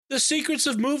The Secrets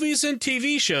of Movies and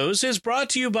TV Shows is brought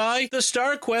to you by the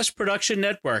StarQuest Production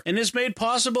Network and is made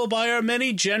possible by our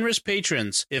many generous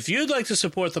patrons. If you'd like to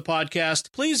support the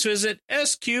podcast, please visit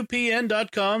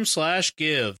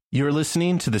sqpn.com/give. You're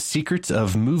listening to The Secrets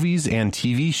of Movies and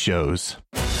TV Shows.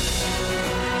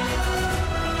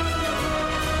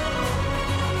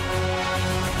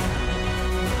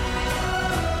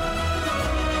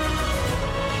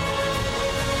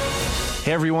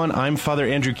 Hey everyone, I'm Father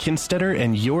Andrew Kinstetter,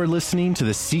 and you're listening to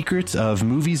The Secrets of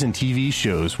Movies and TV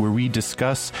Shows, where we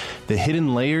discuss the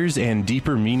hidden layers and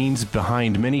deeper meanings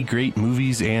behind many great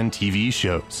movies and TV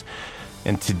shows.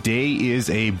 And today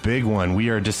is a big one. We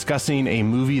are discussing a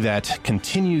movie that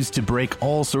continues to break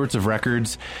all sorts of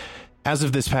records. As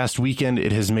of this past weekend,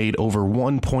 it has made over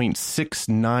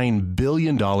 $1.69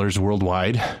 billion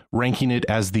worldwide, ranking it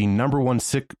as the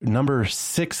number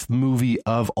sixth movie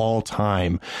of all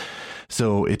time.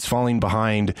 So it's falling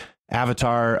behind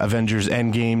Avatar, Avengers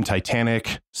Endgame,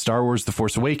 Titanic, Star Wars The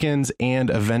Force Awakens, and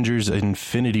Avengers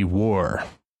Infinity War.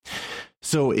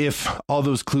 So if all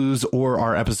those clues or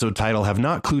our episode title have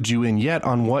not clued you in yet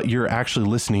on what you're actually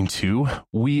listening to,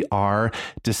 we are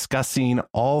discussing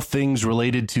all things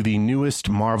related to the newest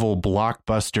Marvel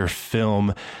blockbuster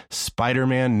film,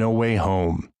 Spider-Man: No Way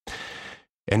Home.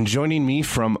 And joining me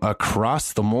from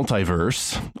across the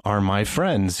multiverse are my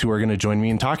friends who are going to join me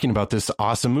in talking about this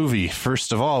awesome movie.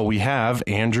 First of all, we have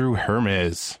Andrew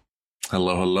Hermes.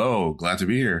 Hello, hello. Glad to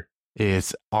be here.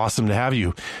 It's awesome to have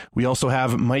you. We also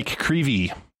have Mike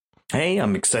Creevy. Hey,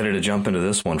 I'm excited to jump into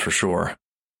this one for sure.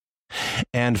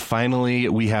 And finally,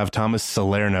 we have Thomas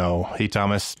Salerno. Hey,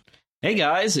 Thomas. Hey,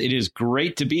 guys. It is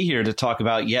great to be here to talk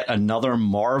about yet another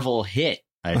Marvel hit,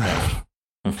 I think.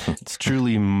 It's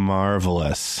truly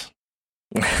marvelous.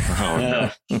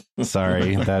 Oh, no.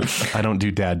 Sorry, that I don't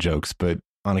do dad jokes, but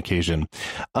on occasion.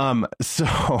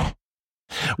 So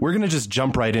we're going to just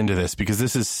jump right into this because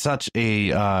this is such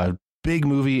a big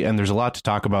movie and there's a lot to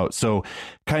talk about. So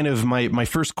kind of my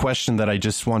first question that I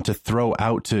just want to throw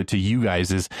out to you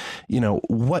guys is,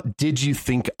 what did you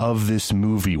think of this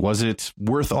movie? Was it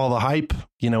worth all the hype?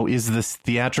 Is this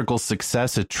theatrical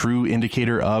success a true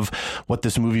indicator of what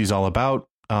this movie is all about?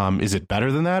 Is it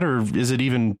better than that, or is it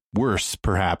even worse,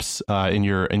 perhaps, in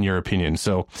your opinion?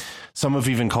 So some have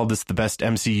even called this the best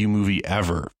MCU movie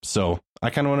ever. So I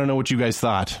kind of want to know what you guys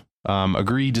thought.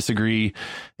 Agree, disagree,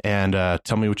 and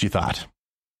tell me what you thought.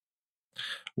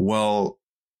 Well,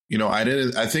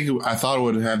 I thought it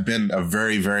would have been a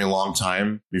very, very long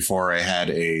time before I had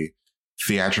a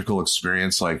theatrical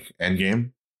experience like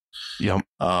Endgame. Yep.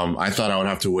 I thought I would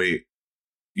have to wait,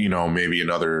 maybe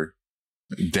another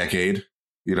decade.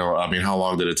 How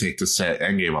long did it take to set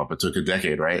Endgame up? It took a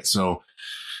decade, right? So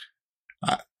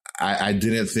I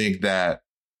didn't think that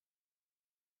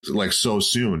like so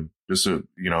soon, just a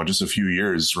few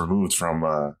years removed from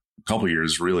a couple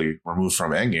years really removed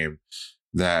from Endgame,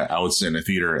 that I would sit in a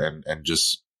theater and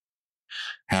just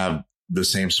have the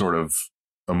same sort of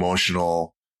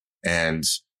emotional and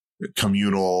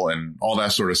communal and all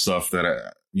that sort of stuff that,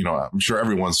 I'm sure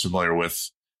everyone's familiar with,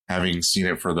 having seen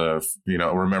it for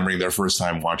remembering their first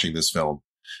time watching this film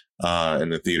in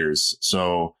the theaters.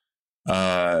 So,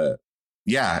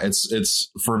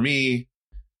 it's for me,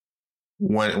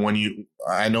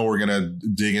 I know we're going to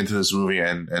dig into this movie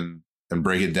and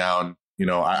break it down.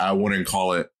 I wouldn't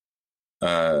call it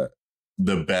the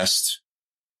best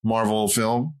Marvel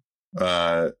film.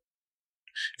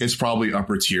 It's probably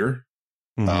upper tier.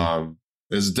 Mm-hmm.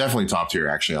 It's definitely top tier,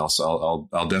 actually.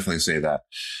 I'll definitely say that.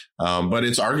 But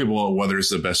it's arguable whether it's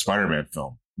the best Spider-Man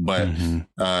film. But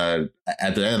at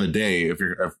the end of the day, if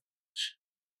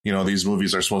these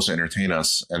movies are supposed to entertain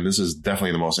us, and this is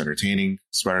definitely the most entertaining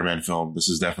Spider-Man film. This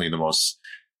is definitely the most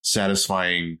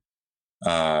satisfying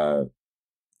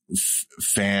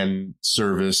fan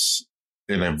service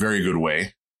in a very good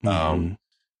way. Not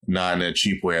in a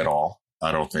cheap way at all,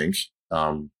 I don't think.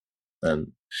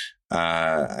 And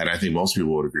I think most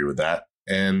people would agree with that.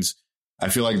 And I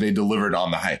feel like they delivered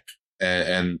on the hype.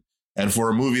 And for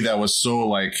a movie that was so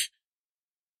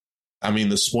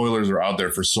the spoilers are out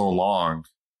there for so long.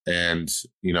 And,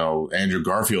 Andrew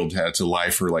Garfield had to lie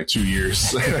for like 2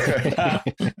 years.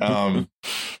 And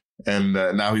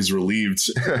now he's relieved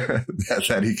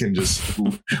that he can just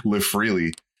live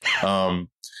freely.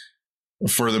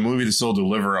 For the movie to still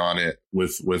deliver on it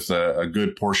with a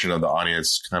good portion of the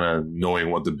audience kind of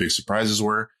knowing what the big surprises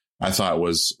were, I thought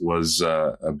was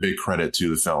a big credit to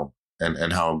the film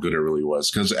and how good it really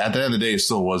was. Because at the end of the day, it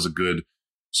still was a good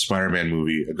Spider-Man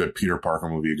movie, a good Peter Parker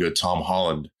movie, a good Tom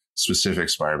Holland specific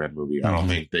Spider-Man movie. I don't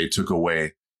think they took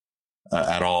away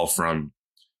at all from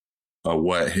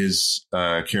what his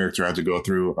character had to go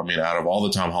through. I mean, out of all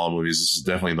the Tom Holland movies, this is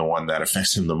definitely the one that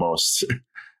affects him the most,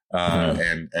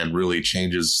 and really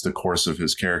changes the course of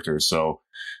his character. So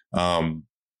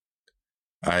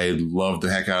I love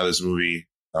the heck out of this movie.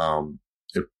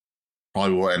 It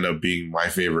probably will end up being my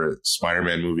favorite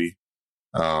Spider-Man movie,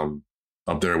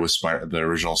 up there with the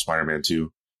original Spider-Man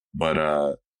 2.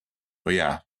 But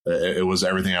yeah, it was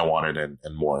everything I wanted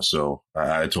and more. So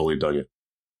I totally dug it.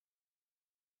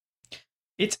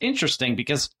 It's interesting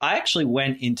because I actually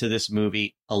went into this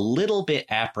movie a little bit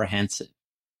apprehensive.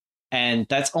 And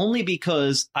that's only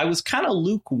because I was kind of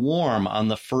lukewarm on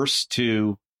the first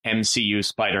two MCU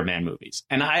Spider-Man movies.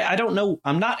 And I don't know,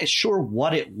 I'm not sure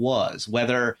what it was,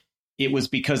 whether it was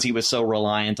because he was so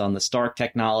reliant on the Stark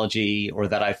technology, or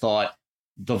that I thought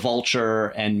the Vulture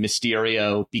and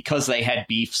Mysterio, because they had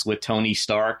beefs with Tony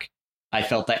Stark, I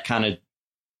felt that kind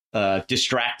of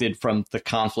distracted from the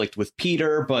conflict with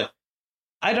Peter. But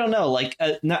I don't know, like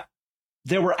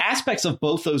there were aspects of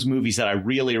both those movies that I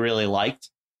really, really liked,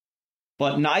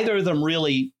 but neither of them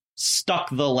really stuck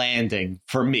the landing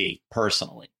for me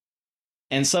personally.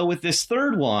 And so with this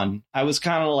third one, I was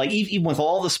kind of like, even with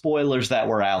all the spoilers that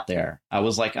were out there, I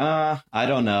was like, I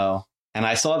don't know. And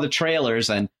I saw the trailers,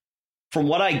 and from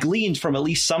what I gleaned from at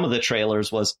least some of the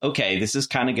trailers was, okay, this is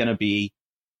kind of going to be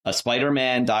a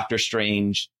Spider-Man, Doctor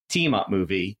Strange team-up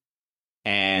movie.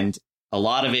 And a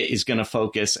lot of it is going to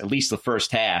focus, at least the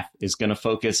first half, is going to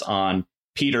focus on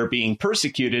Peter being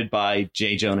persecuted by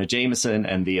J. Jonah Jameson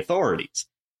and the authorities.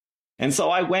 And so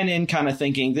I went in kind of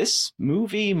thinking this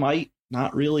movie might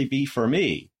not really be for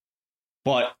me.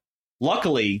 But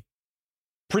luckily,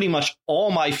 pretty much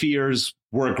all my fears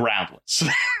were groundless.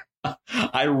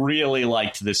 I really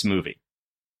liked this movie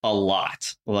a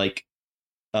lot. Like,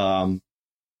 the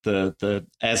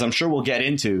as I'm sure we'll get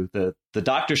into, the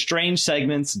Doctor Strange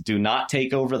segments do not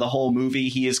take over the whole movie.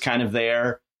 He is kind of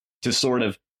there to sort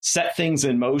of set things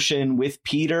in motion with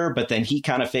Peter, but then he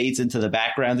kind of fades into the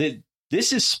background.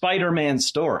 This is Spider-Man's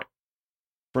story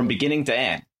from beginning to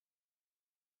end.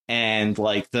 And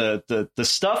like the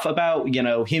stuff about, you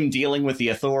know, him dealing with the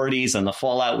authorities and the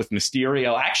fallout with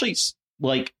Mysterio actually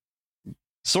like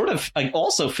sort of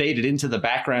also faded into the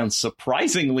background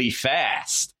surprisingly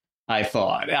fast, I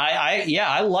thought.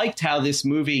 I liked how this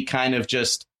movie kind of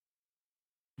just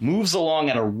moves along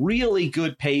at a really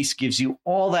good pace, gives you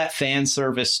all that fan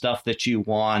service stuff that you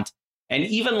want. And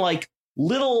even like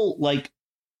little like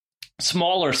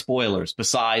smaller spoilers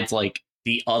besides like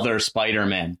the other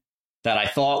Spider-Men that I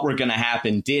thought were going to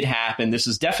happen did happen. This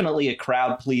is definitely a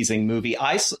crowd pleasing movie.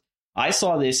 I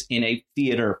saw this in a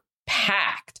theater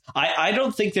packed. I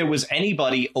don't think there was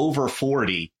anybody over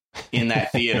 40 in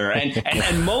that theater.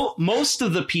 And most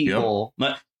of the people,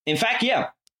 in fact, yeah,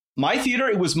 my theater,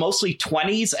 it was mostly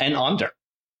 20s and under.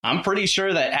 I'm pretty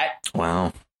sure that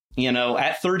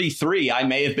at 33, I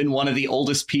may have been one of the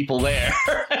oldest people there.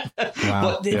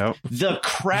 Wow. But the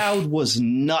crowd was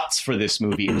nuts for this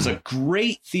movie. It was a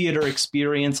great theater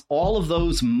experience. All of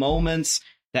those moments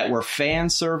that were fan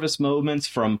service moments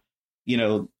from, you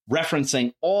know,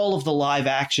 referencing all of the live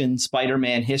action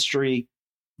Spider-Man history,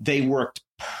 they worked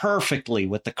perfectly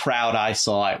with the crowd I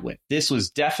saw it with. This was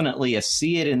definitely a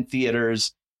see it in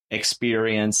theaters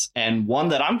experience, and one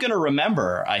that I'm going to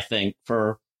remember, I think,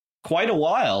 for quite a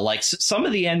while. Like some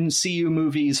of the MCU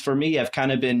movies for me have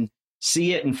kind of been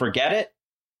see it and forget it.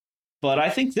 But I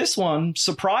think this one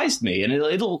surprised me, and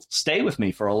it'll stay with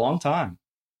me for a long time.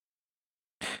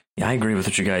 Yeah, I agree with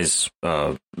what you guys,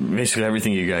 basically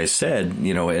everything you guys said,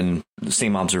 you know, and the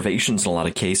same observations in a lot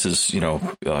of cases, you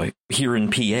know, here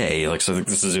in PA, like, so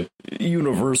this is a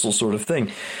universal sort of thing.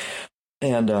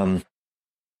 And,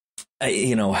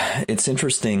 you know, it's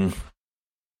interesting.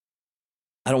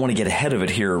 I don't want to get ahead of it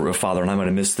here, Father, and I might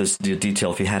have missed this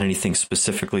detail if you had anything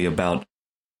specifically about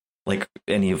like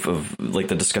any of like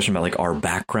the discussion about like our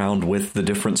background with the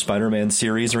different Spider-Man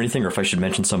series or anything, or if I should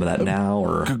mention some of that now,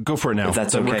 or go for it now. If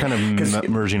that's okay. We're kind of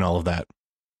merging all of that.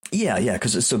 Yeah.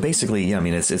 Because so basically, yeah, I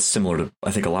mean, it's similar to, I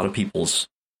think, a lot of people's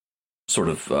sort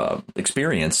of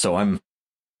experience. So I'm,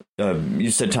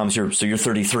 you said, Thomas, you're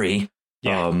 33.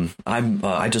 Yeah.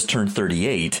 I just turned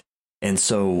 38. And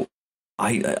so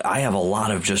I have a lot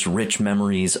of just rich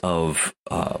memories of,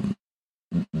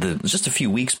 just a few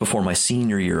weeks before my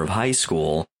senior year of high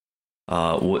school.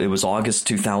 It was August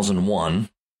 2001,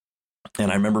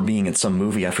 and I remember being at some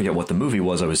movie. I forget what the movie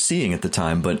was I was seeing at the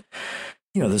time, but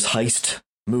you know, this heist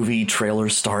movie trailer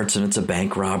starts and it's a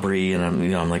bank robbery, and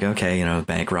I'm like, okay, you know,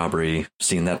 bank robbery,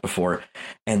 seen that before.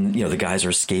 And you know, the guys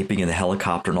are escaping in the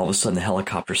helicopter, and all of a sudden the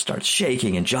helicopter starts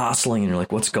shaking and jostling, and you're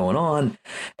like, what's going on?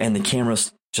 And the camera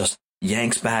just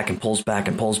yanks back and pulls back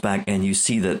and pulls back, and you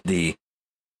see that the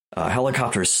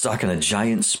helicopter is stuck in a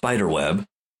giant spider web,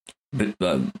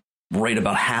 right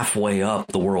about halfway up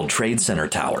the World Trade Center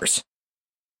towers.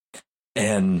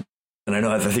 And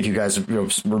I think you guys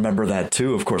remember that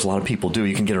too. Of course, a lot of people do.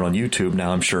 You can get it on YouTube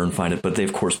now, I'm sure, and find it. But they,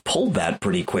 of course, pulled that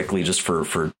pretty quickly just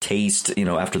for taste,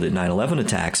 after the 9/11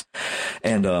 attacks.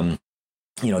 And,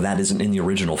 that isn't in the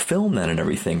original film then and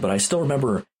everything. But I still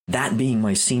remember that being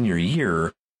my senior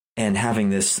year and having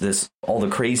this all the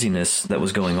craziness that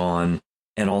was going on,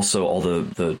 and also all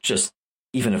the just,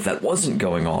 even if that wasn't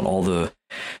going on, all the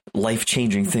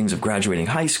life-changing things of graduating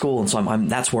high school. And so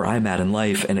that's where I'm at in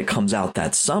life. And it comes out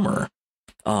that summer.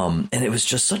 And it was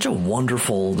just such a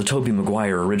wonderful, the Tobey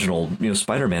Maguire original,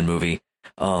 Spider-Man movie.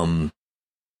 I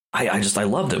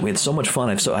loved it. We had so much fun.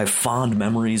 I have fond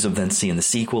memories of then seeing the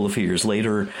sequel a few years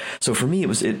later. So for me,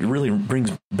 it really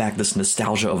brings back this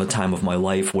nostalgia of a time of my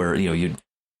life where, you'd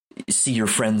see your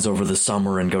friends over the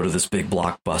summer and go to this big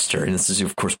blockbuster. And this is,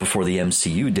 of course, before the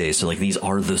MCU days. So like these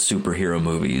are the superhero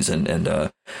movies. And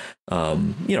around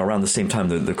the same time,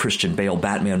 the Christian Bale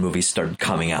Batman movies started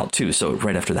coming out, too. So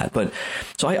right after that. But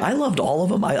so I loved all of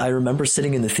them. I remember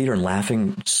sitting in the theater and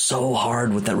laughing so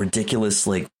hard with that ridiculous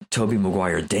like Tobey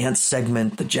Maguire dance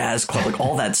segment, the jazz club, like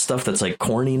all that stuff that's like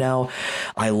corny now.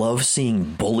 I love seeing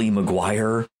Bully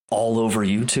Maguire all over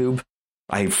YouTube.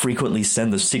 I frequently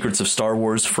send the Secrets of Star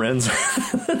Wars friends.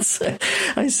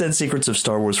 I send Secrets of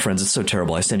Star Wars friends. It's so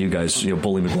terrible. I send you guys,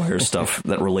 Bully Maguire stuff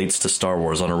that relates to Star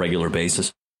Wars on a regular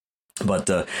basis. But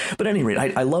at any rate,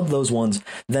 I love those ones.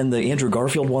 Then the Andrew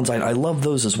Garfield ones, I love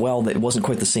those as well. It wasn't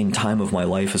quite the same time of my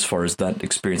life as far as that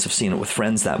experience of seeing it with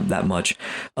friends that much.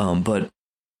 But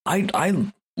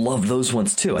I love those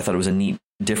ones too. I thought it was a neat,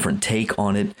 different take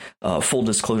on it. Full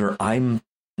disclosure, I'm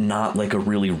not like a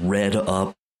really read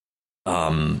up,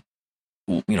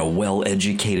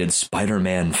 well-educated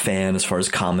Spider-Man fan as far as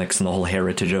comics and the whole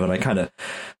heritage of it. I kind of,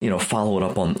 follow it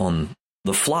up on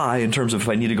the fly in terms of if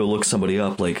I need to go look somebody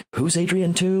up, like who's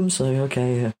Adrian Toomes? Like,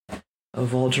 okay,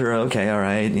 Vulture. Okay. All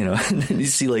right. And then you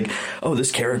see like, oh,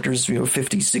 this character's,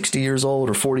 50, 60 years old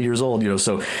or 40 years old,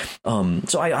 so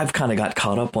I've kind of got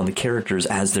caught up on the characters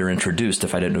as they're introduced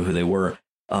if I didn't know who they were.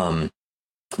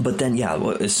 But then, yeah,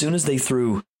 as soon as they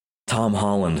threw Tom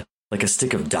Holland like a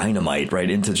stick of dynamite right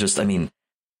into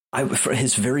for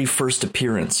his very first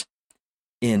appearance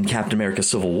in Captain America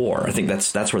Civil War, I think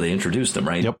that's where they introduced him,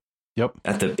 right? Yep.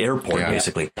 At the airport,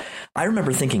 basically. I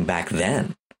remember thinking back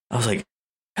then, I was like,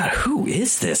 God, who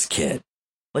is this kid?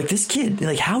 Like this kid,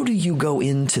 like how do you go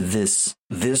into this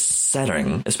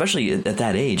setting, especially at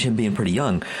that age, him being pretty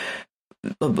young,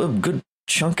 a good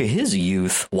chunk of his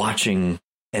youth watching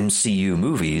MCU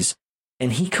movies,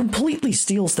 and he completely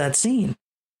steals that scene.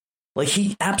 Like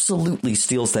he absolutely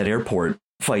steals that airport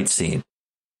fight scene,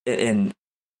 and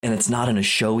it's not in a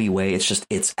showy way.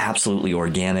 It's absolutely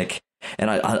organic.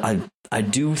 And I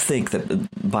do think that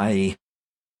by,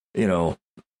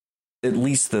 at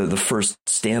least the first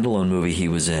standalone movie he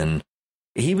was in,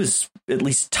 he was at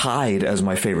least tied as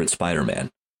my favorite Spider-Man,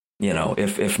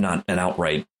 if not an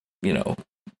outright,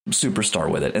 superstar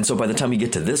with it. And so by the time you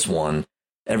get to this one,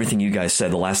 everything you guys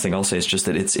said, the last thing I'll say is just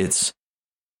that it's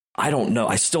I don't know.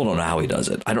 I still don't know how he does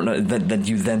it. I don't know that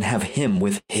you then have him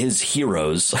with his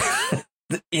heroes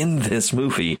in this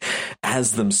movie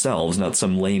as themselves, not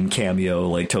some lame cameo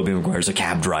like Tobey Maguire's a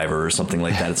cab driver or something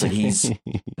like that. It's like he's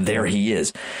there, he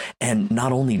is. And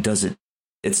not only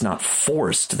it's not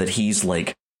forced that he's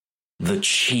like the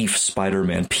chief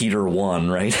Spider-Man, Peter 1,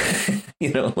 right?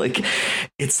 Like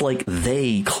it's like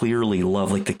they clearly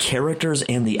love, like the characters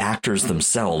and the actors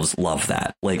themselves love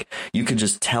that. Like you could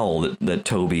just tell that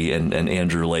Tobey and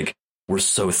Andrew like were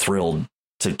so thrilled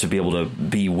to be able to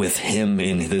be with him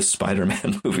in this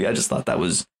Spider-Man movie. I just thought that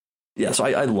was, so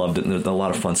I loved it. And there's a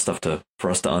lot of fun stuff for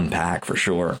us to unpack for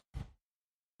sure.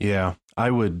 Yeah,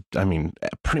 I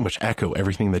pretty much echo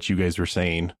everything that you guys were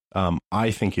saying.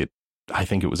 I think it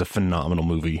was a phenomenal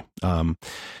movie. And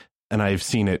I've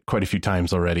seen it quite a few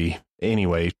times already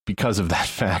anyway, because of that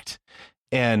fact.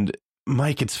 And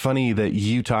Mike, it's funny that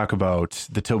you talk about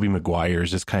the Tobey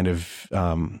Maguires as kind of,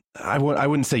 I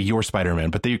wouldn't say your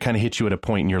Spider-Man, but they kind of hit you at a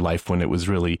point in your life when it was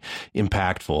really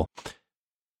impactful.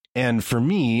 And for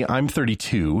me, I'm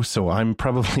 32, so I'm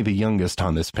probably the youngest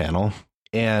on this panel.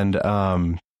 And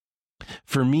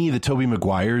for me, the Tobey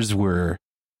Maguires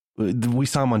we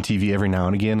saw them on TV every now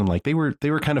and again, and like they were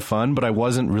kind of fun, but I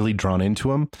wasn't really drawn into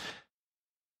them.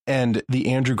 And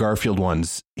the Andrew Garfield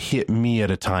ones hit me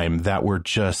at a time that were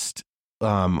just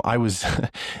I was,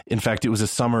 in fact, it was a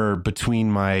summer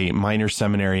between my minor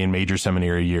seminary and major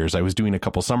seminary years. I was doing a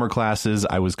couple summer classes.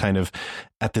 I was kind of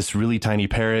at this really tiny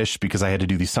parish because I had to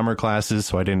do these summer classes.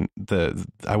 So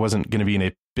I wasn't going to be in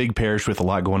a big parish with a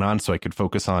lot going on, so I could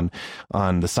focus on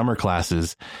the summer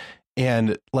classes.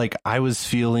 And like, I was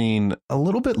feeling a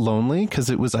little bit lonely because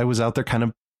I was out there kind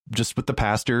of just with the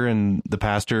pastor, and the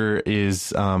pastor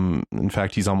is, in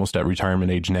fact, he's almost at retirement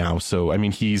age now. So, I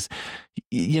mean, he's,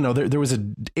 there was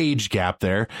an age gap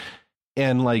there.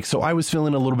 And like, so I was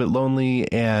feeling a little bit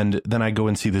lonely. And then I go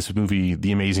and see this movie,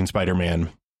 The Amazing Spider-Man,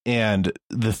 and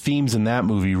the themes in that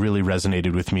movie really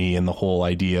resonated with me. And the whole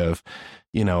idea of,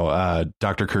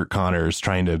 Dr. Kurt Connors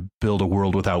trying to build a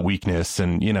world without weakness.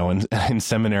 And, in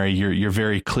seminary, you're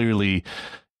very clearly,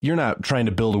 you're not trying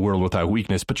to build a world without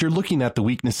weakness, but you're looking at the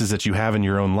weaknesses that you have in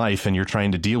your own life, and you're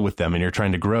trying to deal with them, and you're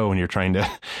trying to grow, and you're trying to,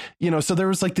 so there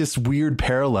was like this weird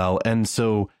parallel. And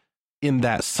so in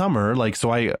that summer, like,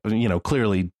 so I,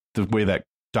 clearly the way that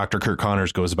Dr. Kurt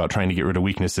Connors goes about trying to get rid of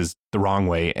weakness is the wrong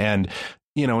way. And,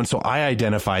 and so I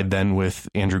identified then with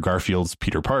Andrew Garfield's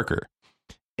Peter Parker.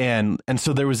 And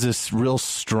so there was this real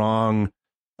strong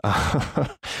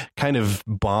kind of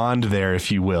bond there,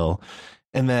 if you will.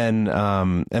 And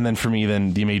then for me,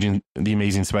 then the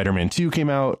Amazing Spider-Man 2 came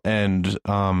out, and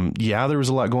there was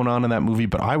a lot going on in that movie,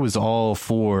 but I was all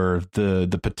for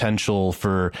the potential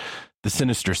for the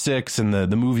Sinister Six and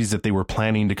the movies that they were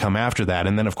planning to come after that.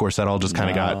 And then, of course, that all just kind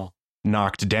of got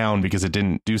knocked down because it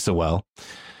didn't do so well.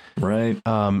 Right.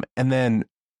 And then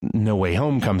No Way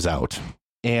Home comes out,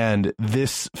 and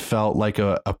this felt like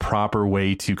a proper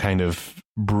way to kind of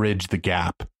bridge the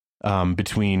gap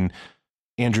between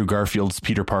Andrew Garfield's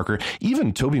Peter Parker,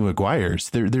 even Tobey Maguire's.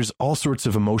 There's all sorts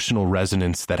of emotional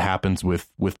resonance that happens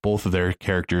with both of their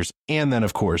characters, and then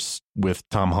of course with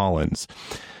Tom Holland's.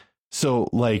 So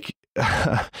like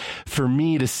for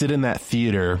me to sit in that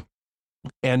theater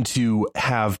and to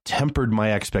have tempered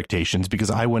my expectations,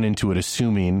 because I went into it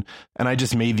assuming, and I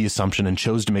just made the assumption and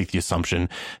chose to make the assumption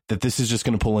that this is just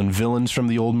going to pull in villains from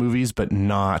the old movies, but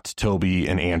not Tobey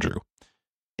and Andrew.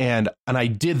 And I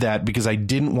did that because I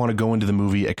didn't want to go into the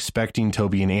movie expecting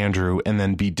Tobey and Andrew and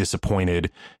then be disappointed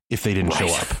if they didn't show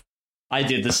up. I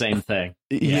did the same thing.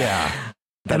 Yeah.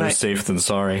 Better safe than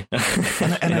sorry.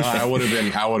 I would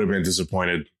have been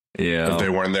disappointed if they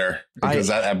weren't there, because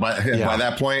by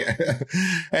that point,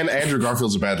 and Andrew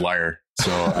Garfield's a bad liar.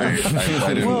 So I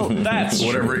didn't, well, that's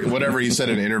whatever he said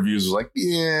in interviews was like,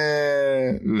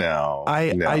 no.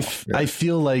 I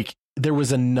feel like there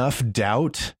was enough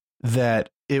doubt that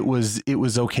it was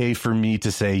okay for me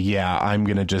to say, I'm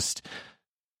going to just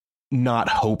not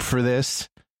hope for this.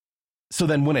 So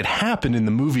then when it happened in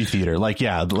the movie theater, like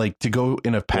to go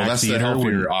in a packed that's theater, the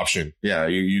healthier option. Yeah.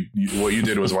 You what you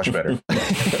did was much better.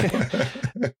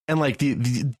 And like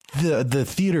the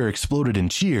theater exploded in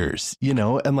cheers,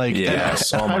 and like,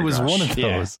 yes. I was one of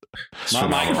those. Yeah.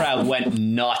 My crowd went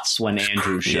nuts when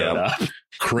Andrew showed up.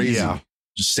 Crazy. Yeah.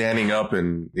 Just standing up,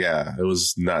 and it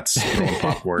was nuts. Throwing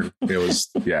popcorn. It was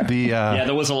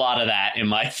there was a lot of that in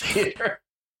my theater.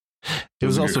 It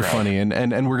was also funny,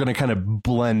 and we're gonna kind of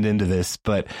blend into this,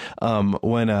 but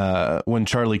when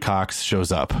Charlie Cox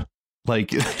shows up,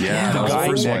 like the guy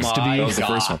next to me, that was the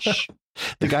first one.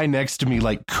 The guy next to me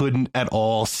like couldn't at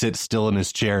all sit still in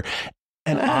his chair,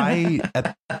 and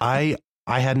I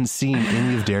hadn't seen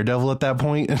any of Daredevil at that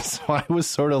point, and so I was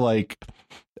sort of like,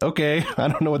 okay, I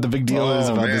don't know what the big deal is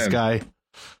about this guy.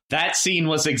 That scene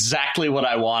was exactly what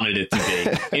I wanted it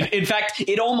to be. In fact,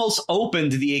 it almost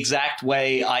opened the exact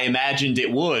way I imagined it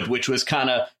would, which was kind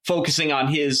of focusing on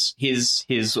his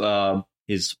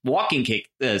walking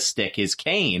stick, his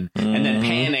cane, and then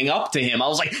panning up to him. I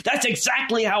was like, that's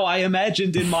exactly how I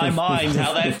imagined in my mind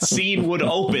how that scene would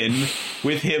open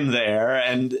with him there.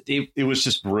 And it was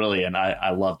just brilliant.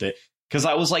 I loved it, because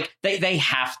I was like, they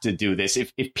have to do this.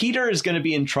 If Peter is going to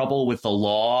be in trouble with the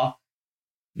law,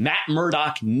 Matt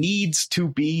Murdock needs to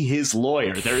be his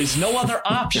lawyer. There is no other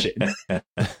option. Like,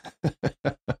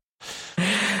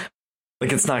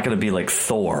 it's not going to be like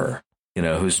Thor,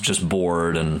 who's just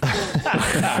bored and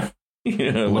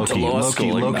Loki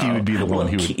would be the one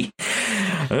who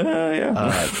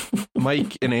would.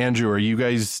 Mike and Andrew, are you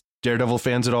guys Daredevil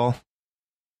fans at all?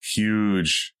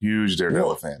 Huge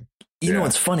Daredevil fan. You know,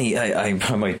 it's funny. I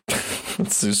might.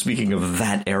 So speaking of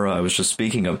that era I was just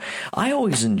speaking of, I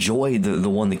always enjoyed the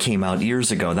one that came out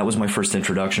years ago. That was my first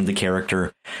introduction to the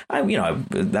character.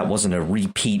 That wasn't a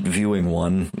repeat viewing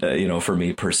one, for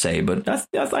me per se, but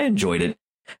I enjoyed it.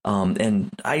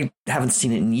 And I haven't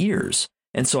seen it in years.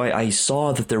 And so I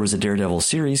saw that there was a Daredevil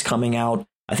series coming out.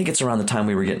 I think it's around the time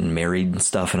we were getting married and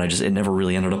stuff. And it never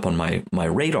really ended up on my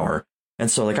radar.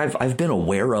 And so like I've been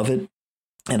aware of it,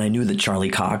 and I knew that Charlie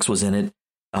Cox was in it.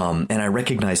 And I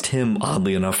recognized him,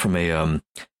 oddly enough, from a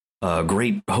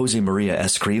great Jose Maria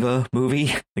Escriva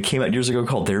movie that came out years ago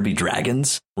called There Be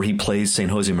Dragons, where he plays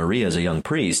Saint Jose Maria as a young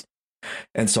priest.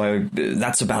 And so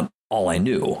that's about all I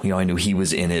knew. You know, I knew he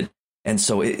was in it. And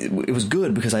so it was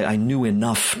good because I knew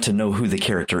enough to know who the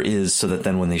character is, so that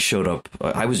then when they showed up,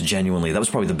 that was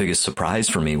probably the biggest surprise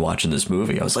for me watching this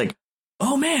movie. I was like,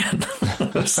 oh, man,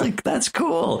 I was like, that's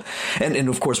cool. And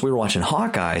of course, we were watching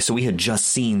Hawkeye, so we had just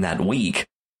seen that week,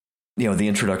 you know, the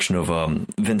introduction of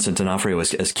Vincent D'Onofrio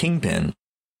as Kingpin,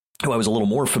 who I was a little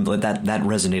more familiar. That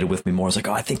resonated with me more. I was like,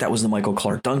 oh, I think that was the Michael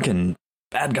Clarke Duncan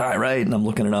bad guy, right? And I'm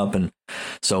looking it up. And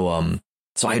so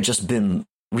I had just been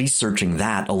researching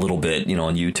that a little bit, you know,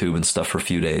 on YouTube and stuff for a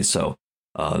few days. So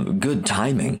good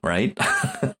timing, right?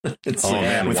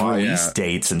 With release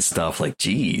dates and stuff, like,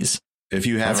 geez. If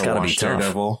you haven't watched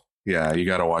Daredevil, yeah, you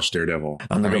got to watch Daredevil.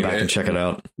 I'm going to go back and check it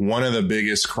out. One of the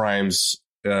biggest crimes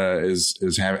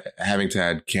is having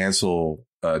to cancel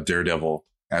Daredevil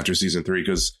after season 3,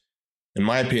 because in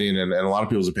my opinion, and a lot of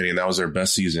people's opinion, that was their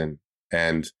best season.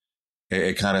 And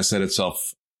it kind of set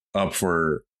itself up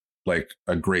for like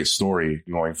a great story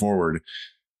going forward.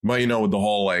 But, you know, with the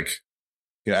whole, like,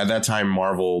 at that time,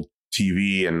 Marvel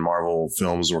TV and Marvel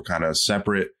films were kind of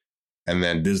separate. And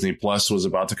then Disney Plus was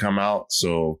about to come out.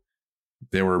 So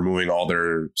they were moving all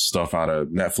their stuff out of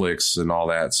Netflix and all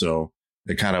that. So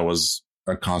it kind of was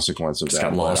a consequence of just that.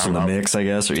 Got lost in the mix, I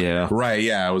guess. Or yeah. Right.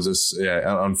 Yeah. It was just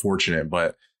unfortunate.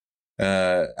 But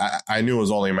I knew it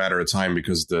was only a matter of time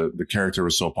because the character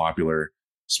was so popular,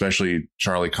 especially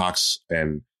Charlie Cox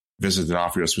and Vincent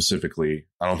D'Onofrio specifically.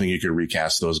 I don't think you could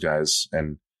recast those guys.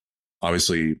 And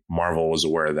obviously Marvel was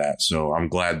aware of that. So I'm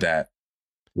glad that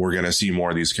we're going to see more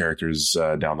of these characters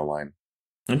down the line.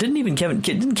 And didn't Kevin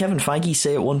Feige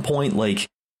say at one point, like,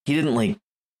 he didn't like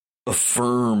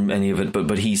affirm any of it,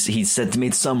 but he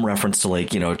made some reference to,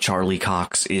 like, you know, Charlie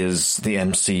Cox is the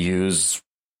MCU's,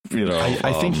 you know,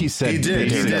 I think he said he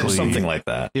did something like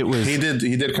that. It was he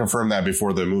did confirm that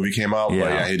before the movie came out, yeah.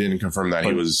 But yeah, he didn't confirm that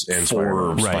he was in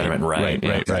Spider-Man. Spider-Man,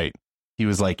 right. He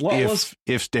was like,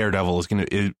 if Daredevil is going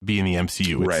to be in the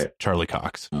MCU, it's Charlie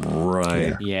Cox.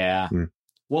 Right. Yeah.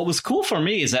 What was cool for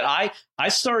me is that I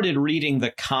started reading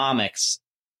the comics,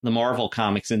 the Marvel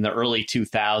comics, in the early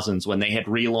 2000s when they had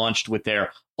relaunched with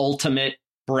their Ultimate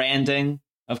branding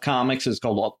of comics. It's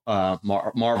called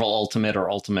Marvel Ultimate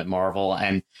or Ultimate Marvel.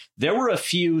 And there were a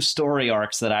few story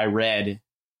arcs that I read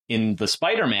in the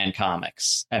Spider-Man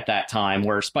comics at that time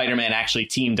where Spider-Man actually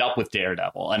teamed up with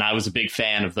Daredevil. And I was a big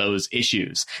fan of those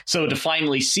issues. So to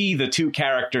finally see the two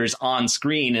characters on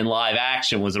screen in live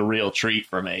action was a real treat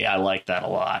for me. I liked that a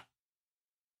lot.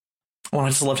 Well, I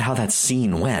just loved how that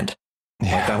scene went.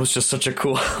 Yeah. Like, that was just such a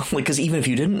cool, like, because even if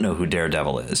you didn't know who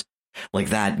Daredevil is, like,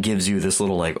 that gives you this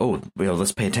little, like, oh, you know,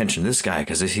 let's pay attention to this guy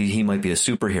because he might be a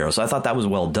superhero. So I thought that was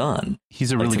well done.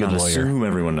 He's a really good lawyer. Assume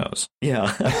everyone knows.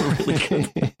 Yeah, really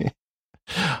good.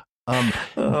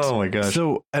 Oh my gosh.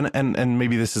 So, and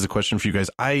maybe this is a question for you guys.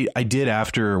 I did,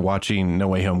 after watching No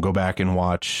Way Home, go back and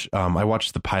watch. I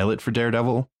watched the pilot for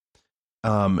Daredevil,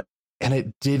 and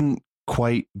it didn't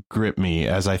quite grip me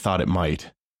as I thought it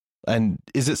might. And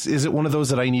is it one of those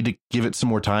that I need to give it some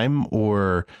more time,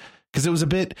 or? Because it was a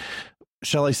bit,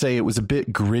 shall I say, it was a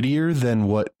bit grittier than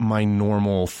what my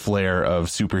normal flair of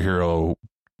superhero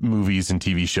movies and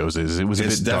TV shows is. It was a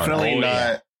bit definitely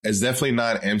dark. It's definitely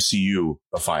not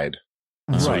MCU-ified,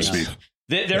 so to speak.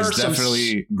 There are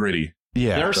definitely gritty.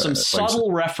 Yeah, there are some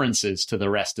subtle references to the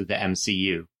rest of the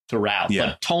MCU throughout,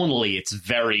 but tonally, it's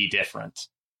very different.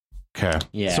 Okay,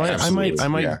 yeah. So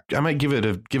I might give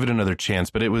it another chance,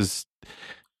 but it was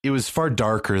far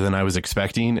darker than I was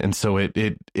expecting, and so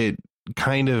it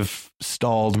kind of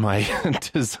stalled my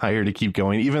desire to keep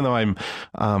going, even though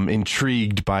I'm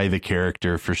intrigued by the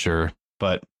character for sure.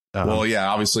 But well, yeah,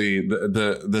 obviously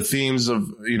the themes of,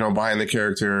 you know, behind the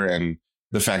character and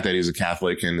the fact that he's a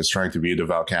Catholic and is trying to be a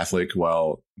devout Catholic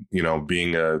while, you know,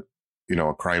 being a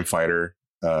crime fighter,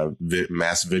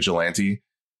 mass vigilante,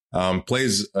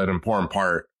 plays an important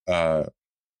part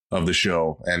of the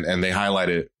show, and they highlight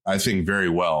it, I think, very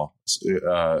well,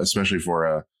 especially for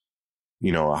a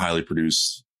highly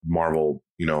produced Marvel,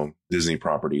 Disney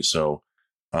property. So,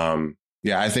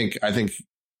 I think,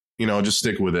 just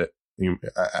stick with it.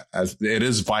 It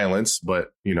is violence,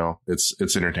 but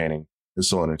it's entertaining. It's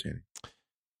still entertaining.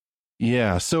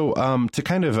 Yeah. So, to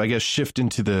kind of, I guess, shift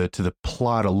into the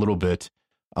plot a little bit.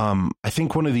 I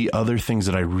think one of the other things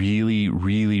that I really,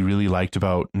 really, really liked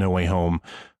about No Way Home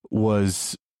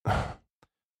was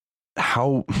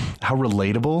how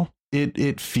relatable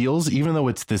it feels, even though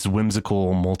it's this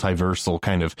whimsical multiversal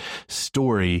kind of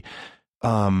story,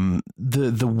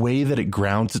 the way that it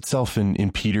grounds itself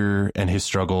in Peter and his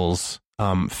struggles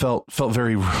felt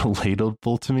very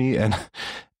relatable to me,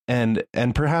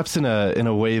 and perhaps in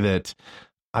a way that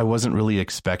I wasn't really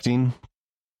expecting.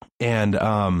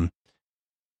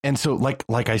 And so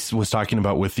like I was talking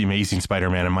about with The Amazing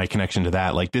Spider-Man and my connection to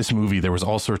that, like this movie, there was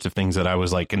all sorts of things that I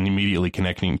was like immediately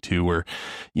connecting to, where,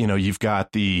 you know, you've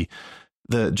got the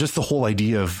whole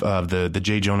idea of the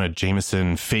J. Jonah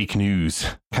Jameson fake news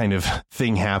kind of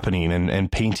thing happening,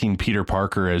 and painting Peter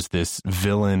Parker as this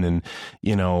villain. And,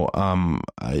 you know,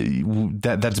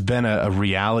 that's been a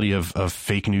reality of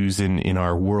fake news in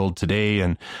our world today.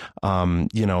 And,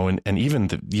 you know, and even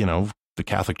the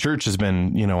Catholic Church has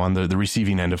been, you know, on the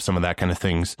receiving end of some of that kind of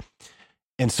things.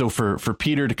 And so for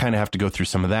Peter to kind of have to go through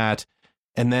some of that,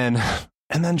 and then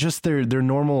just their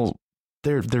normal,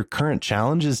 their current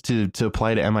challenges to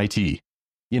apply to MIT,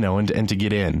 you know, and to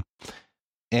get in.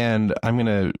 And I'm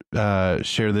going to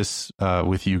share this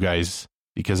with you guys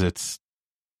because it's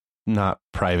not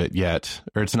private yet,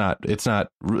 or it's not.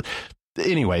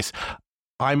 Anyways,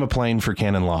 I'm applying for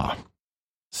canon law.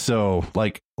 So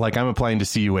like I'm applying to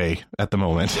CUA at the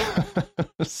moment.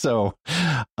 So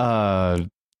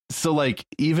like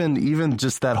even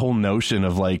just that whole notion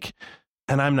of like,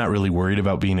 and I'm not really worried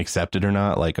about being accepted or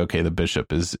not. Like, okay, the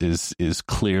bishop is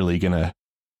clearly gonna,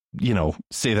 you know,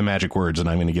 say the magic words and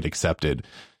I'm going to get accepted,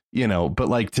 you know, but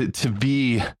like to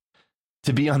be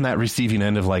on that receiving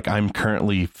end of like, I'm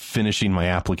currently finishing my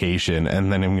application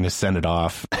and then I'm going to send it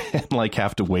off and like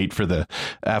have to wait for the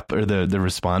app or the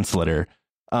response letter.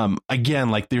 Again,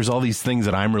 like there's all these things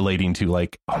that I'm relating to,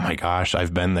 like, oh my gosh,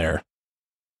 I've been there.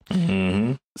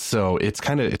 Mm-hmm. So it's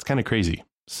kind of crazy.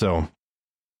 So,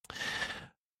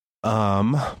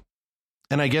 and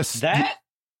I guess that,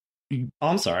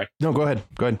 I'm sorry. No, go ahead.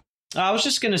 I was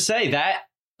just going to say that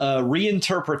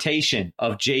reinterpretation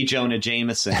of J. Jonah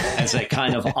Jameson as a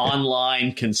kind of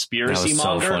online conspiracy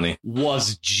monger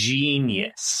was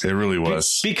genius. It really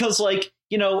was. Because like,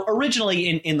 you know, originally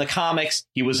in the comics,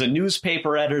 he was a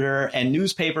newspaper editor, and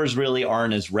newspapers really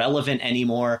aren't as relevant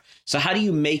anymore. So how do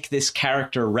you make this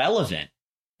character relevant?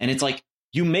 And it's like,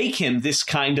 you make him this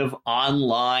kind of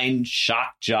online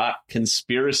shock jock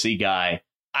conspiracy guy.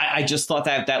 I just thought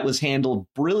that was handled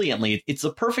brilliantly. It's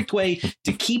the perfect way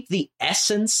to keep the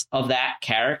essence of that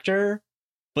character,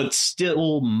 but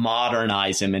still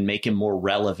modernize him and make him more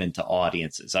relevant to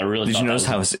audiences. I really did you notice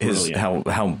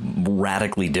how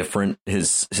radically different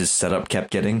his setup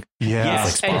kept getting? Yeah,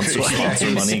 like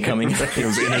sponsor money coming. He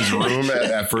was in his room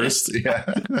at first. Yeah,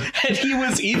 and he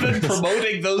was even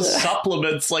promoting those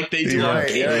supplements like they do on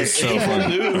cable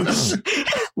news,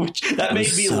 which that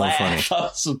made me laugh. Funny.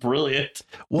 That was brilliant.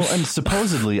 Well, and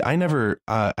supposedly I never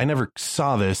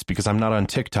saw this because I'm not on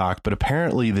TikTok, but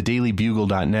apparently the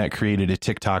DailyBugle.net created a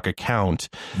TikTok account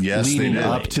leading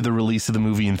up to the release of the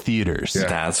movie in theaters. Yeah.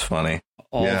 That's funny.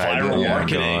 Viral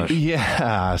marketing.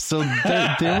 Yeah. So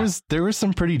there was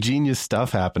some pretty genius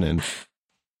stuff happening.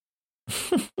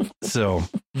 So,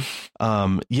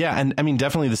 yeah. And I mean,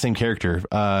 definitely the same character.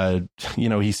 You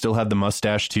know, he still had the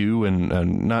mustache too,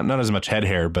 and not as much head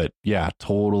hair, but yeah,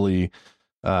 totally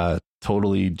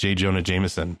J. Jonah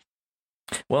Jameson.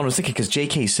 Well, I was thinking because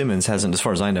J.K. Simmons hasn't, as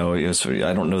far as I know,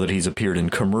 I don't know that he's appeared in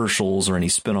commercials or any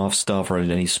spin-off stuff or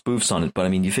any spoofs on it. But I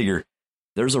mean, you figure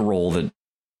there's a role that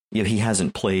he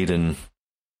hasn't played in.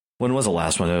 When was the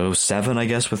last one? 2007, I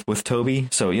guess, with Toby.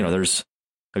 So, you know, there's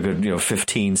a good,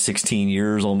 15, 16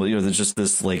 years, almost, there's just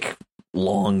this like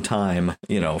long time,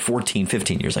 14,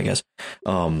 15 years, I guess.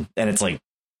 And it's like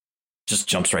just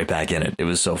jumps right back in it. It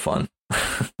was so fun.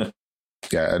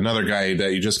 Yeah, another guy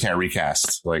that you just can't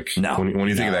recast. Like when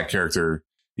you think of that character,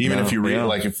 even if you read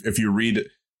if you read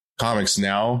comics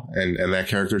now and that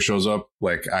character shows up,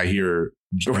 like I hear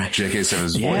J.K.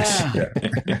 Simmons' voice.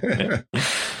 Yeah.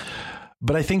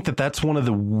 But I think that's one of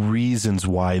the reasons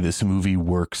why this movie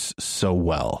works so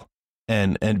well.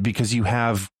 And because you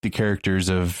have the characters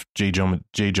of J.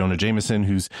 Jonah Jameson,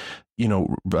 who's,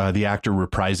 the actor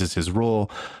reprises his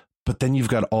role. But then you've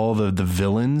got all the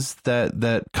villains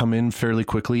that come in fairly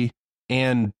quickly,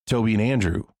 and Toby and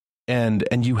Andrew.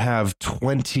 And you have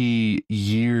 20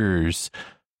 years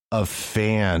of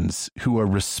fans who are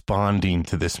responding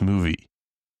to this movie.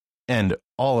 And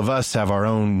all of us have our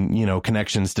own,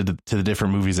 connections to the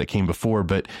different movies that came before.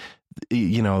 But,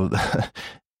 we've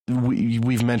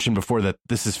mentioned before that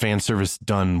this is fan service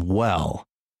done well.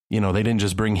 They didn't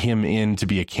just bring him in to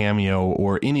be a cameo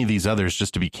or any of these others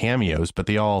just to be cameos, but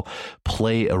they all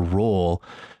play a role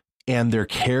and their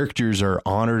characters are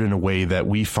honored in a way that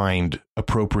we find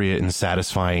appropriate and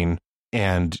satisfying,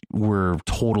 and we're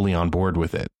totally on board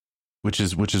with it, which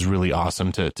is really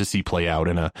awesome to see play out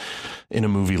in a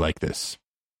movie like this.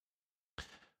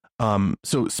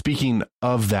 So speaking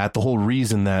of that, the whole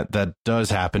reason that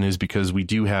does happen is because we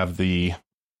do have the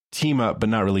team up, but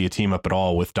not really a team up at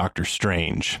all, with Doctor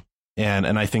Strange.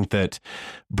 And I think that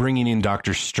bringing in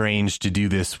Doctor Strange to do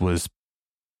this was,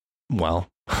 well,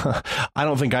 I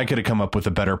don't think I could have come up with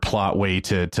a better plot way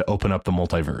to open up the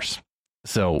multiverse.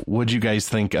 So what'd you guys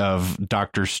think of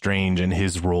Doctor Strange and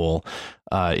his role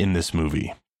in this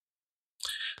movie?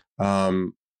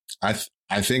 I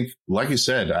think, like you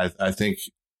said, I think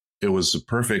it was a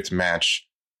perfect match,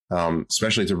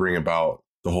 especially to bring about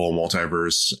the whole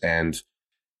multiverse and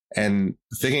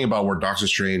thinking about where Doctor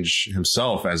Strange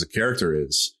himself as a character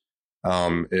is.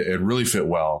 It really fit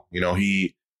well. You know,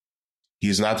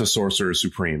 he's not the Sorcerer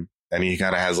Supreme, and he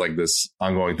kind of has like this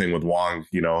ongoing thing with Wong.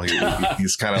 You know,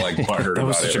 he's kind of like butthurt that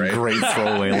was about such it, a right? great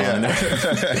throwaway line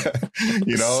there.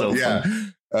 You know, So yeah.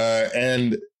 fun.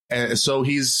 And so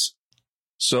he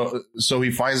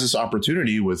finds this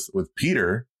opportunity with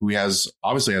Peter, who he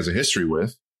obviously has a history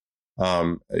with.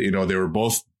 You know, they were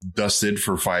both dusted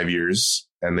for 5 years,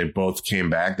 and they both came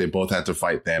back. They both had to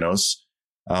fight Thanos.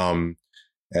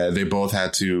 They both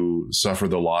had to suffer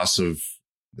the loss of,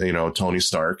 you know, Tony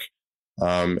Stark.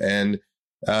 And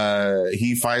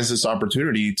he finds this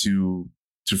opportunity to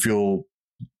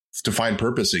find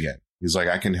purpose again. He's like,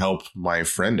 I can help my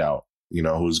friend out, you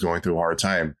know, who's going through a hard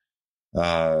time.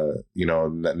 You know,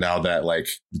 now that like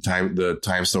the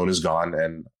time stone is gone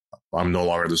and I'm no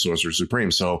longer the Sorcerer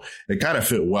Supreme. So it kind of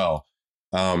fit well.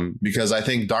 Because I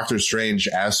think Doctor Strange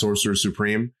as Sorcerer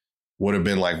Supreme would have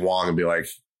been like Wong and be like,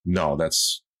 no,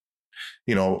 that's,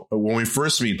 you know, when we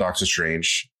first meet Doctor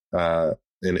Strange,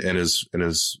 in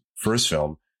his first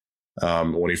film,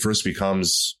 when he first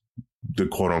becomes the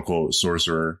quote unquote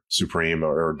Sorcerer Supreme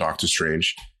or Doctor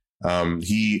Strange,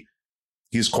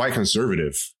 he's quite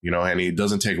conservative, you know, and he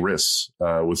doesn't take risks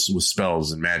with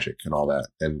spells and magic and all that.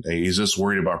 And he's just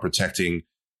worried about protecting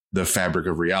the fabric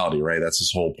of reality, right? That's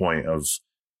his whole point of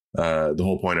the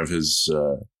whole point of his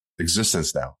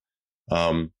existence now.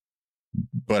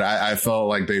 But I felt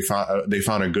like they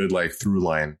found a good like through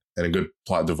line and a good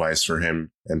plot device for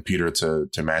him and Peter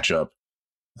to match up.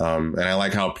 And I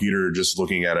like how Peter just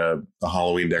looking at a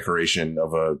Halloween decoration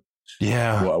of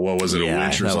what was it, a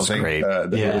witch or something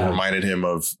that reminded him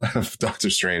of Doctor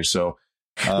Strange. So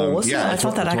I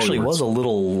thought that actually was a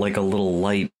little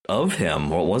light of him.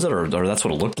 What was it, or that's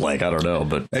what it looked like? I don't know,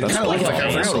 but it kind of looked like,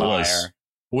 I forgot what it was.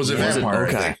 Was it vampire?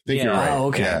 Okay. I think you're right. Oh,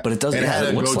 okay. Yeah. But it doesn't.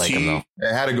 It looks like him though.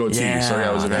 It had a goatee, so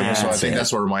yeah, it was a vampire. So I think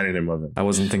that's what reminded him of it. I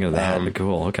wasn't thinking of that. But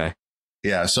cool. Okay.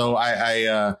 Yeah. So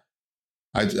I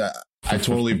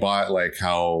totally bought like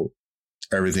how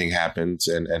everything happened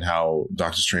and how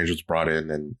Doctor Strange was brought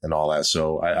in and all that.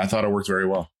 So I thought it worked very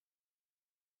well.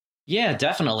 Yeah,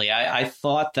 definitely. I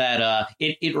thought that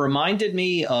it reminded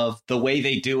me of the way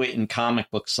they do it in comic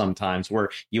books sometimes, where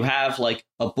you have like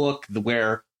a book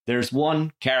where there's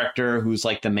one character who's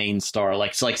like the main star,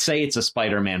 like say it's a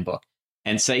Spider-Man book,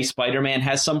 and say Spider-Man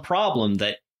has some problem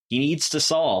that he needs to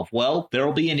solve. Well,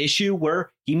 there'll be an issue where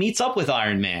he meets up with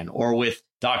Iron Man or with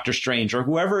Doctor Strange or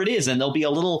whoever it is, and there'll be a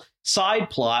little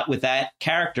side plot with that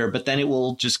character, but then it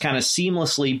will just kind of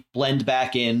seamlessly blend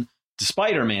back in to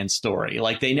Spider-Man's story.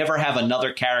 Like they never have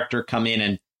another character come in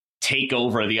and take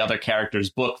over the other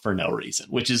character's book for no reason,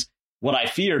 which is what I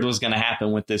feared was going to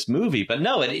happen with this movie. But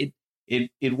no,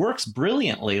 it works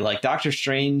brilliantly. Like Doctor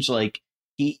Strange, like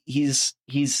he's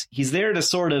there to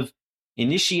sort of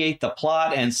initiate the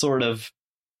plot and sort of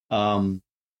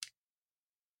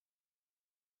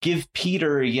give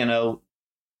Peter, you know,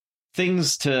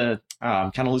 things to.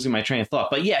 I'm kind of losing my train of thought,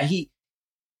 but yeah,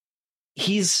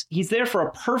 he's there for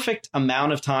a perfect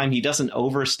amount of time. He doesn't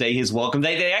overstay his welcome.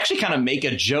 They actually kind of make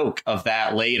a joke of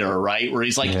that later, right? Where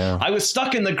he's like, I was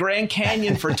stuck in the Grand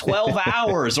Canyon for 12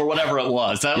 hours or whatever it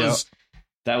was.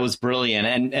 That was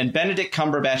brilliant. And Benedict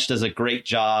Cumberbatch does a great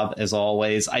job as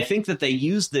always. I think that they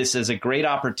use this as a great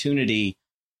opportunity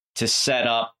to set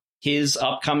up his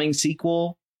upcoming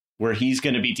sequel where he's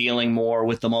going to be dealing more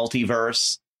with the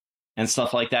multiverse and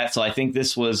stuff like that. So I think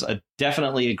this was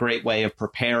definitely a great way of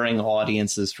preparing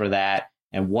audiences for that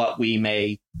and what we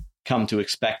may come to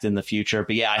expect in the future.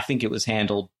 But yeah, I think it was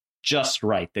handled just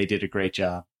right. They did a great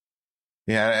job.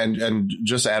 Yeah. And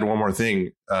just to add one more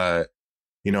thing,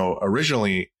 you know,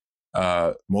 originally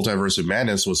Multiverse of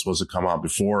Madness was supposed to come out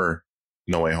before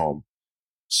No Way Home.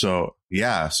 So,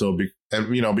 yeah. So,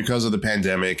 you know, because of the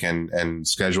pandemic and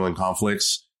scheduling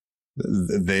conflicts,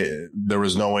 there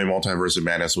was no way Multiverse of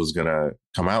Madness was going to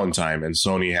come out in time, and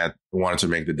Sony wanted to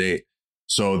make the date.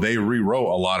 So they rewrote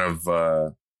a lot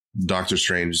of Doctor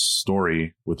Strange's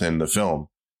story within the film.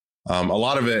 A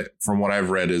lot of it, from what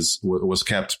I've read, was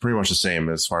kept pretty much the same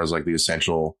as far as like his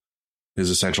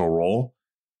essential role.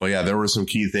 But yeah, there were some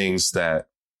key things that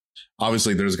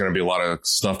obviously there's going to be a lot of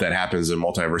stuff that happens in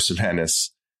Multiverse of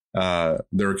Madness.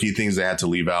 There were key things they had to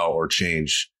leave out or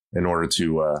change in order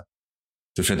to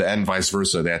fit the end, vice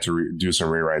versa. They had to do some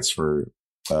rewrites for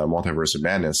Multiverse of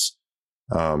Madness.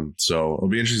 So it'll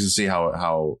be interesting to see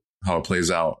how it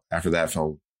plays out after that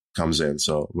film comes in.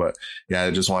 So, but yeah,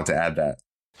 I just wanted to add that.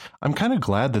 I'm kind of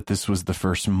glad that this was the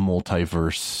first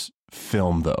multiverse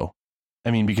film, though.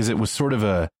 I mean, because it was sort of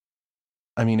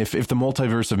if the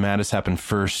Multiverse of Madness happened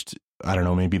first, I don't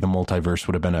know, maybe the multiverse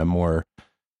would have been a more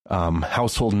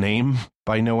household name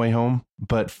by No Way Home.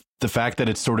 But the fact that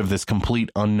it's sort of this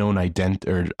complete unknown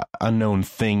unknown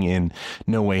thing in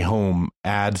No Way Home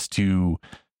adds to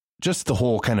just the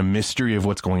whole kind of mystery of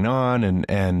what's going on.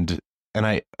 And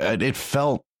it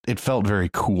felt very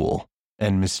cool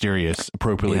and mysterious,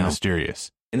 appropriately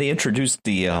mysterious. And they introduced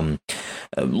the a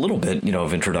little bit,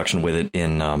 of introduction with it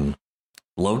in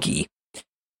Loki,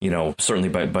 certainly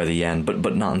by the end,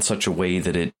 but not in such a way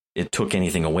that it took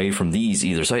anything away from these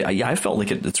either. So I felt like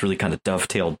it's really kind of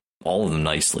dovetailed all of them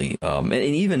nicely. And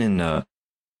even in the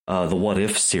What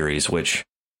If series, which,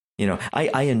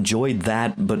 I enjoyed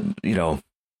that, but,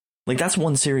 like that's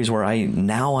one series where I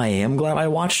am glad I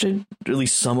watched it, at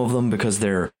least some of them, because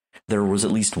there was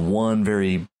at least one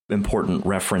very important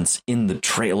reference in the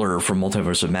trailer for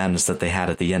Multiverse of Madness that they had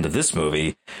at the end of this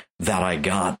movie that I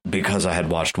got because I had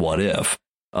watched What If.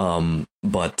 So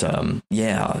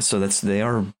they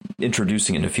are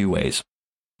introducing it in a few ways.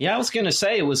 Yeah, I was going to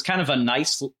say it was kind of a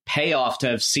nice payoff to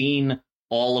have seen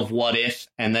all of What If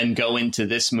and then go into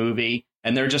this movie.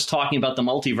 And they're just talking about the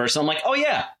multiverse. I'm like, oh,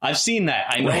 yeah, I've seen that.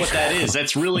 I know what that is.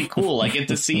 That's really cool. I get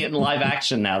to see it in live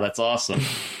action now. That's awesome.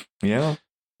 Yeah.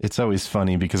 It's always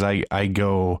funny because I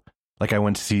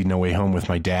went to see No Way Home with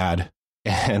my dad.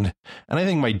 And I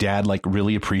think my dad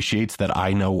really appreciates that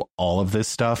I know all of this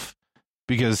stuff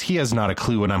because he has not a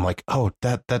clue. And I'm like, oh,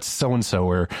 that's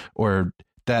so-and-so or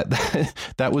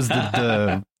that was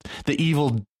the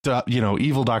evil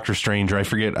evil Doctor Strange, or I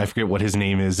forget what his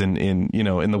name is in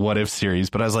the What If series.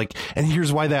 But I was like, and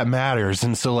here's why that matters.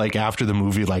 And so after the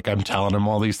movie, I'm telling him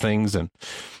all these things, and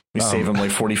we save him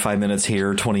 45 minutes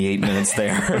here, 28 minutes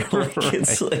there.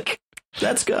 It's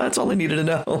that's good. That's all I needed to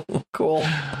know. Cool.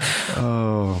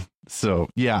 Oh, so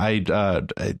yeah, I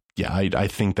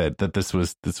think that this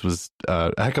was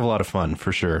a heck of a lot of fun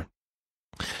for sure.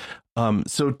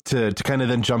 So to kind of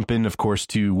then jump in, of course,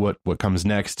 to what comes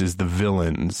next is the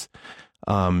villains.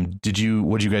 What did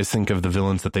you guys think of the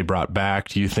villains that they brought back?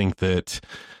 Do you think that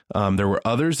there were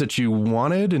others that you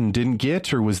wanted and didn't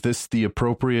get, or was this the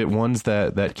appropriate ones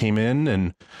that came in?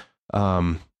 And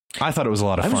I thought it was a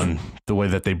lot of fun the way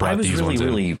that they brought these ones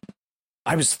in.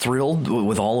 I was thrilled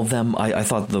with all of them. I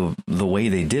thought the way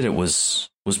they did it was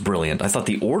brilliant. I thought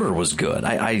the order was good.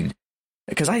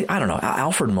 Because I don't know,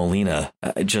 Alfred Molina,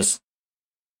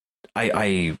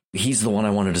 he's the one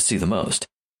I wanted to see the most.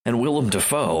 And Willem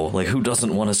Dafoe, who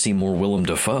doesn't want to see more Willem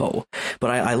Dafoe? But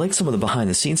I like some of the behind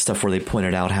the scenes stuff where they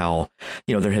pointed out how,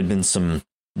 there had been some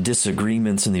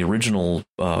disagreements in the original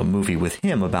movie with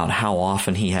him about how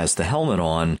often he has the helmet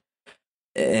on,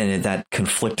 and that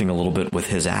conflicting a little bit with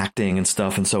his acting and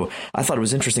stuff. And so I thought it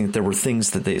was interesting that there were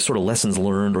things that they sort of lessons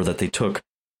learned, or that they took,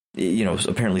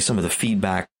 apparently some of the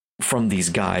feedback from these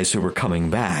guys who were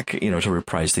coming back, to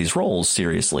reprise these roles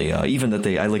seriously. Even that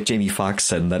I like Jamie Foxx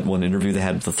said in that one interview, they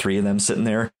had the three of them sitting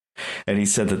there, and he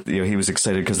said that he was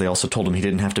excited because they also told him he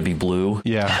didn't have to be blue.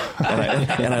 Yeah.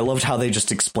 and I loved how they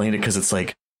just explained it, because it's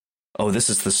like, oh,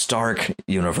 this is the Stark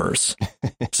universe.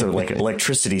 So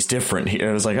electricity's different.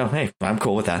 I was like, oh, hey, I'm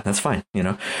cool with that. That's fine.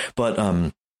 But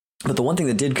the one thing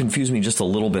that did confuse me just a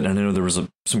little bit, and I know there was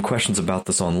some questions about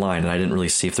this online, and I didn't really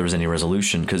see if there was any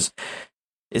resolution, because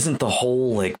isn't the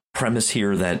whole premise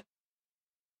here that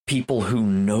people who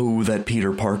know that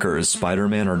Peter Parker is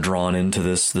Spider-Man are drawn into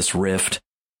this rift?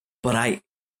 But I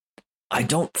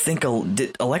don't think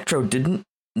Electro didn't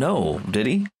know, did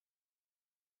he?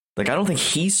 I don't think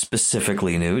he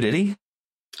specifically knew, did he?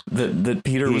 That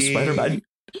Peter was Spider-Man.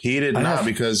 He did not,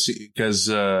 because he does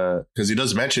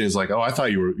mention, it's like, oh, I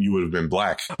thought you would have been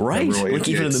black, right?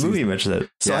 Even in the movie, he mentioned that.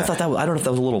 So yeah. I thought I don't know if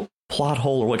that was a little plot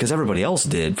hole or what, because everybody else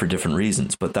did for different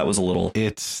reasons, but that was a little.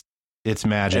 It's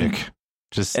magic.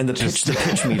 The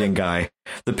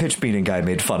pitch meeting guy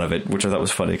made fun of it, which I thought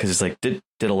was funny, because it's like, did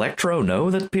Electro know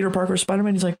that Peter Parker is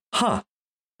Spider-Man? He's like, huh.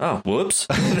 oh, whoops.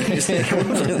 they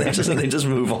just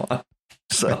move on.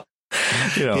 So,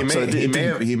 you know,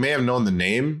 he may have known the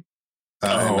name.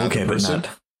 Okay, but not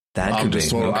that.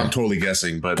 I'm totally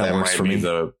guessing, but that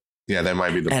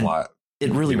might be the plot.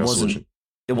 It really wasn't. Solution.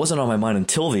 It wasn't on my mind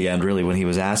until the end, really, when he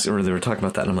was asked, or they were talking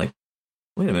about that, and I'm like,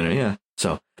 wait a minute, yeah.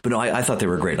 So, but no, I thought they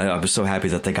were great. I was so happy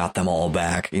that they got them all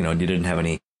back. You know, you didn't have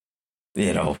any,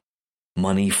 you know,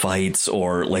 money fights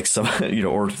or like some, you know,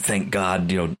 or thank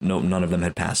God, you know, none of them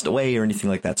had passed away or anything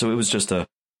like that. So it was just a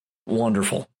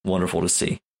wonderful to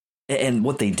see. And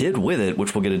what they did with it,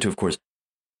 which we'll get into, of course,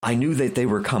 I knew that they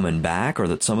were coming back, or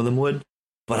that some of them would,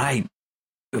 but I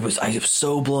was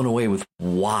so blown away with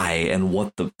why and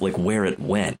what where it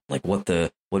went, like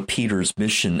what Peter's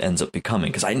mission ends up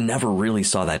becoming, because I never really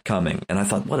saw that coming. And I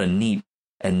thought, what a neat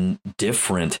and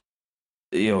different,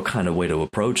 you know, kind of way to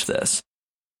approach this.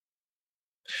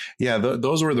 Yeah,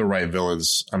 those were the right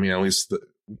villains. I mean, at least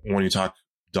when you talk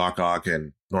Doc Ock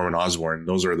and Norman Osborn,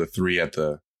 those are the three at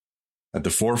the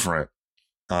forefront,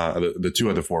 the two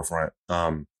at the forefront.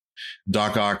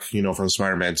 Doc Ock, you know, from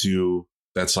Spider-Man 2,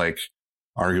 that's like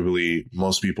arguably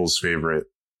most people's favorite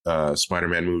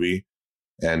Spider-Man movie,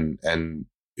 and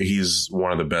he's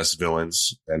one of the best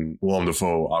villains. And Willem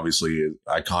Dafoe, obviously, is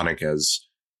iconic as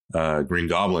Green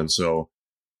Goblin, so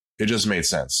it just made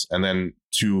sense. And then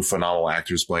two phenomenal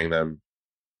actors playing them,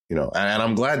 you know. And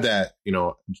I'm glad that, you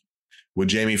know, with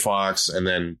Jamie Foxx, and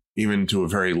then even to a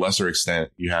very lesser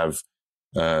extent, you have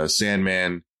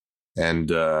Sandman and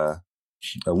a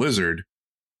Lizard.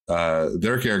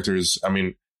 Their characters, I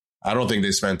mean, I don't think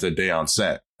they spent a day on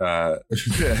set.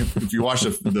 If you watch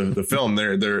the film,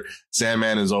 their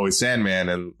Sandman is always Sandman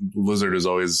and Lizard is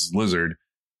always Lizard.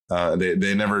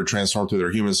 They never transform to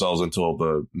their human selves until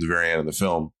the very end of the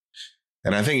film.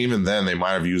 And I think even then they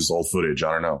might have used old footage.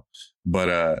 I don't know.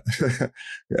 But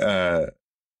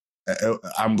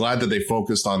I'm glad that they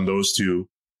focused on those two,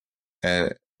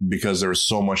 and because there was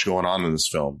so much going on in this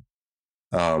film.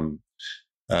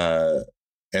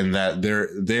 And that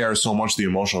they are so much the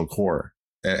emotional core.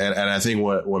 And I think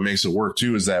what makes it work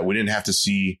too is that we didn't have to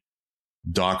see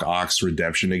Doc Ock's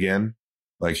redemption again.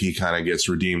 Like, he kind of gets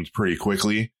redeemed pretty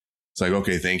quickly. It's like,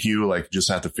 okay, thank you. Like, just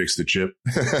have to fix the chip,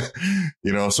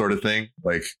 you know, sort of thing.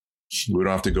 Like, we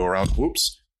don't have to go around.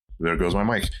 Whoops, there goes my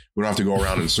mic. We don't have to go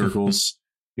around in circles,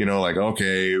 you know, like,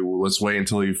 okay, let's wait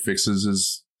until he fixes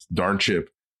his darn chip.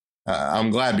 I'm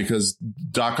glad, because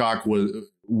Doc Ock was,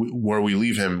 where we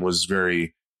leave him was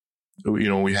very, you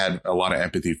know, we had a lot of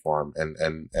empathy for him,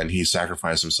 and he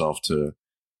sacrificed himself to,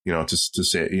 you know, to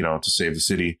save the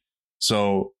city.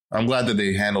 So I'm glad that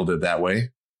they handled it that way.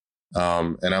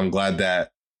 And I'm glad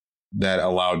that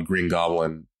allowed Green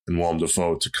Goblin and Willem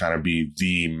Dafoe to kind of be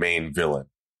the main villain,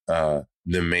 the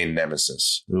main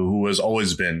nemesis, who has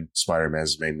always been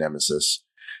Spider-Man's main nemesis.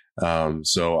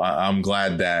 So I'm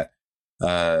glad that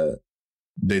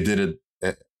they did it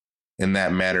in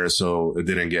that manner, so it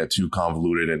didn't get too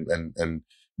convoluted and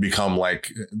become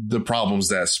like the problems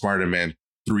that Spider-Man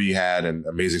 3 had and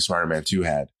Amazing Spider-Man 2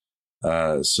 had.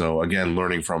 So again,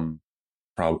 learning from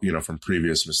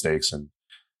previous mistakes, and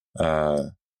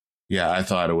I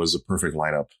thought it was a perfect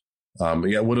lineup.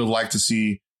 Would have liked to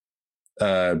see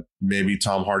maybe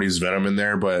Tom Hardy's Venom in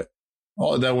there, but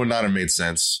that would not have made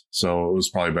sense. So it was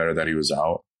probably better that he was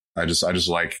out. I just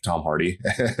like Tom Hardy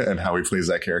and how he plays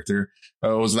that character. It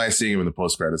was nice seeing him in the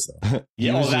post credits, though.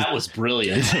 That was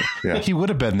brilliant. Yeah. He would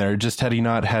have been there, just had he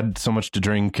not had so much to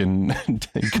drink and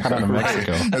got out of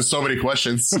Mexico. Has so many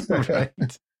questions. Right.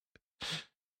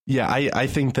 Yeah, I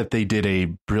think that they did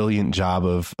a brilliant job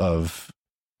of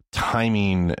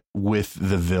timing with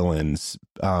the villains,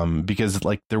 because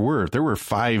like there were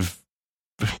 5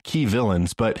 key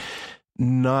villains, but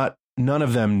none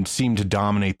of them seemed to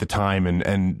dominate the time,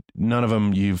 and none of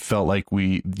them you felt like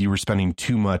you were spending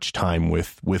too much time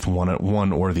with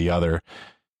one or the other.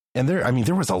 And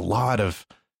there was a lot of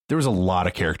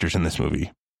characters in this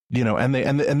movie, you know, and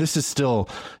this is still,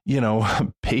 you know,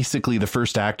 basically the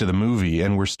first act of the movie,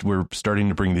 and we're starting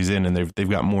to bring these in, and they've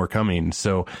got more coming.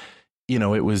 So, you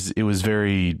know, it was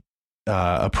very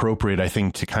appropriate, I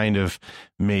think, to kind of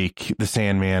make the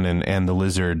Sandman and the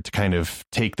Lizard to kind of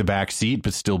take the back seat,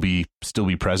 but still be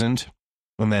present.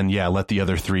 And then, let the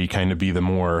other 3 kind of be the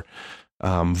more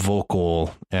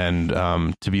vocal and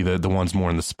to be the ones more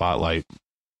in the spotlight.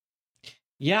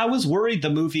 Yeah, I was worried the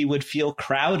movie would feel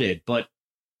crowded, but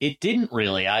it didn't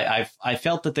really. I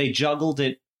felt that they juggled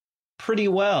it pretty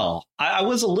well. I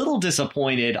was a little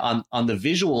disappointed on the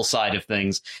visual side of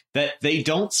things that they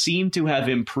don't seem to have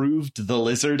improved the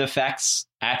lizard effects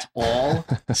at all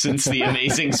since The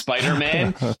Amazing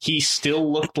Spider-Man. He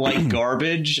still looked like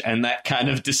garbage, and that kind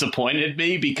of disappointed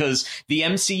me because the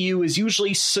MCU is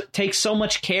usually takes so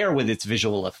much care with its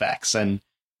visual effects, and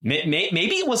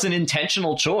maybe it was an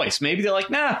intentional choice. Maybe they're like,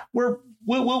 nah,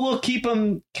 we'll keep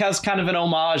him as kind of an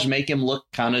homage, make him look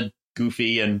kind of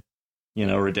goofy and, you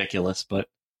know, ridiculous. But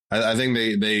I think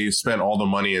they spent all the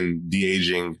money in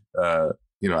de-aging,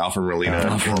 Alfred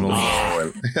Molina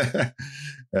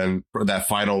and that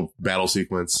final battle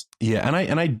sequence. Yeah,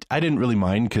 and I didn't really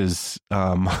mind because,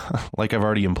 like I've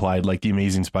already implied, like The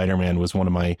Amazing Spider-Man was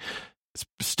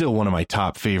still one of my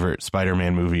top favorite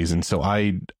Spider-Man movies, and so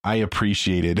I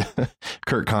appreciated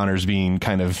Curt Connors being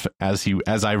kind of as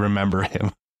I remember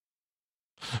him.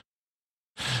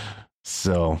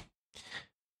 So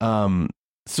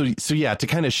yeah, to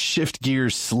kind of shift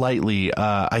gears slightly,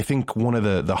 I think one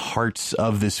of the hearts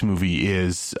of this movie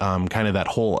is kind of that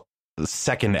whole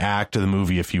second act of the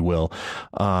movie, if you will,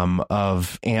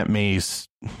 of Aunt May's.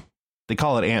 They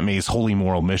call it Aunt May's holy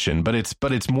moral mission, but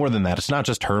it's more than that. It's not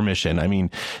just her mission. I mean,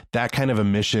 that kind of a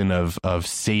mission of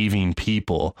saving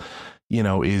people, you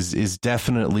know, is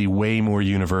definitely way more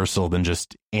universal than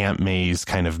just Aunt May's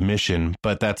kind of mission.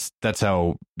 But that's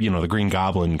how, you know, the Green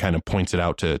Goblin kind of points it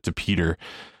out to Peter.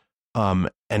 And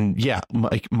yeah,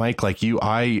 Mike, like you,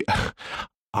 I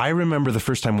remember the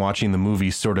first time watching the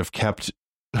movie sort of kept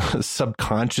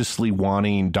subconsciously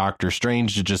wanting Doctor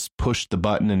Strange to just push the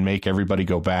button and make everybody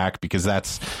go back, because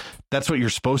that's what you're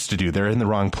supposed to do. They're in the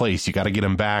wrong place. You got to get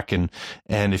them back. And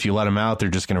if you let them out, they're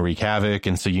just going to wreak havoc.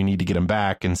 And so you need to get them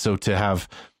back. And so to have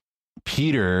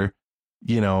Peter,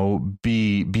 you know,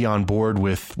 be on board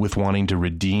with wanting to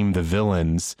redeem the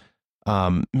villains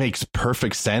makes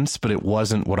perfect sense, but it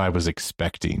wasn't what I was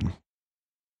expecting.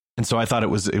 And so I thought it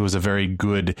was a very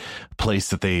good place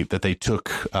that they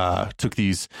took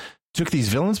these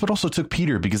villains, but also took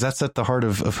Peter, because that's at the heart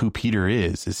of who Peter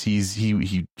is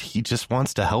he just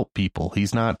wants to help people.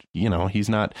 He's not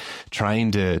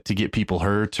trying to get people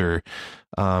hurt or,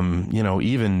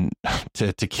 even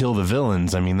to kill the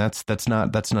villains. I mean, that's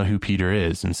not who Peter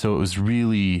is. And so it was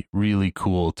really, really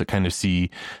cool to kind of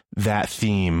see that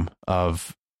theme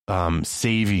of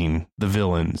saving the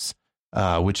villains.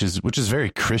 Which is very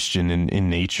Christian in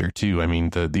nature too. I mean,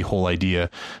 the whole idea,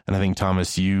 and I think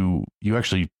Thomas, you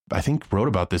actually, I think, wrote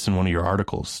about this in one of your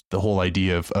articles. The whole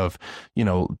idea of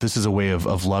this is a way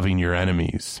of loving your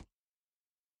enemies.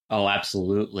 Oh,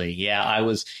 absolutely. Yeah,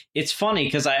 it's funny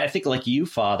because I think like you,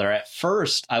 Father, at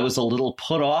first I was a little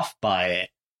put off by it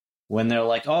when they're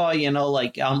like, oh,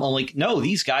 I'm like, no,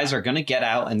 these guys are going to get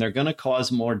out and they're going to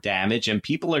cause more damage and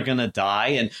people are going to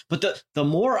die. But the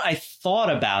more I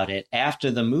thought about it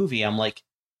after the movie, I'm like,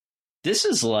 this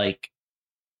is like,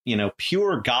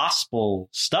 pure gospel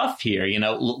stuff here.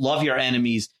 Love your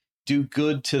enemies, do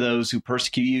good to those who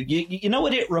persecute you. You know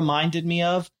what it reminded me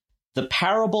of? The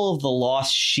parable of the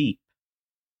lost sheep.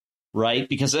 Right?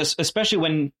 Because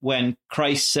especially when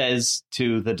Christ says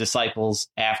to the disciples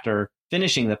after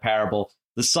finishing the parable,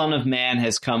 the Son of Man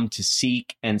has come to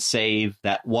seek and save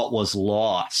that what was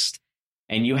lost.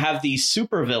 And you have these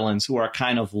supervillains who are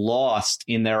kind of lost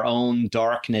in their own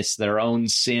darkness, their own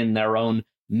sin, their own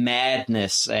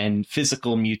madness and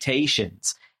physical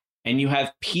mutations. And you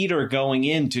have Peter going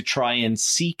in to try and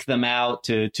seek them out,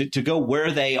 to go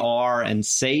where they are and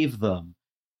save them.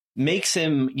 Makes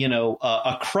him,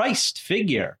 a Christ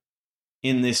figure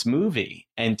in this movie,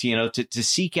 and to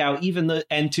seek out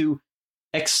and to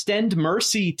extend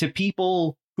mercy to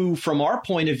people who, from our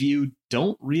point of view,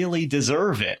 don't really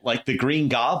deserve it, like the Green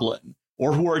Goblin,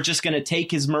 or who are just going to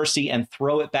take his mercy and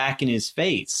throw it back in his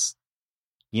face.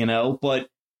 But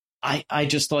I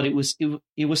just thought it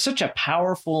was such a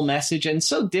powerful message, and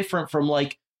so different from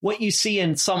like what you see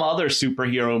in some other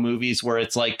superhero movies where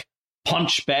it's like,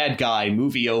 punch bad guy,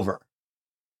 movie over.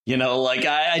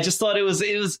 I just thought it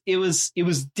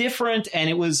was different,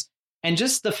 and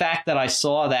just the fact that I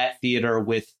saw that theater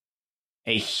with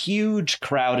a huge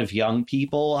crowd of young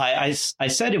people. I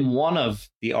said in one of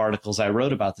the articles I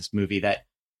wrote about this movie that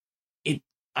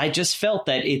I just felt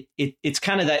that it's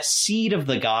kind of that seed of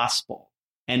the gospel,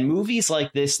 and movies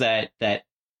like this that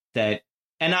and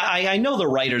I know the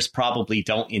writers probably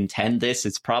don't intend this.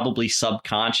 It's probably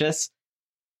subconscious.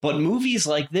 But movies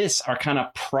like this are kind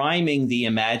of priming the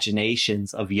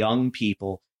imaginations of young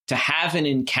people to have an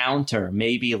encounter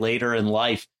maybe later in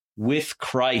life with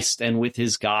Christ and with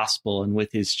his gospel and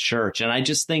with his church. And I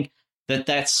just think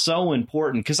that's so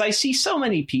important, because I see so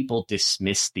many people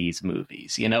dismiss these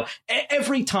movies. You know,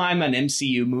 every time an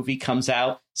MCU movie comes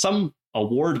out, some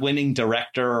award-winning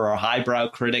director or a highbrow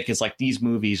critic is like, these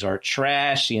movies are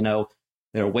trash, you know,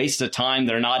 they're a waste of time,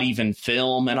 they're not even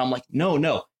film. And I'm like,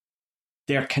 no,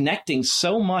 they're connecting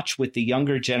so much with the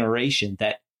younger generation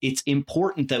that it's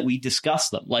important that we discuss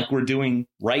them like we're doing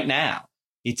right now.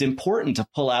 It's important to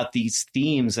pull out these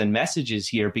themes and messages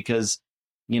here because,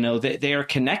 you know, they are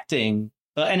connecting.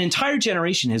 An entire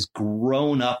generation has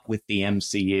grown up with the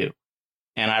MCU.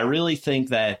 And I really think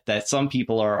that some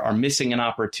people are missing an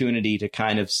opportunity to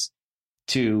kind of,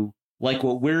 to like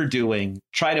what we're doing,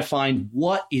 try to find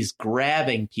what is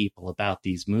grabbing people about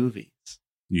these movies.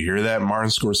 You hear that, Martin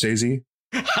Scorsese?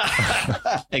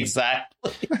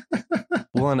 Exactly.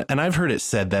 Well, and I've heard it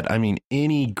said that, I mean,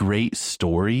 any great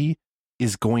story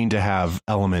is going to have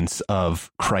elements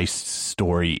of Christ's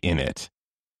story in it.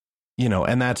 You know,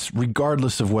 and that's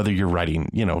regardless of whether you're writing,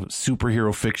 you know,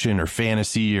 superhero fiction or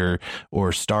fantasy or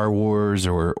Star Wars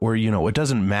or, you know, it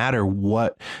doesn't matter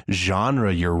what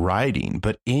genre you're writing,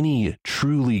 but any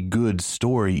truly good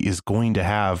story is going to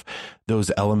have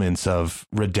those elements of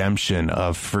redemption,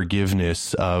 of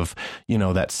forgiveness, of, you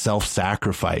know, that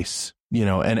self-sacrifice. You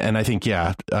know, and I think,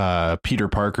 Peter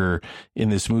Parker in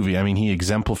this movie, I mean, he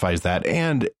exemplifies that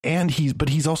and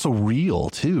he's also real,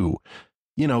 too.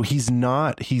 You know, he's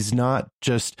not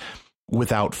just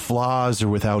without flaws or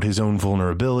without his own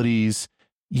vulnerabilities,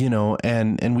 you know,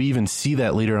 and we even see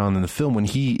that later on in the film when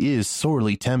he is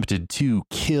sorely tempted to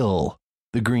kill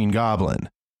the Green Goblin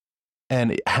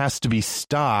and it has to be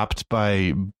stopped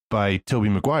by Tobey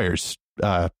Maguire's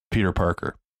Peter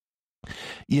Parker.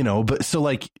 You know, but so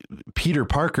like Peter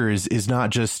Parker is not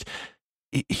just,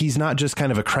 he's not just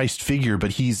kind of a Christ figure,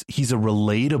 but he's a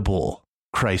relatable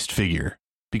Christ figure.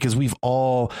 Because we can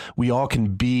all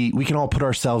put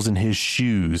ourselves in his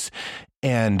shoes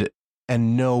and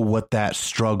know what that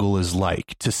struggle is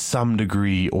like to some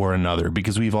degree or another,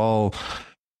 because we've all,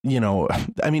 you know,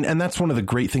 I mean, and that's one of the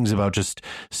great things about just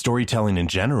storytelling in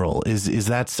general is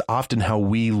that's often how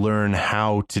we learn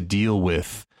how to deal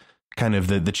with kind of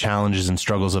the challenges and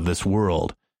struggles of this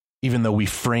world. Even though we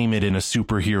frame it in a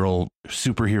superhero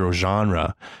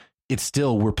genre, it's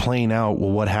still, we're playing out,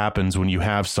 well, what happens when you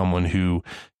have someone who,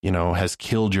 you know, has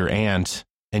killed your aunt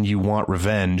and you want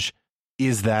revenge?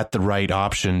 Is that the right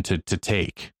option to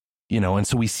take? You know, and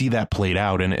so we see that played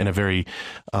out in a very,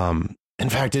 in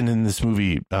fact, in this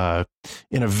movie,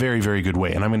 in a very, very good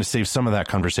way. And I'm going to save some of that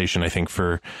conversation, I think,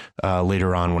 for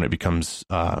later on when it becomes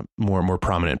more and more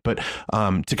prominent. But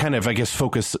to kind of, I guess,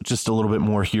 focus just a little bit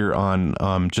more here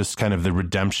on just kind of the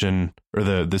redemption or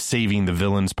the saving the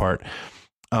villains part.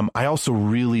 I also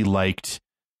really liked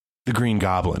the Green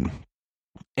Goblin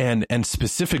and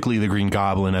specifically the Green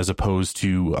Goblin as opposed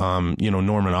to, you know,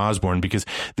 Norman Osborn, because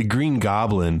the Green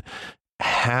Goblin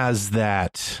has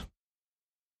that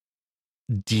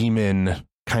demon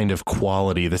kind of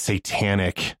quality, the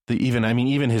satanic,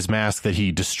 even his mask that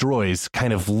he destroys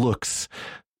kind of looks,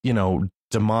 you know,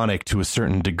 demonic to a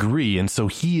certain degree. And so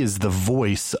he is the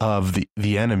voice of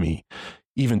the enemy,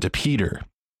 even to Peter.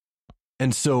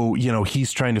 And so, you know,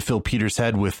 he's trying to fill Peter's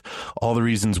head with all the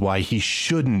reasons why he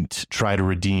shouldn't try to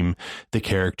redeem the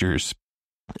characters.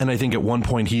 And I think at one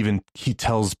point he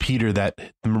tells Peter that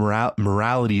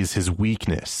morality is his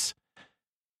weakness.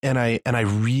 And I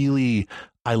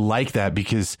like that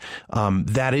because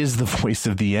that is the voice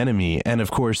of the enemy. And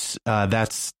of course,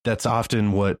 that's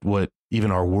often what even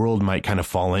our world might kind of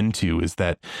fall into, is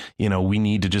that, you know, we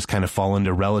need to just kind of fall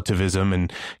into relativism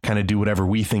and kind of do whatever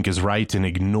we think is right and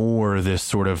ignore this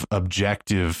sort of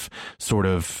objective sort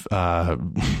of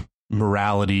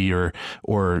morality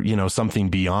or, you know, something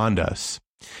beyond us.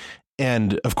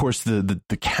 And of course,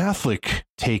 the Catholic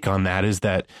take on that is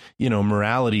that, you know,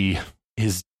 morality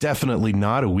is definitely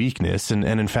not a weakness. And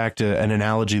in fact, an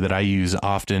analogy that I use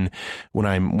often when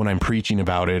I'm preaching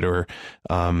about it or,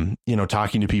 you know,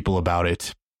 talking to people about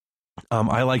it,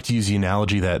 I like to use the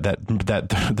analogy that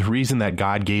the reason that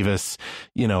God gave us,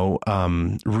 you know,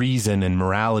 reason and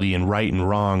morality and right and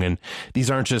wrong, and these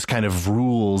aren't just kind of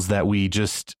rules that we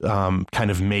just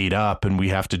kind of made up and we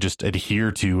have to just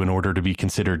adhere to in order to be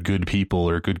considered good people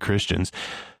or good Christians.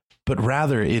 But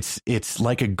rather, it's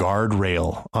like a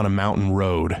guardrail on a mountain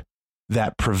road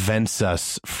that prevents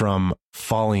us from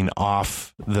falling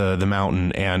off the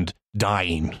mountain and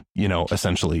dying, you know,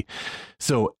 essentially.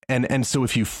 So and so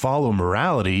if you follow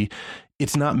morality,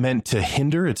 it's not meant to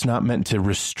hinder, it's not meant to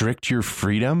restrict your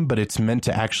freedom, but it's meant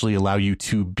to actually allow you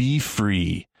to be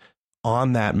free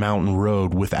on that mountain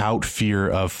road without fear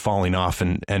of falling off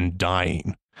and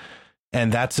dying.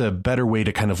 And that's a better way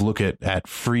to kind of look at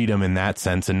freedom in that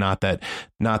sense, and not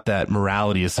that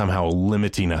morality is somehow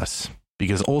limiting us.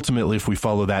 Because ultimately, if we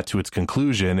follow that to its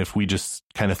conclusion, if we just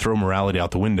kind of throw morality out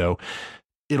the window,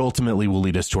 it ultimately will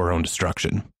lead us to our own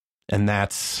destruction. And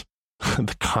that's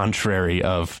the contrary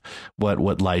of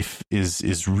what life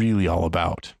is really all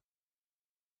about.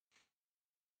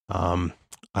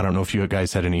 I don't know if you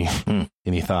guys had any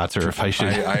thoughts, or if I should.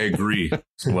 I agree.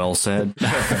 Well said.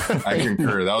 I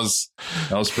concur. That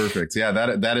was perfect. Yeah,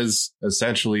 that is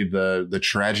essentially the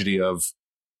tragedy of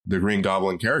the Green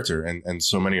Goblin character and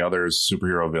so many other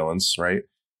superhero villains, right?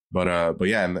 But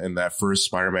yeah, in that first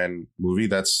Spider-Man movie,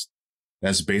 that's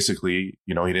basically,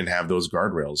 he didn't have those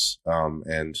guardrails.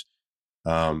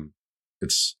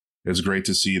 It's great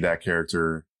to see that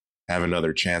character have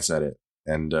another chance at it,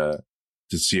 and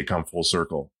to see it come full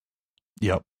circle.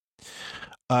 Yep.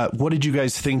 What did you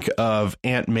guys think of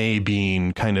Aunt May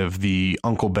being kind of the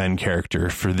Uncle Ben character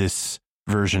for this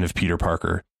version of Peter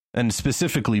Parker? And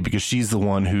specifically because she's the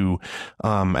one who,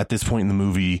 at this point in the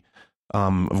movie,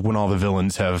 when all the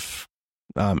villains have,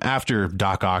 after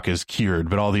Doc Ock is cured,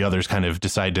 but all the others kind of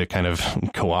decide to kind of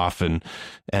go off, and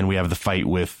we have the fight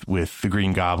with the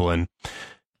Green Goblin,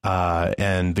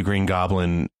 and the Green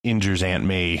Goblin injures Aunt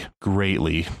May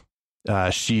greatly.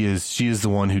 She is the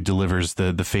one who delivers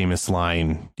the famous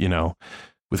line,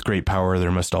 with great power,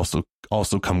 there must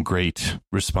also come great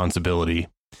responsibility.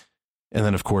 And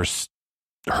then, of course,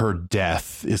 her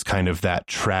death is kind of that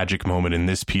tragic moment in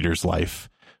this Peter's life,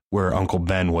 where Uncle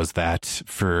Ben was that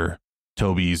for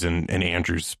Tobey's and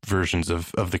Andrew's versions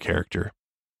of the character.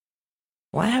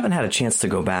 Well, I haven't had a chance to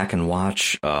go back and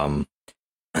watch the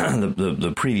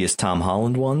previous Tom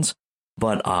Holland ones,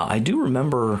 but I do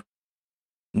remember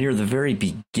near the very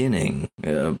beginning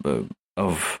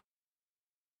of,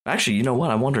 actually, you know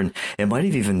what? I'm wondering, it might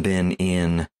have even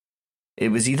been it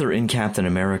was either in Captain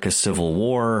America Civil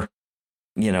War,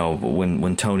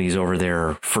 when Tony's over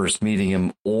there first meeting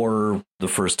him, or the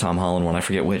first Tom Holland one, I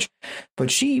forget which.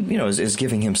 But she, is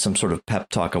giving him some sort of pep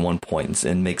talk at one point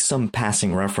and makes some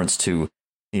passing reference to,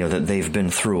 that they've been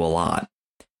through a lot.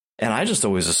 And I just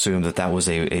always assumed that was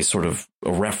a sort of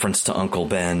a reference to Uncle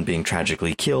Ben being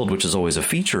tragically killed, which is always a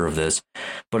feature of this.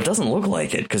 But it doesn't look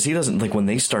like it, because he doesn't, like, when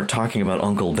they start talking about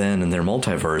Uncle Ben and their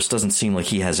multiverse, doesn't seem like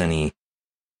he has any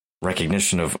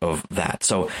recognition of that.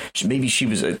 So maybe she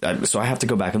was, so I have to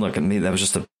go back and look, and maybe that was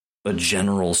just a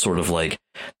general sort of like,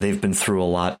 they've been through a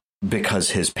lot because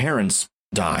his parents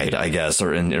died, I guess,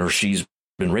 or she's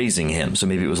been raising him. So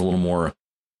maybe it was a little more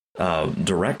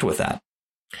direct with that.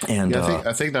 And yeah,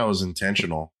 I think that was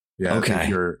intentional. Yeah. Okay.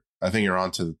 I think you're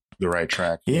onto the right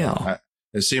track. Yeah.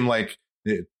 It seemed like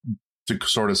to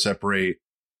sort of separate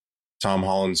Tom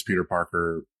Holland's Peter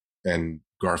Parker and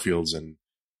Garfield's and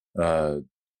why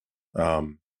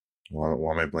am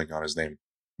I blanking on his name?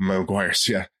 Maguire's.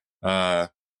 Yeah. I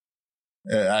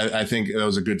think that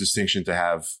was a good distinction to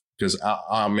have, because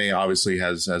Aunt May obviously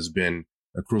has been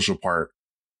a crucial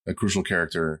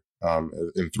character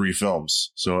in 3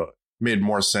 films. So it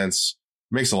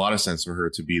makes a lot of sense for her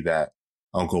to be that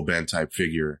Uncle Ben type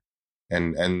figure.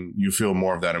 And you feel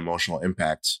more of that emotional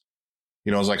impact.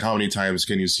 It's like, how many times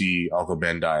can you see Uncle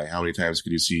Ben die? How many times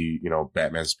could you see,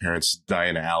 Batman's parents die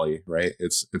in an alley, right?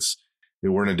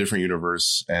 We're in a different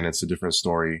universe, and it's a different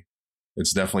story.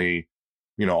 It's definitely,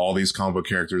 all these comic book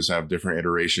characters have different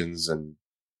iterations, and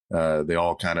they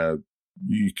all kind of,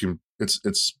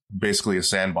 it's basically a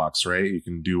sandbox, right? You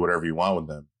can do whatever you want with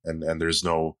them, and there's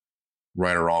no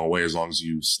right or wrong way, as long as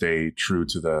you stay true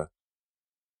to the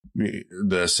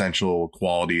essential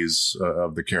qualities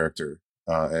of the character,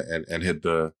 and hit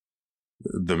the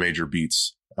major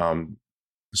beats.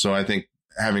 So I think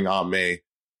having Aunt May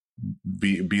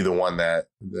be the one that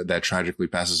tragically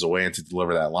passes away, and to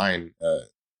deliver that line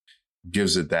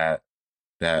gives it that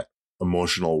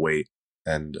emotional weight,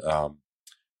 and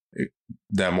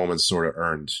that moment's sort of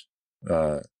earned,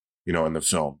 in the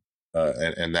film,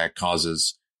 and that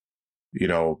causes,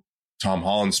 Tom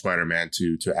Holland's Spider-Man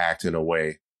to act in a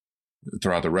way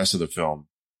throughout the rest of the film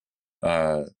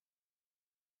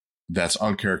that's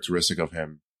uncharacteristic of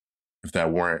him, if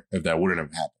that wouldn't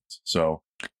have happened. So,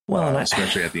 well,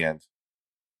 especially at the end.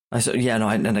 I was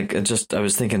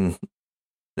thinking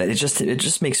that it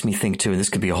just makes me think too, and this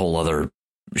could be a whole other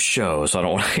show, so I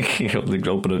don't want to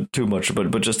open it too much,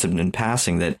 but just in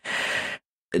passing, that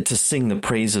to sing the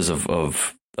praises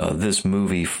of this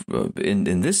movie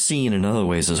in this scene and other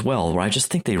ways as well, where I just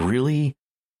think they really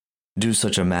do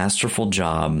such a masterful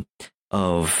job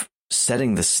of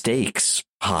setting the stakes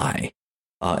high.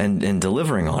 and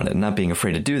delivering on it and not being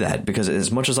afraid to do that. Because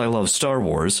as much as I love Star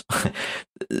Wars,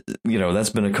 that's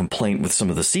been a complaint with some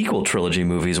of the sequel trilogy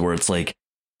movies where it's like,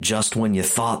 just when you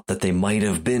thought that they might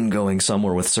have been going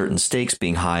somewhere with certain stakes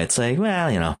being high, it's like,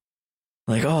 well,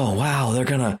 like, oh, wow, they're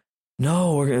going to,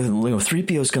 no,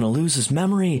 3PO's going to lose his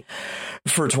memory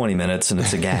for 20 minutes and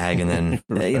it's a gag. And then,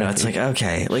 it's like,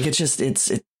 okay, like, it's just,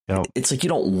 it's like, you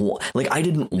don't want, like, I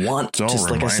didn't want to, just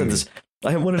like I said this,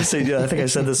 I wanted to say, I think I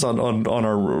said this on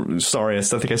our, sorry, I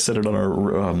think I said it on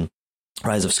our,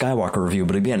 Rise of Skywalker review,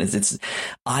 but again,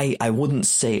 I wouldn't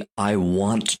say I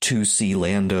want to see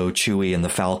Lando, Chewie, and the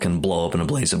Falcon blow up in a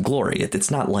blaze of glory. It's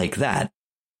not like that.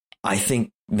 I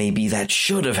think maybe that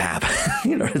should have happened.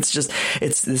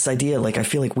 It's this idea, like, I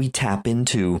feel like we tap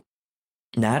into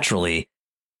naturally.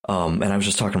 And I was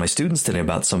just talking to my students today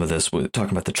about some of this,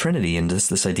 talking about the Trinity and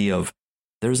this idea of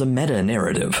there's a meta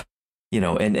narrative,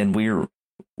 and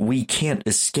we can't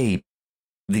escape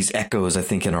these echoes, I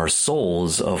think, in our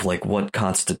souls of like what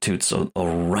constitutes a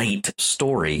right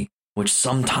story, which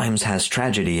sometimes has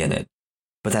tragedy in it,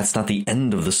 but that's not the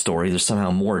end of the story. There's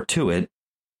somehow more to it.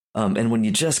 And when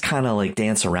you just kind of like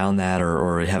dance around that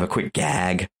or have a quick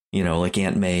gag, like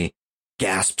Aunt May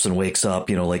gasps and wakes up,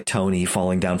 like Tony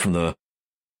falling down from the,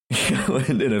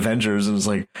 in Avengers, and it's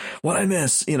like, what I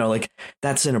miss, like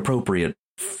that's inappropriate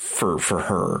for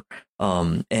her.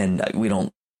 And we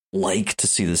don't like to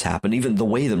see this happen. Even the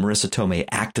way that Marissa Tomei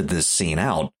acted this scene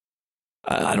out,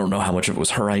 I don't know how much of it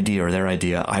was her idea or their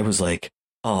idea. I was like,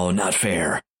 oh, not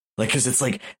fair. Like, because it's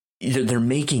like they're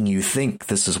making you think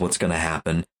this is what's going to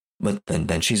happen, but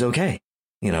then she's okay,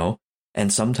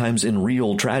 and sometimes in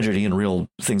real tragedy and real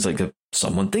things like that,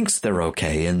 someone thinks they're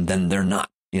okay and then they're not,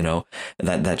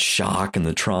 that shock and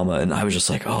the trauma. And I was just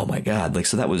like, oh my God. Like,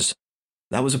 so that was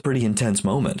a pretty intense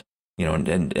moment.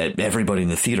 And everybody in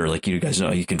the theater, like you guys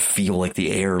know, you can feel like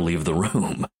the air leave the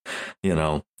room,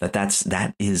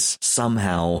 that is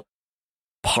somehow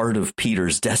part of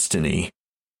Peter's destiny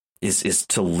is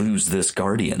to lose this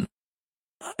guardian.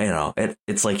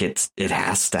 It's like it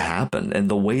has to happen. And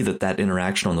the way that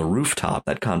interaction on the rooftop,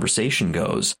 that conversation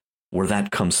goes, where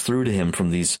that comes through to him from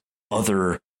these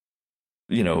other,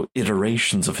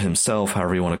 iterations of himself,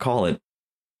 however you want to call it,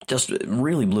 just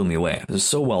really blew me away. It was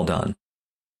so well done.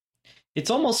 It's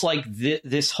almost like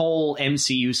this whole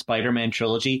MCU Spider-Man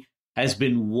trilogy has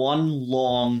been one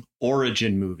long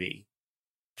origin movie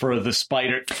for the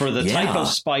type of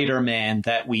Spider-Man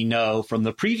that we know from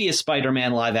the previous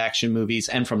Spider-Man live action movies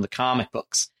and from the comic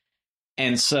books.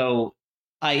 And so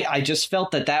I just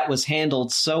felt that was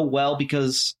handled so well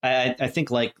because I think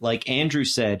like Andrew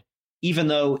said, even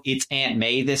though it's Aunt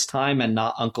May this time and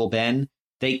not Uncle Ben,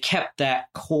 they kept that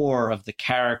core of the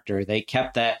character. They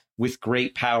kept that with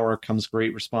great power comes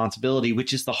great responsibility,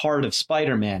 which is the heart of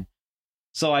Spider-Man.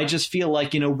 So I just feel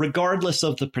like, regardless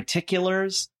of the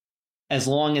particulars, as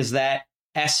long as that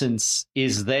essence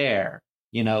is there,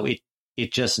 it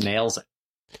just nails it.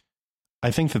 I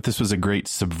think that this was a great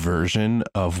subversion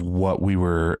of what we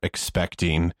were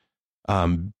expecting.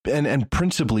 And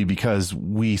principally because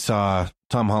we saw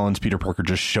Tom Holland's Peter Parker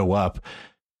just show up,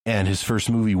 and his first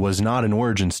movie was not an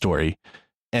origin story.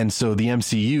 And so the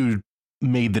MCU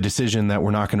made the decision that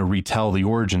we're not going to retell the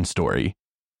origin story.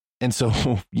 And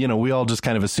so, we all just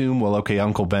kind of assume, well, okay,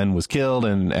 Uncle Ben was killed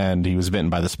and he was bitten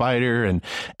by the spider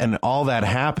and all that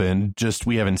happened. Just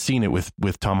we haven't seen it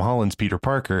with Tom Holland's Peter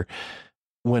Parker,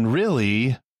 when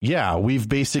really, yeah, we've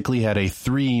basically had a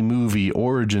 3-movie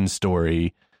origin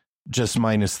story, just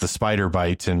minus the spider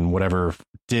bite and whatever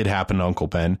did happen to Uncle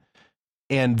Ben.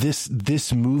 And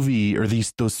this movie, or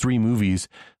those 3 movies,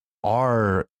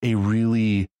 are a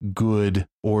really good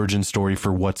origin story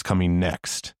for what's coming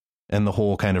next, and the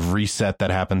whole kind of reset that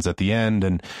happens at the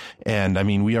end. And I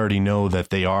mean, we already know that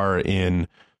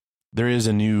there is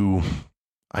a new,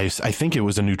 I think it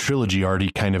was a new trilogy already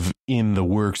kind of in the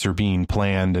works or being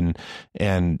planned. And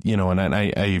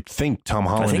I think Tom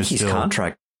Holland is still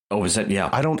contract. Oh, is that? Yeah.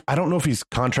 I don't know if he's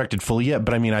contracted fully yet,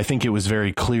 but I mean, I think it was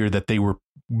very clear that they were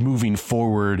moving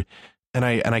forward. And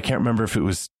I can't remember if it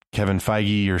was Kevin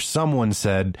Feige or someone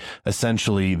said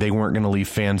essentially they weren't going to leave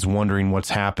fans wondering what's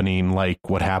happening, like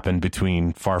what happened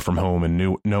between Far From Home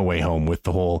and No Way Home with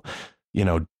the whole,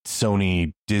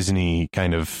 Sony Disney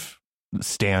kind of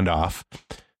standoff.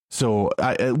 So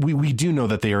we do know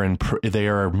that they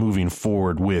are moving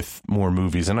forward with more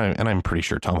movies, and I'm pretty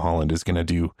sure Tom Holland is going to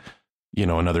do,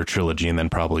 another trilogy and then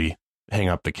probably hang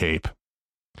up the cape.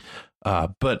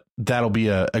 But that'll be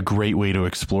a great way to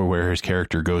explore where his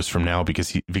character goes from now,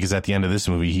 because at the end of this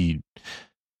movie,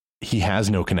 he has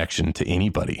no connection to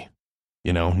anybody,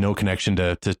 no connection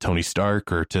to Tony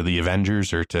Stark or to the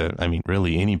Avengers or to,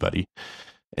 really anybody.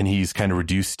 and he's kind of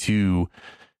reduced to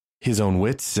his own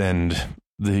wits and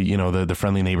the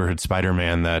friendly neighborhood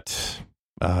Spider-Man that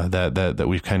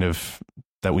we've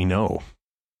that we know.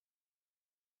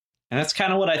 And that's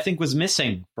kind of what I think was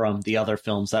missing from the other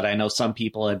films that I know some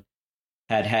people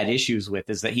had issues with,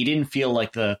 is that he didn't feel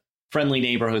like the friendly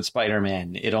neighborhood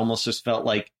Spider-Man. It almost just felt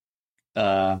like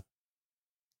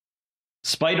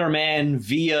Spider-Man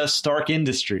via Stark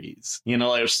Industries,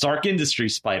 like Stark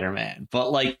Industries Spider-Man.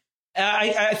 But like,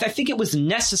 I think it was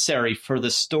necessary for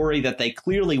the story that they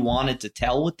clearly wanted to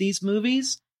tell with these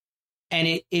movies.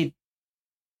 And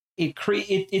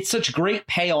it's such great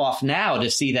payoff now to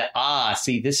see that,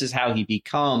 this is how he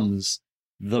becomes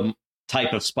the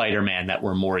type of Spider-Man that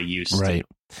we're more used to. Right.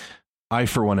 I,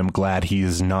 for one, am glad he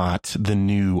is not the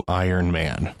new Iron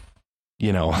Man.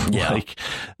 Like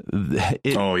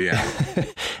it. Oh, yeah.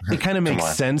 It kind of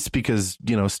makes sense because,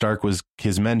 Stark was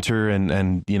his mentor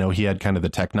and, he had kind of the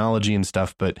technology and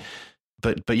stuff. But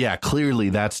yeah, clearly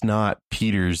that's not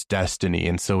Peter's destiny.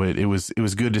 And so it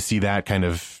was good to see that kind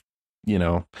of,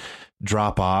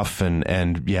 drop off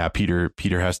and yeah, Peter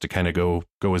has to kind of go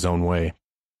his own way.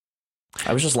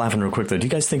 I was just laughing real quick though. Do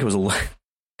you guys think it was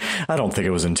I don't think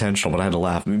it was intentional, but I had to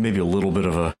laugh. Maybe a little bit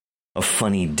of a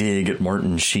funny dig at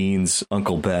Martin Sheen's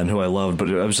Uncle Ben, who I loved, but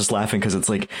I was just laughing because it's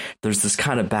like there's this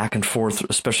kind of back and forth,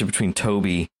 especially between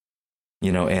Toby,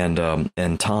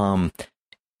 and Tom,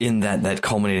 in that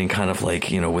culminating kind of like,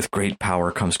 with great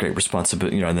power comes great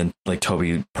responsibility, and then like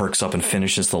Toby perks up and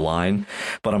finishes the line.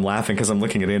 But I'm laughing because I'm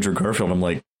looking at Andrew Garfield and I'm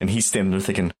like, and he's standing there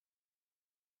thinking,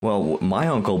 well, my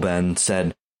Uncle Ben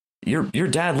said, Your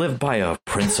dad lived by a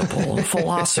principle and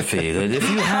philosophy that if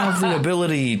you have the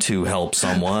ability to help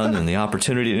someone and the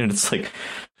opportunity, and it's like,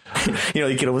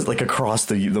 it was like across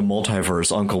the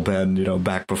multiverse, Uncle Ben,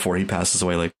 back before he passes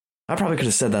away, like I probably could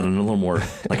have said that in a little more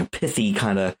like a pithy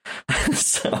kind of.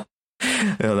 So,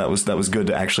 that was good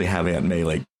to actually have Aunt May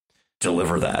like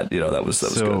deliver that. That was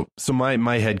good. So my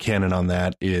headcanon on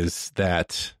that is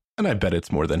that, and I bet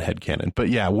it's more than headcanon, but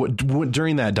yeah,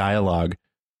 during that dialogue,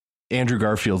 Andrew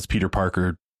Garfield's Peter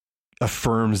Parker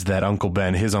affirms that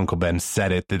his Uncle Ben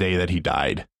said it the day that he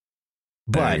died.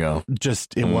 But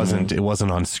just it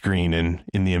wasn't on screen in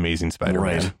The Amazing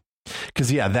Spider-Man. Because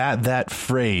yeah, that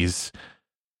phrase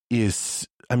is,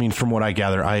 I mean, from what I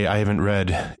gather, I haven't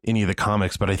read any of the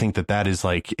comics, but I think that is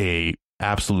like a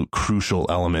absolute crucial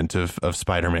element of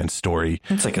Spider-Man's story.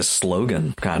 It's like a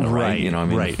slogan kind of, right?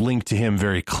 Right. Linked to him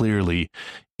very clearly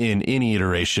in any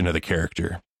iteration of the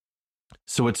character.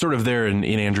 So it's sort of there in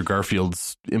Andrew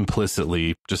Garfield's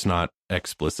implicitly, just not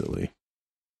explicitly.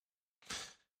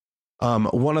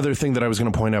 One other thing that I was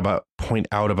going to point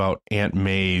out about Aunt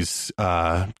May's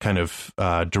kind of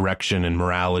direction and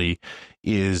morality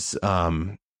is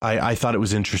I thought it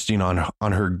was interesting on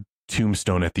her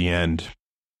tombstone at the end.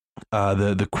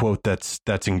 The quote that's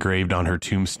engraved on her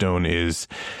tombstone is,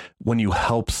 "When you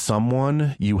help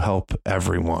someone, you help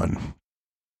everyone."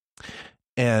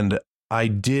 And I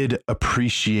did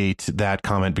appreciate that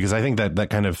comment because I think that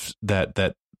kind of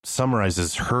that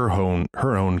summarizes her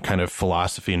own kind of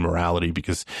philosophy and morality,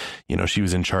 because she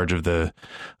was in charge of the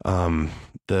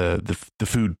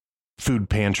food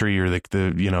pantry, or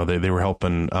they were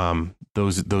helping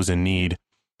those in need,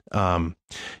 but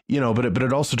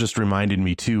it also just reminded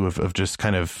me too of just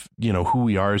kind of who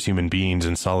we are as human beings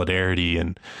and solidarity,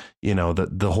 and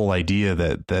the whole idea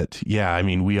that yeah, I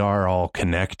mean, we are all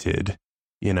connected.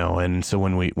 And so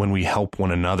when we help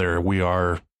one another, we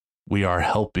are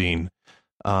helping,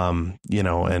 and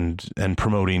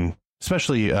promoting,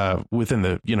 especially within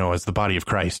the, as the body of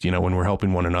Christ, when we're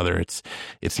helping one another,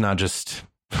 it's not just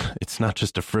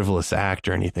a frivolous act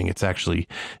or anything. It's actually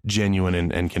genuine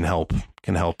and can help.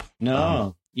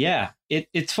 No. Yeah.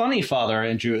 It's funny, Father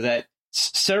Andrew, that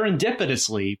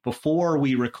serendipitously before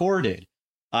we recorded,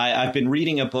 I've been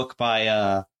reading a book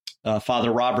by,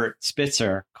 Father Robert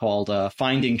Spitzer called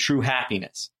Finding True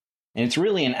Happiness. And it's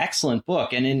really an excellent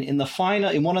book. And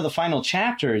in one of the final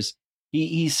chapters,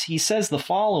 he says the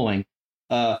following: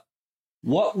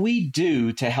 what we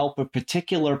do to help a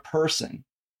particular person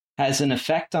has an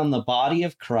effect on the body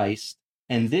of Christ,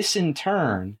 and this in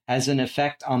turn has an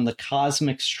effect on the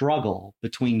cosmic struggle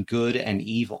between good and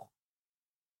evil.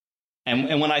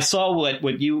 And when I saw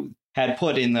what you had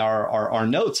put in our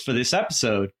notes for this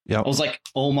episode, yep, I was like,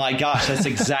 oh my gosh, that's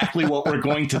exactly what we're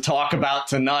going to talk about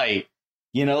tonight.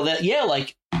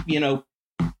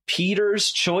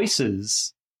 Peter's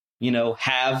choices,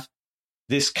 have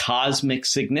this cosmic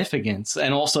significance,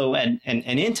 and also an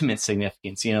intimate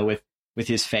significance, with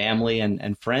his family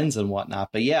and friends and whatnot.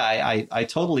 But yeah, I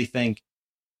totally think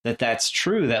that's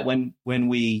true, that when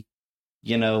we,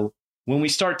 when we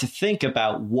start to think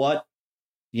about what,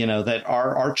 that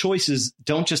our choices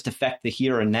don't just affect the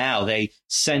here and now, they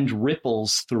send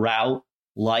ripples throughout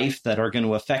life that are going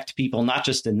to affect people, not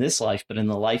just in this life, but in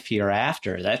the life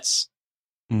hereafter. That's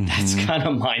kind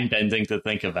of mind bending to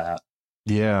think about.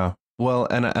 Yeah. Well,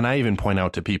 and I even point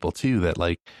out to people too that,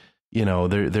 like,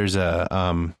 there's a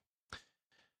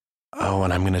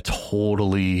and I'm going to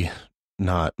totally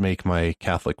not make my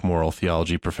Catholic moral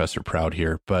theology professor proud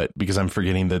here, but because I'm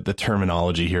forgetting the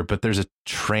terminology here, but there's a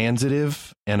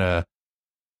transitive and a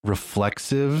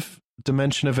reflexive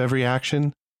dimension of every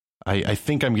action. I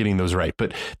think I'm getting those right,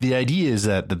 but the idea is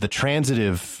that the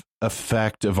transitive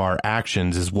effect of our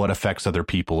actions is what affects other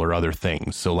people or other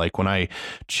things. So like when I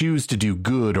choose to do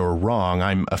good or wrong,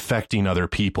 I'm affecting other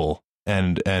people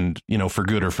and for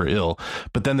good or for ill.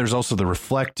 But then there's also the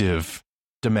reflective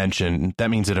dimension.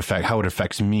 That means how it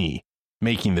affects me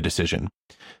making the decision.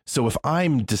 So if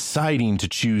I'm deciding to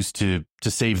choose to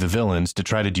save the villains, to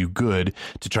try to do good,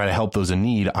 to try to help those in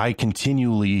need, I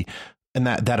continually, and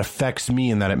that affects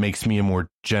me, and that it makes me a more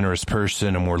generous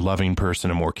person, a more loving person,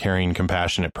 a more caring,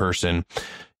 compassionate person,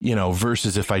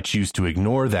 versus if I choose to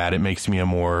ignore that, it makes me a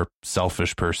more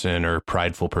selfish person or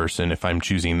prideful person if I'm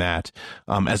choosing that,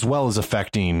 as well as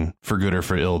affecting for good or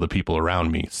for ill the people around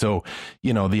me. So,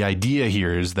 the idea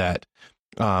here is that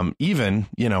even,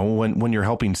 when you're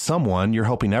helping someone, you're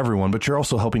helping everyone, but you're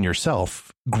also helping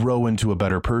yourself grow into a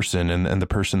better person and the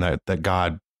person that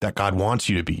God wants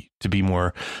you to be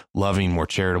more loving, more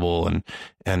charitable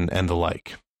and the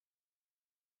like.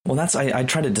 Well, I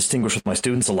try to distinguish with my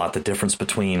students a lot the difference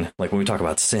between, like, when we talk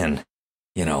about sin,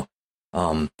 and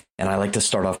I like to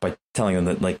start off by telling them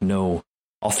that, like, no,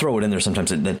 I'll throw it in there sometimes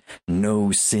that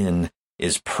no sin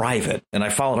is private. And I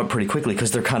followed up pretty quickly because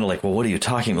they're kind of like, well, what are you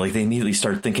talking about? Like, they immediately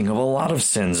start thinking of a lot of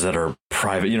sins that are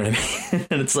private, you know what I mean?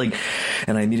 And it's like,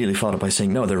 and I immediately followed up by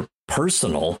saying, no, they're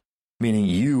personal, meaning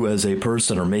you as a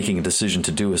person are making a decision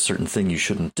to do a certain thing you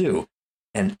shouldn't do.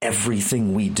 And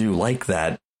everything we do like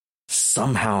that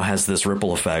somehow has this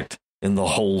ripple effect in the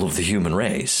whole of the human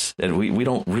race. And we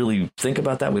don't really think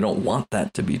about that. We don't want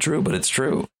that to be true, but it's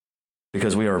true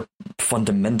because we are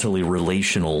fundamentally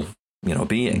relational,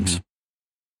 beings. Mm-hmm.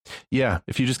 Yeah.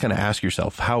 If you just kind of ask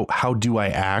yourself, how do I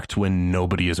act when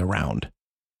nobody is around?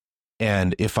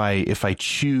 And if I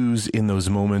choose in those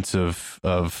moments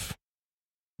of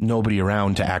nobody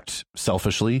around to act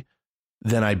selfishly,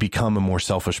 then I become a more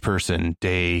selfish person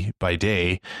day by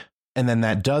day. And then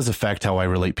that does affect how I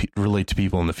relate to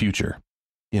people in the future,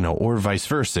 or vice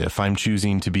versa. If I'm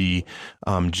choosing to be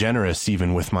generous,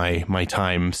 even with my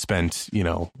time spent,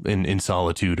 in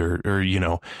solitude or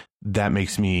that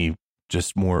makes me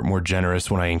just more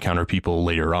generous when I encounter people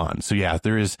later on. So, yeah,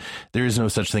 there is no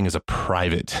such thing as a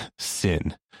private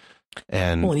sin.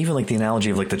 And even like the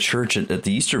analogy of like the church at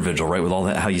the Easter Vigil, right? With all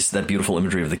that, how you see that beautiful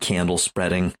imagery of the candle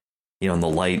spreading, and the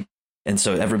light. And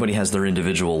so everybody has their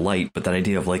individual light. But that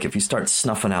idea of like, if you start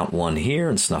snuffing out one here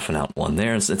and snuffing out one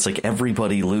there, it's like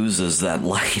everybody loses that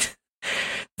light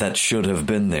that should have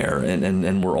been there.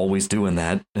 And we're always doing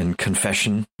that. And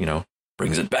confession,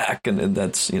 brings it back. And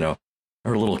that's,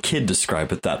 our little kid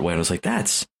described it that way. And I was like,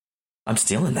 I'm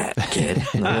stealing that, kid.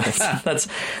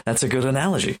 That's a good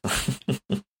analogy.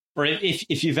 Or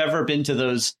if you've ever been to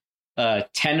those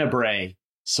Tenebrae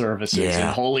services in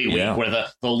Holy Week where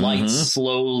the lights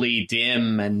slowly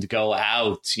dim and go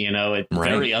out, it's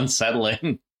very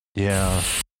unsettling. Yeah.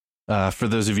 For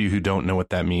those of you who don't know what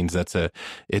that means,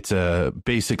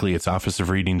 basically it's Office of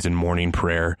Readings and morning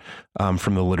prayer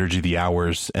from the Liturgy of the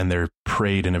Hours, and they're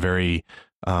prayed in a very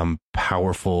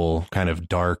powerful kind of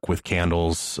dark with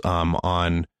candles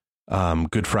on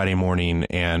Good Friday morning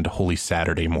and Holy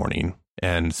Saturday morning.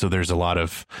 And so there's a lot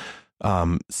of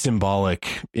symbolic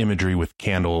imagery with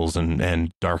candles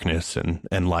and darkness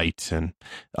and light. And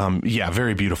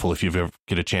very beautiful if you ever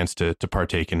get a chance to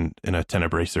partake in a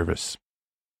Tenebrae service.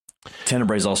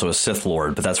 Tenebrae is also a Sith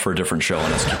Lord, but that's for a different show on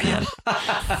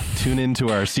SQPN. Tune into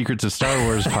our Secrets of Star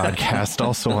Wars podcast,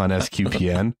 also on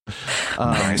SQPN.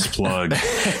 Nice plug.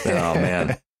 Oh,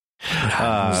 man.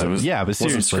 But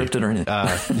seriously, wasn't scripted or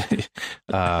anything.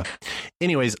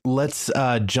 Anyways, let's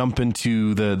jump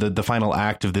into the final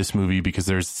act of this movie, because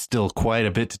there's still quite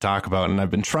a bit to talk about, and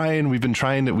we've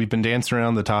been dancing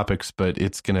around the topics, but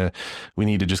we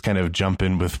need to just kind of jump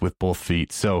in with both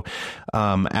feet. So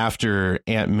after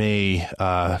Aunt May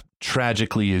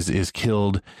tragically is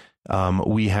killed,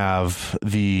 we have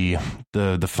the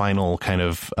final kind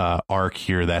of arc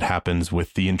here that happens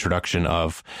with the introduction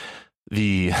of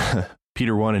the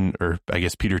Peter 1 or I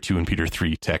guess Peter 2 and Peter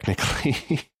 3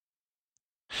 technically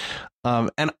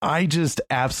And I just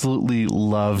absolutely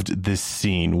loved this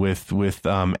scene with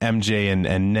MJ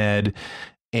and Ned.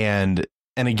 And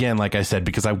again, like I said,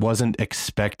 because I wasn't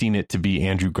expecting it to be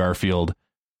Andrew Garfield,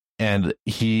 and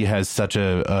he has such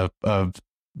a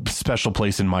special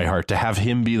place in my heart, to have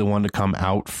him be the one to come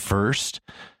out first.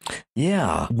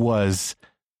 Yeah. Was,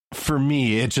 for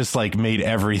me, it just like made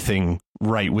everything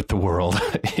right with the world.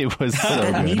 It was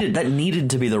so good. That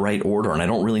needed to be the right order, and I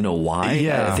don't really know why.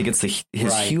 Yeah. I think it's his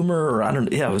humor, or I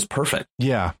don't. Yeah, it was perfect.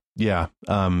 Yeah.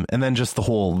 And then just the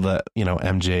whole,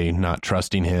 MJ not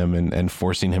trusting him and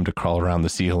forcing him to crawl around the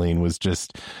ceiling was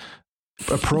just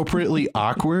appropriately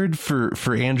awkward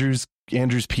for Andrew's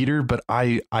Peter, but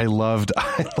I loved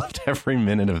every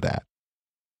minute of that.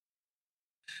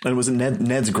 And was it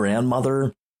Ned's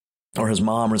grandmother, or his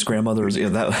mom, or his grandmother?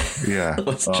 That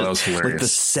was hilarious. Like the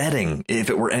setting, if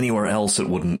it were anywhere else, it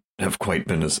wouldn't have quite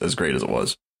been as great as it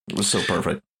was. It was so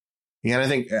perfect. Yeah, and I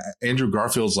think Andrew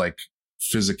Garfield's like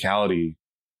physicality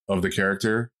of the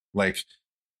character, like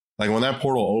when that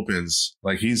portal opens,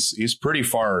 like he's pretty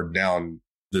far down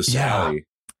this alley.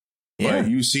 Yeah.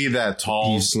 But you see that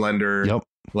tall, slender,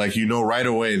 like right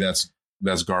away that's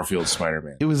Garfield's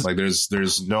Spider-Man. It was like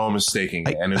there's no mistaking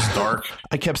it. And it's dark.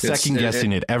 I kept second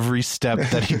guessing it every step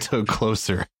that he took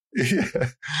closer. Yeah.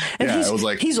 It was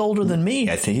like, he's older than me.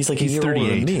 I think he's like he's 38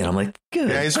 older than me, and I'm like, good.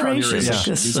 Yeah, he's around your age.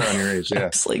 He's around your age. Yeah,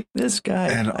 it's like this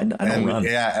guy. I don't run.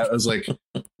 Yeah, it was like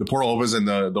the portal opens and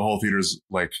the whole theater's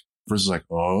like, first is like,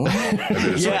 oh, and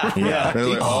then it's like, and then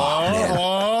like,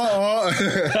 oh.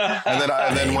 and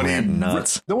then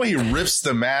when he rips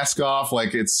the mask off,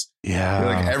 like it's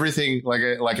like everything,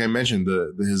 like I mentioned,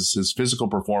 his physical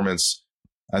performance,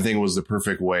 I think, was the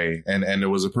perfect way, and it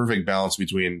was a perfect balance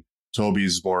between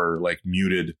Tobey's more like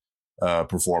muted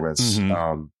performance, being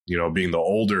the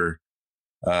older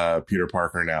Peter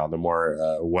Parker now, the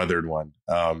more weathered one,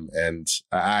 and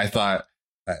I thought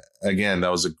again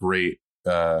that was a great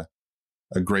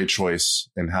choice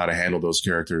in how to handle those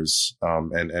characters,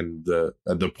 and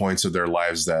the points of their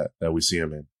lives that we see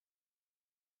them in.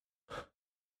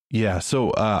 Yeah,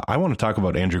 so I want to talk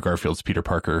about Andrew Garfield's Peter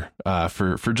Parker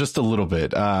for just a little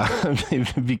bit,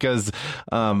 because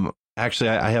actually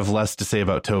I have less to say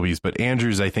about Tobey's, but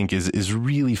Andrew's I think is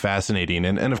really fascinating,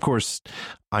 and of course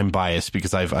I'm biased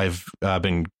because I've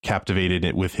been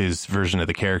captivated with his version of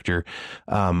the character,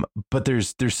 but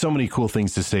there's so many cool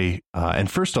things to say, and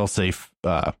first I'll say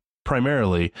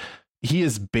primarily he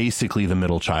is basically the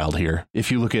middle child here.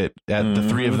 If you look at the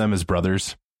three of them as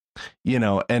brothers,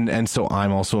 and so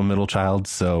I'm also a middle child,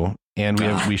 so, and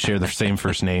we share the same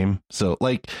first name, so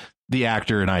like the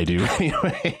actor and I do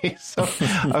anyway. So,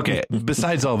 okay.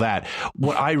 Besides all that,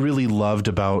 what I really loved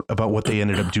about what they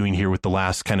ended up doing here with the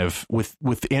last kind of with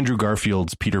Andrew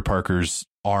Garfield's Peter Parker's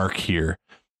arc here,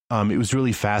 it was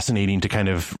really fascinating to kind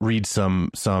of read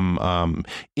some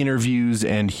interviews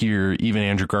and hear even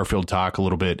Andrew Garfield talk a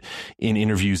little bit in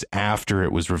interviews after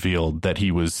it was revealed that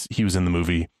he was in the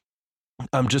movie.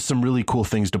 Just some really cool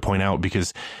things to point out,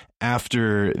 because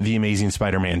after The Amazing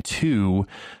Spider-Man 2,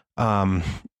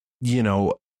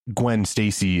 Gwen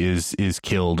Stacy is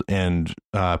killed and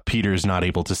Peter's not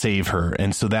able to save her.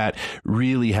 And so that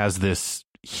really has this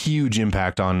huge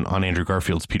impact on Andrew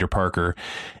Garfield's Peter Parker.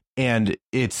 And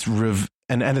it's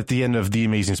and at the end of The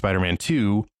Amazing Spider-Man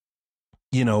 2,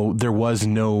 there was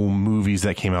no movies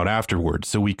that came out afterwards.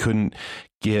 So we couldn't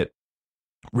get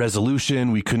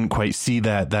resolution. We couldn't quite see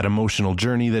that emotional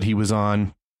journey that he was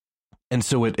on. And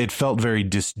so it felt very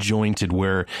disjointed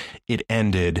where it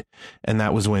ended. And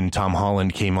that was when Tom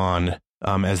Holland came on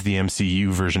as the MCU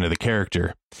version of the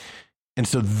character. And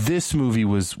so this movie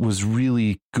was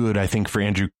really good, I think, for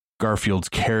Andrew Garfield's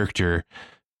character,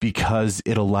 because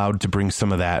it allowed to bring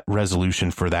some of that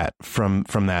resolution for that from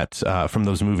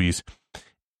those movies.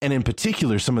 And in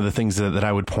particular, some of the things that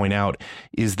I would point out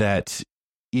is that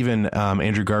even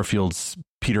Andrew Garfield's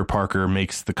Peter Parker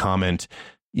makes the comment,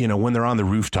 when they're on the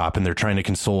rooftop and they're trying to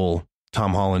console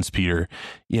Tom Holland's Peter,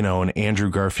 and Andrew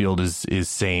Garfield is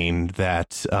saying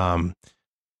that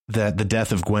that the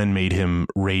death of Gwen made him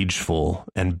rageful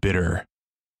and bitter.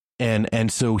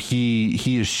 And so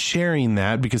he is sharing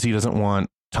that because he doesn't want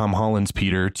Tom Holland's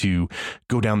Peter to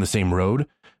go down the same road,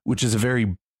 which is a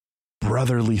very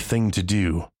brotherly thing to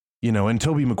do. And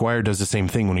Tobey Maguire does the same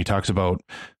thing when he talks about,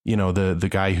 the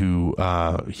guy who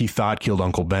he thought killed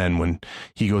Uncle Ben, when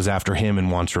he goes after him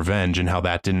and wants revenge, and how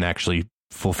that didn't actually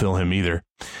fulfill him either.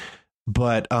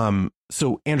 But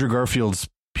so Andrew Garfield's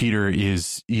Peter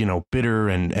is, bitter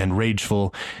and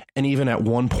rageful. And even at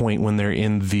one point when they're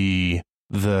in the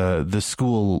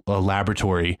school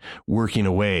laboratory working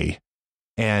away,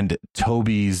 and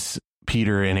Tobey's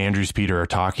Peter and Andrew's Peter are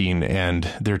talking, and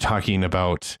they're talking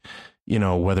about, you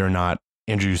know, whether or not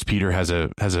Andrew's Peter has a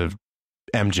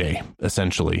MJ,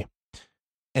 essentially.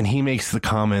 And he makes the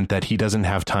comment that he doesn't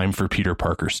have time for Peter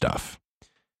Parker stuff.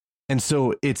 And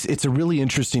so it's a really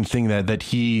interesting thing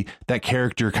that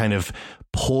character kind of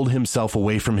pulled himself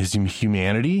away from his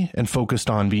humanity and focused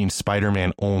on being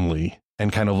Spider-Man only,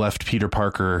 and kind of left Peter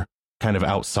Parker kind of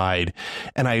outside.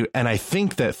 And I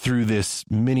think that through this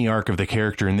mini arc of the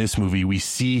character in this movie, we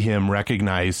see him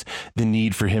recognize the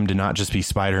need for him to not just be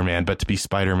Spider-Man, but to be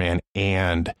Spider-Man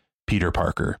and Peter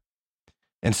Parker.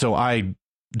 And so I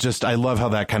love how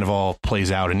that kind of all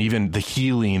plays out. And even the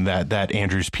healing that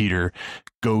Andrew's Peter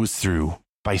goes through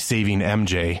by saving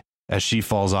MJ as she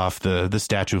falls off the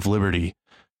Statue of Liberty.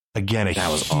 Again, a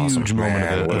huge awesome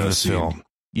moment of the film.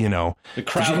 You know, the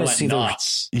crowd went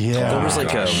nuts. Yeah, there was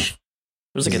like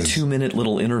a 2-minute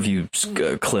little interview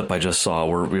clip I just saw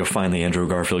where finally Andrew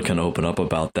Garfield can open up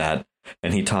about that,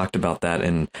 and he talked about that.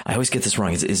 And I always get this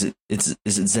wrong. Is it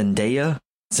Zendaya?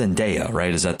 Zendaya,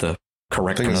 right? Is that the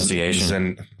correct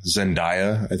pronunciation?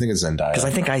 Zendaya. I think it's Zendaya. Because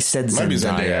I think I said Zendaya. Might be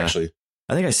Zendaya, actually.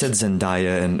 I think I said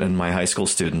Zendaya, and my high school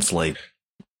students like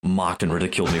mocked and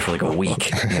ridiculed me for like a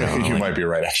week. You know, you might be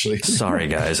right, actually. Sorry,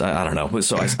 guys. I don't know.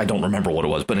 So I don't remember what it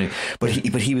was, but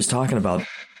he was talking about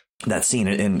that scene,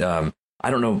 and I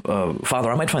don't know,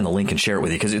 Father, I might find the link and share it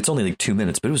with you because it's only like 2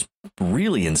 minutes, but it was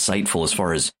really insightful as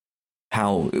far as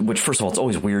which first of all, it's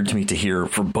always weird to me to hear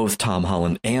for both Tom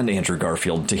Holland and Andrew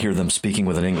Garfield to hear them speaking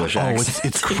with an English accent. Oh,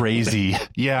 it's crazy.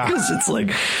 Yeah. Because it's like,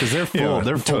 because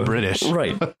they're full British.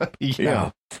 Right.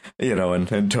 Yeah. You know,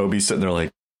 and Toby's sitting there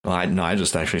like, well, I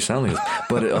just actually sound like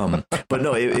this. But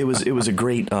no, it was a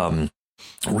great,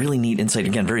 really neat insight.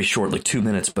 Again, very short, like 2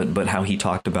 minutes, but how he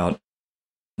talked about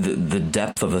the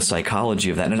depth of the psychology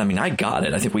of that. And I mean, I got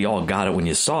it. I think we all got it when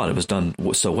you saw it. It was done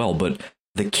so well, but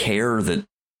the care that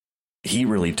he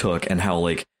really took and how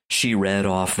like she read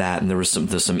off that, and there's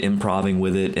some improving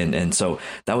with it. And so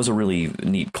that was a really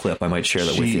neat clip. I might share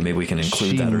that with you. Maybe we can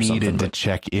include that or something. She needed to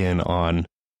check in on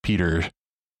Peter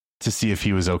to see if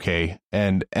he was okay.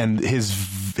 And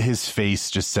his face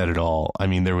just said it all. I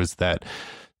mean, there was that,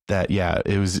 yeah,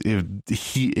 it was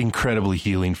incredibly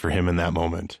healing for him in that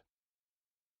moment.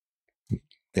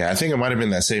 Yeah, I think it might have been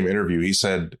that same interview. He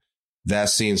said that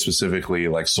scene specifically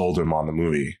like sold him on the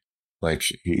movie. Like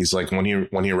he's like when he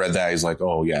read that, he's like,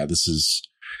 oh yeah, this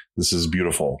is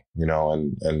beautiful, you know,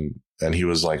 and he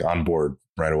was like on board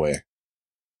right away.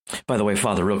 By the way,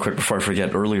 Father, real quick before I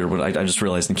forget, earlier when I just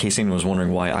realized, in case anyone was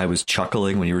wondering why I was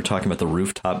chuckling when you were talking about the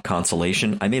rooftop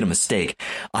consolation, I made a mistake.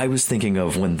 I was thinking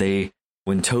of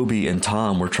when Toby and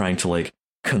Tom were trying to like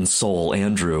console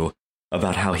Andrew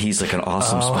about how he's like an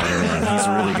awesome Spider-Man. He's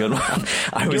a really good one.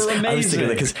 I was thinking that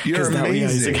because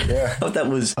that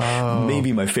was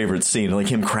maybe my favorite scene, like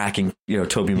him cracking, you know,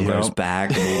 Tobey Maguire's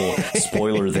back. And a little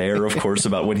spoiler there, of course,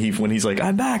 about when he's like,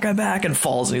 I'm back, and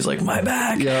falls, and he's like, my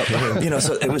back. Yep. You know,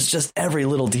 so it was just every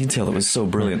little detail that was so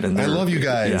brilliant. And I love you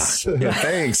guys. Yeah.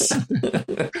 Thanks.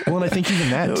 Well, and I think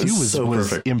even that too was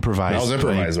improvised. That was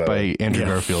improvised by Andrew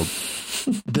Garfield.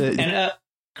 And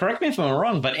correct me if I'm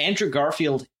wrong, but Andrew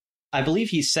Garfield, I believe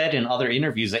he said in other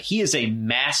interviews that he is a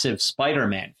massive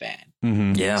Spider-Man fan.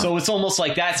 Mm-hmm. Yeah. So it's almost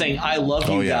like that saying, I love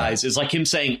you guys, is like him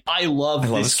saying, I love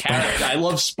this character. I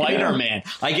love Spider-Man.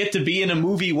 Yeah. I get to be in a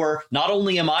movie where not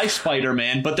only am I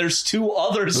Spider-Man, but there's two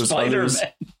other Spider-Man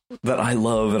that I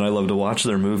love, and I love to watch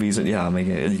their movies. And yeah, I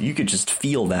mean, you could just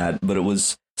feel that, but it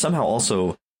was somehow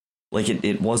also like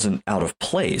it wasn't out of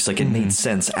place. Like it made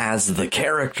sense as the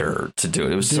character to do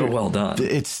it. It was so well done.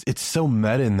 It's so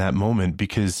meta in that moment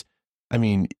because, I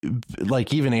mean,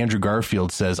 like even Andrew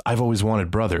Garfield says, I've always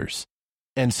wanted brothers.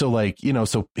 And so like, you know,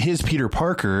 so his Peter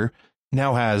Parker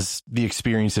now has the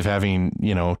experience of having,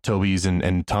 you know, Toby's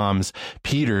and Tom's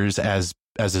Peters as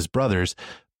his brothers.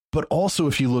 But also,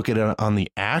 if you look at it on the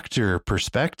actor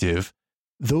perspective,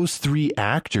 those three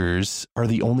actors are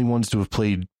the only ones to have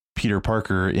played Peter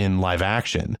Parker in live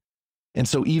action. And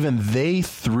so even they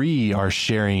three are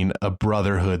sharing a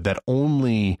brotherhood that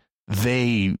only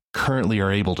they currently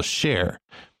are able to share.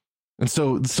 And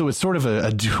so it's sort of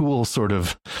a dual sort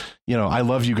of, you know, I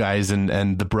love you guys,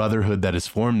 and the brotherhood that is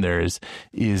formed there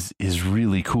is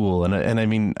really cool. And I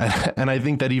mean, and I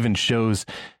think that even shows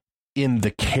in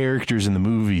the characters in the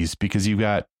movies, because you've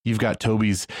got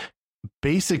Toby's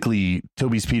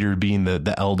Peter being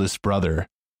the eldest brother,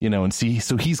 you know, and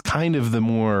so he's kind of the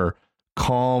more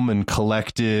calm and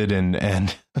collected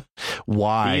and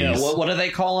wise. Yeah, what do they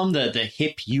call him? The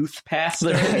hip youth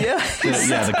pastor?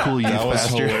 The cool youth That was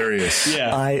pastor. hilarious.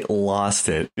 Yeah. I lost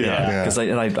it. Yeah, because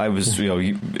I was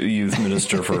youth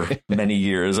minister for many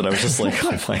years, and I was just like,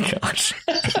 oh my gosh.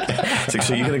 It's like,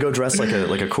 so you're gonna go dress like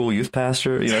a cool youth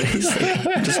pastor? He's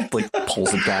like, just like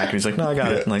pulls it back, and he's like, no, I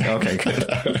got it. I'm like, okay, good.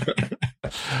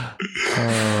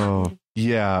 Oh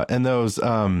yeah, and those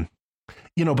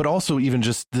but also even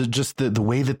just the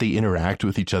way that they interact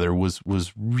with each other was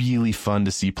really fun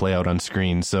to see play out on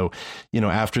screen. So,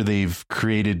 after they've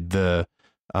created the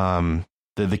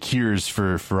cures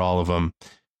for all of them,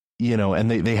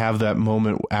 and they have that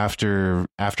moment after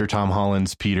Tom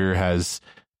Holland's Peter has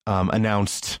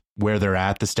announced where they're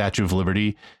at, the Statue of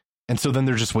Liberty. And so then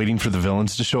they're just waiting for the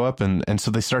villains to show up, and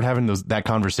so they start having that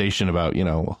conversation about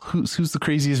who's the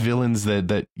craziest villains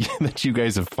that you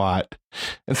guys have fought,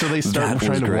 and so they start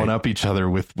trying to one up each other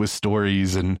with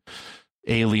stories and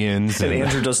aliens. And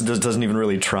Andrew doesn't even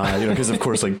really try, because of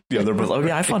course they're both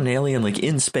I fought an alien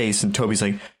in space, and Toby's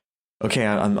like, okay,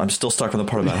 I'm still stuck on the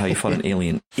part about how you fought an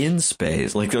alien in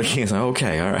space. He's like,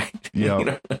 okay, all right,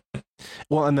 yeah.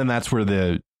 Well, and then that's where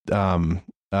the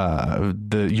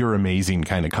 "You're amazing"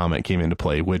 kind of comment came into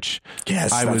play, which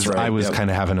I was kind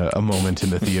of having a moment in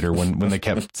the theater when they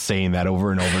kept saying that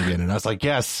over and over again, and I was like,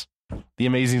 yes, the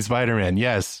Amazing Spider-Man,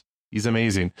 yes, he's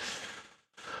amazing.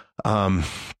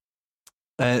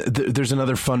 There's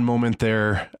another fun moment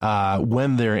there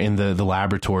when they're in the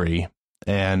laboratory,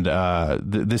 and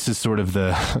this is sort of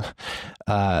the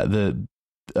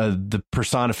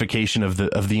personification of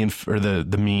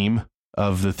the meme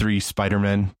of the three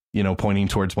Spider-Men, pointing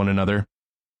towards one another.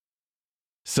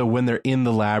 So when they're in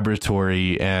the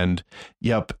laboratory and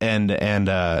Ned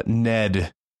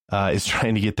is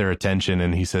trying to get their attention,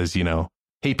 and he says,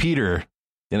 hey, Peter.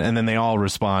 And then they all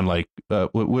respond like,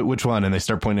 which one? And they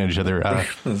start pointing at each other.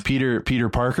 Peter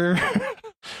Parker.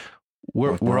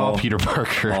 We're all Peter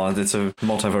Parker. Oh, it's a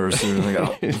multiverse.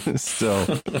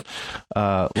 So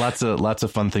lots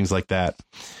of fun things like that.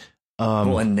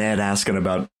 And Ned asking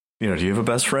about, do you have a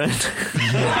best friend?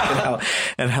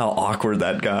 and how awkward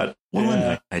that got.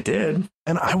 Well, I did.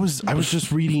 And I was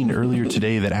just reading earlier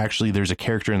today that actually there's a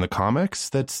character in the comics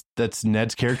that's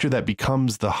Ned's character that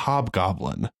becomes the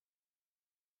Hobgoblin.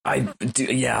 I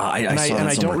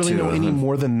don't really know any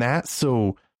more than that.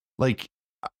 So I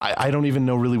don't even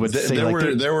know really what to say.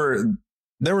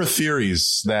 There were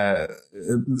theories that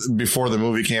before the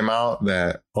movie came out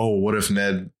that, what if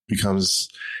Ned becomes,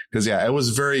 because it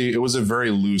was a very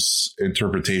loose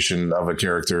interpretation of a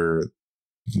character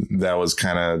that was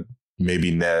kind of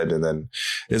maybe Ned, and then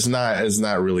it's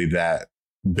not really that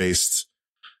based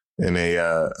in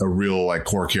a real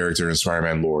core character in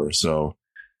Spider-Man lore. So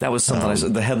that was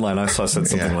something the headline I saw said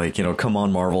something like, come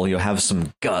on, Marvel, you'll have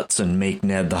some guts and make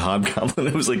Ned the Hobgoblin.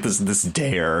 It was like this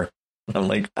dare. I'm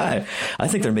like, I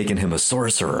think they're making him a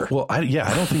sorcerer. Well, I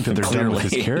don't think that they're done with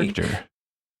his character.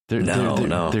 They're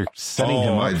setting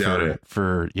him up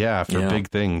for big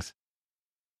things.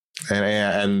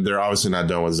 And they're obviously not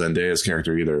done with Zendaya's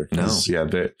character either. No.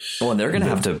 And they're going to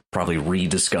have to probably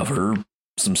rediscover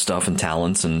some stuff and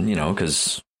talents, and,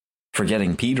 because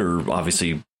forgetting Peter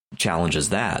obviously challenges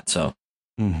that. So,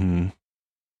 talking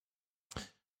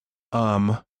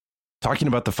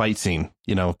about the fight scene,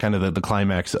 kind of the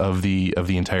climax of the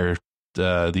entire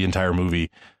movie.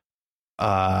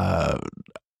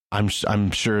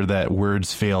 I'm sure that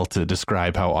words fail to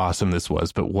describe how awesome this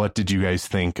was, but what did you guys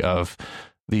think of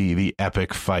the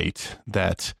epic fight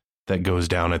that goes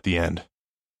down at the end?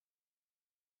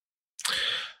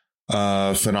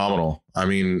 Phenomenal. I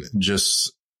mean,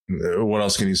 just what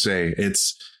else can you say?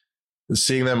 It's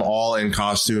seeing them all in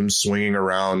costumes swinging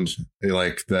around,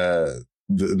 like the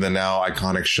now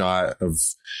iconic shot of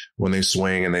when they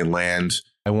swing and they land.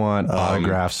 I want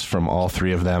autographs from all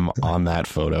three of them on that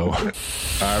photo.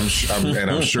 I'm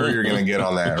sure you're going to get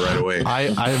on that right away.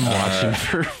 I'm watching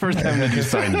for them to do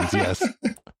signings. Yes.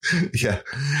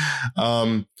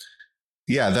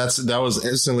 Yeah. That was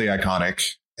instantly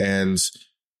iconic. And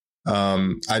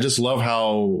I just love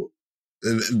how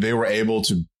they were able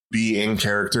to be in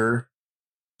character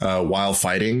while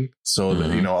fighting. So,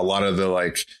 that, a lot of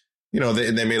the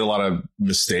they made a lot of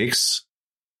mistakes,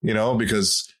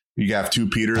 because you have two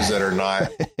Peters that are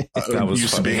not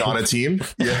used to being on a team.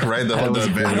 Yeah, right.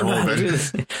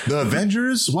 The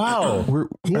Avengers. Wow. Who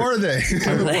are they?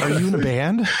 Are you in a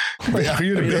band? Are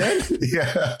you in a band?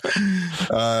 Yeah.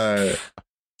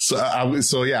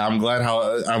 I'm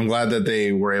glad that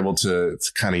they were able to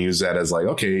kind of use that as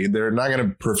okay, they're not going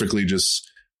to perfectly just,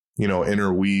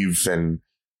 interweave and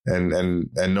and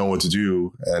know what to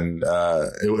do. And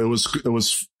it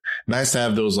was nice to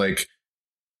have those like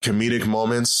comedic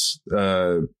moments,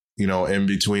 in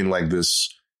between like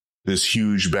this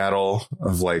huge battle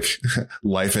of like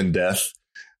life and death,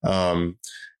 and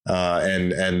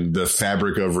the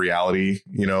fabric of reality,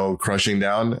 crushing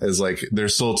down. Is like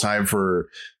there's still time for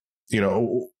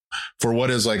what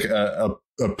is like a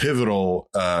pivotal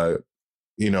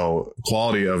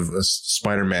quality of a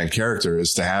Spider-Man character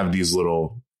is to have these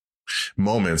little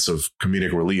moments of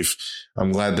comedic relief.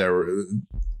 I'm glad that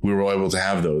we were able to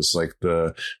have those, like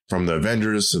from the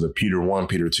Avengers to the Peter 1,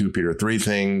 Peter 2, Peter 3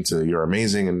 thing to You're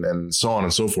Amazing and so on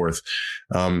and so forth.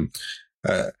 I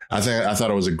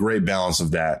thought it was a great balance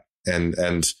of that. And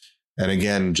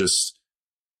again, just,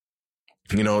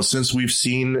 since we've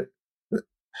seen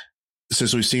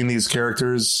these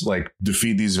characters like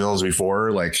defeat these villains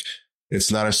before, like it's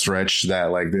not a stretch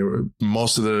that like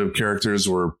most of the characters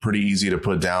were pretty easy to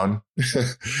put down.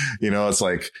 It's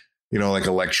like, like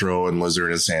Electro and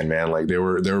Lizard and Sandman, like they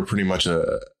were pretty much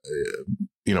a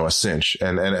cinch.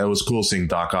 And it was cool seeing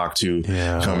Doc Ock too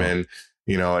come in,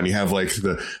 and you have like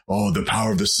the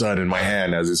power of the sun in my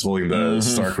hand as he's holding the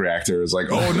Stark reactor. It's like,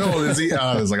 oh no, is he?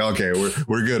 It's like, okay,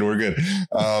 we're good.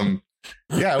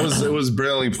 Yeah, it was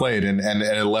brilliantly played, and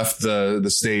it left the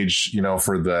stage,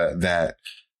 for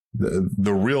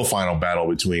the real final battle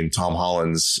between Tom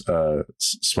Holland's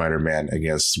Spider-Man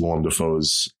against Willem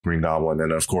Dafoe's Green Goblin.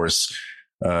 And of course,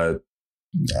 I'm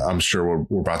sure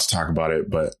we're about to talk about it,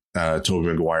 but Tobey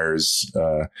Maguire's,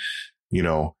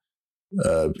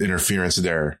 interference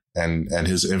there and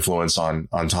his influence on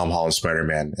Tom Holland's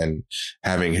Spider-Man, and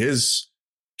having his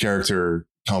character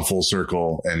come full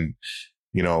circle. And,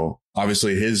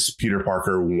 obviously his Peter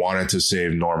Parker wanted to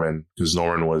save Norman because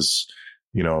Norman was,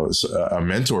 a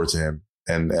mentor to him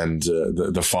and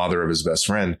the father of his best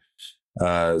friend.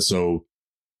 So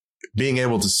being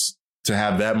able to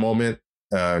have that moment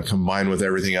combined with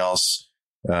everything else,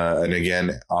 and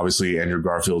again, obviously Andrew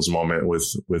Garfield's moment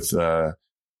with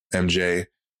MJ,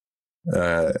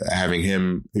 having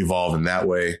him evolve in that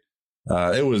way,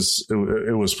 it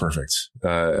was perfect.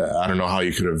 I don't know how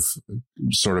you could have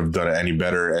sort of done it any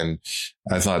better. And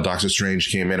I thought Doctor Strange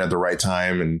came in at the right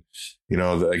time, and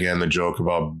again, the joke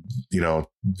about,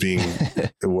 being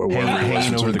wherever he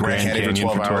was over the Grand Canyon for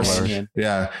 12 hours.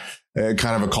 Yeah.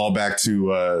 Kind of a callback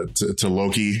to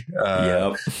Loki.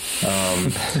 Yep.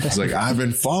 It's like, I've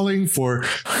been falling for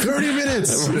 30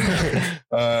 minutes.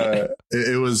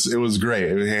 It was great.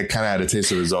 It kind of had a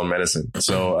taste of his own medicine.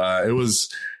 So, it was,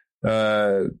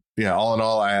 all in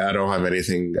all, I don't have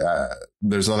anything.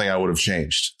 There's nothing I would have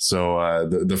changed. So,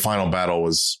 the final battle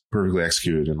was perfectly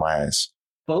executed in my eyes.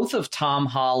 Both of Tom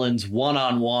Holland's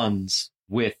one-on-ones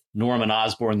with Norman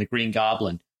Osborn, the Green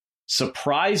Goblin,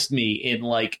 surprised me in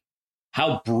like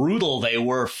how brutal they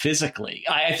were physically.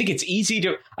 I think it's easy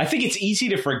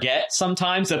to forget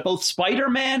sometimes that both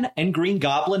Spider-Man and Green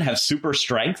Goblin have super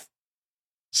strength.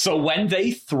 So when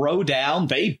they throw down,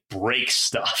 they break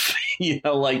stuff.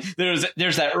 Like there's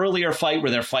that earlier fight where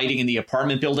they're fighting in the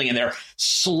apartment building and they're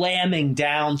slamming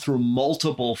down through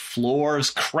multiple floors,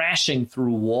 crashing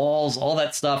through walls, all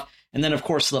that stuff. And then, of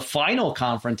course, the final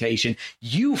confrontation,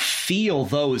 you feel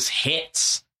those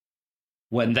hits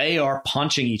when they are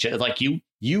punching each other. Like you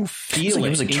feel it. It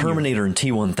was like Terminator and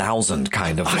T-1000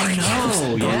 kind of. I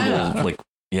know, yeah. Like,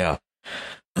 yeah.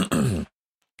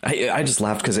 I just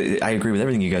laughed because I agree with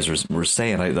everything you guys were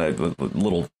saying. A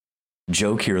little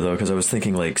joke here, though, because I was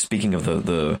thinking, like, speaking of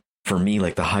the for me,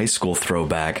 like the high school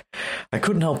throwback, I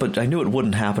couldn't help but I knew it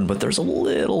wouldn't happen. But there's a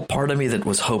little part of me that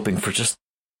was hoping for just,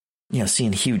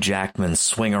 seeing Hugh Jackman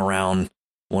swing around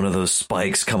one of those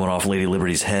spikes coming off Lady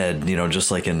Liberty's head, just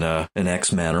like in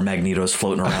X-Men, or Magneto's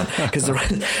floating around.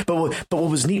 But what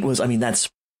was neat was, I mean, that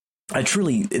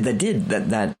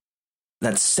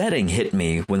setting hit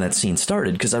me when that scene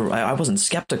started, because I wasn't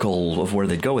skeptical of where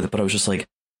they'd go with it, but I was just like,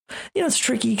 it's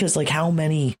tricky because, like, how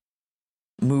many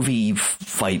movie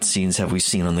fight scenes have we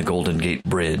seen on the Golden Gate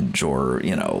Bridge or,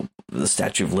 the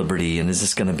Statue of Liberty? And is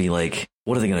this going to be like,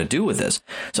 what are they going to do with this?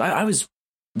 So I was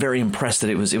very impressed that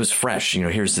it was fresh.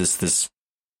 Here's this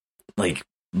like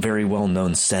very well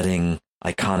known setting,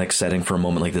 iconic setting for a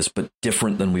moment like this, but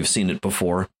different than we've seen it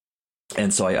before.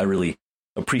 And so I really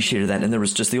appreciated that. And there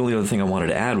was just the only other thing I wanted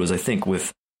to add was, I think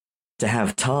to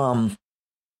have Tom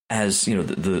as,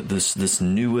 this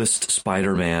newest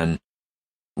Spider-Man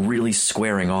really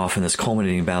squaring off in this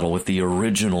culminating battle with the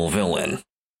original villain.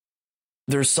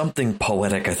 There's something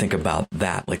poetic, I think, about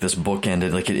that. Like, this book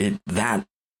ended, like that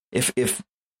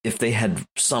if they had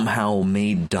somehow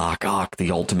made Doc Ock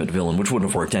the ultimate villain, which wouldn't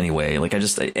have worked anyway. Like, and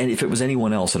if it was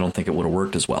anyone else, I don't think it would have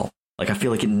worked as well. Like, I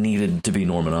feel like it needed to be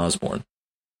Norman Osborn.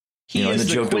 He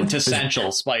is the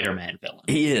quintessential Spider-Man villain.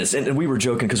 He is. And we were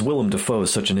joking because Willem Dafoe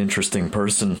is such an interesting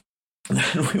person.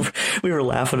 we were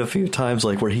laughing a few times,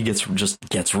 like, where he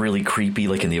gets really creepy,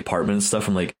 like in the apartment and stuff.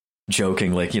 I'm like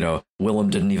joking, like,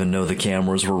 Willem didn't even know the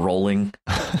cameras were rolling.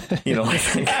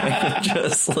 Like,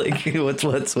 just like,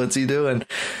 what's he doing?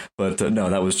 But no,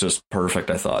 that was just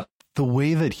perfect, I thought. The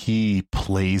way that he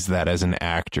plays that as an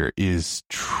actor is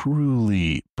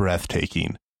truly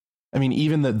breathtaking. I mean,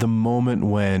 even the moment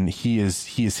when he is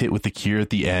hit with the cure at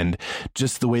the end,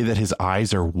 just the way that his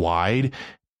eyes are wide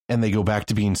and they go back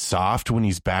to being soft when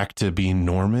he's back to being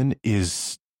Norman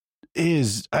is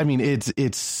I mean,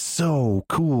 it's so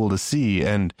cool to see.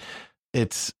 And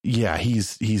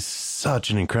he's such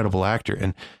an incredible actor,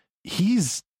 and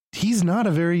he's not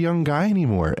a very young guy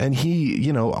anymore. And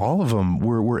all of them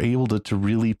were able to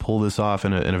really pull this off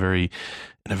in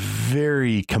a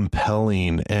very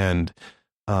compelling and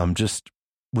just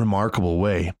remarkable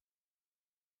way.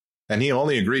 And he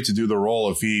only agreed to do the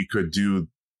role if he could do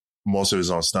most of his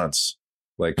own stunts,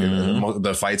 like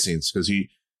the fight scenes, because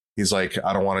he's like,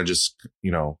 I don't want to just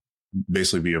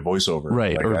basically be a voiceover,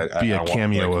 right? Like, or be a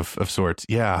cameo of sorts.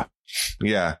 Yeah.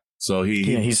 So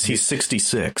he's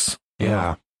 66.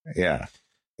 Yeah.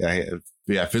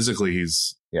 Physically,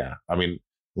 he's I mean,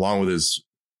 along with his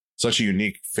such a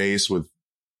unique face with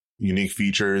unique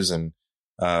features and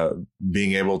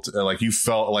being able to, like, you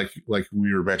felt like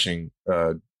we were mentioning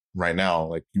right now,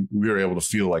 like we were able to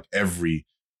feel like every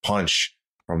punch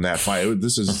from that fight.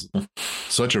 This is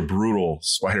such a brutal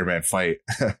Spider-Man fight,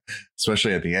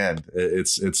 especially at the end.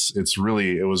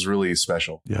 It was really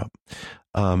special. Yeah.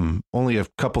 Only a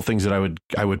couple things that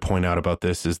I would point out about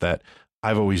this is that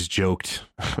I've always joked,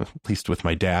 at least with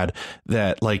my dad,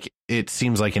 that like it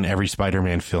seems like in every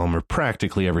Spider-Man film or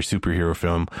practically every superhero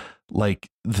film, like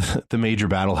the major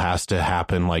battle has to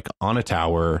happen like on a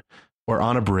tower or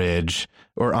on a bridge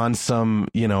or on some,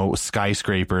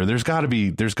 skyscraper. There's got to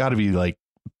be like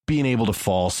being able to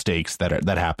fall stakes that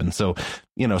happen. So,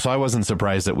 so I wasn't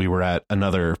surprised that we were at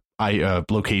another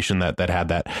location that had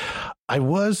that. I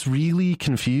was really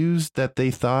confused that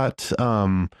they thought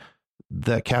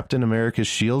that Captain America's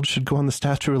shield should go on the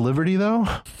Statue of Liberty, though.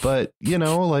 But,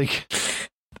 like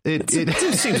it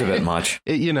seems a bit much.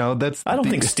 I don't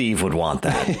think Steve would want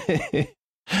that.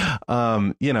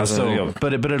 But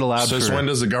it allowed. So when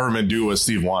does the government do what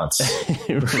Steve wants?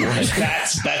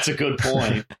 That's a good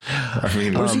point. I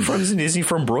mean, is he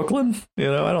from Brooklyn? I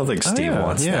don't think Steve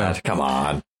wants that. Come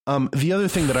on. The other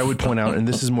thing that I would point out, and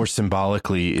this is more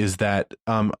symbolically, is that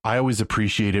I always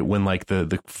appreciate it when like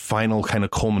the final kind of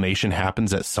culmination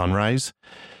happens at sunrise,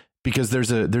 because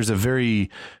there's a very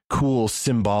cool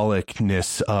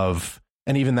symbolicness of,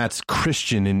 and even that's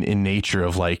Christian in nature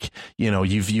of like,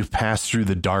 you've passed through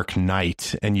the dark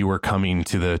night and you are coming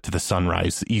to the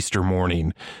sunrise, Easter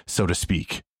morning, so to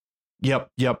speak. Yep.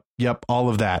 All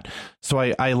of that. So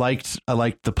I liked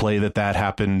the play that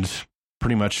happened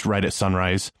pretty much right at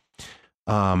sunrise.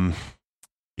 And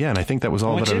I think that was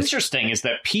all. What's interesting is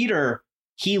that Peter,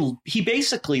 he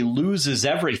basically loses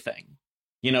everything.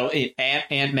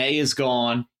 Aunt May is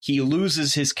gone. He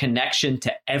loses his connection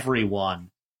to everyone,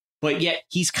 but yet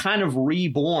he's kind of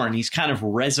reborn. He's kind of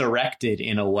resurrected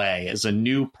in a way as a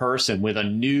new person with a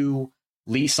new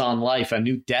lease on life, a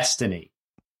new destiny.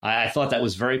 I thought that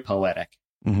was very poetic.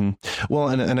 Mm-hmm. Well,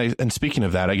 and speaking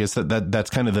of that, I guess that's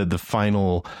kind of the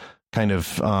final kind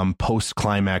of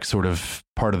post-climax sort of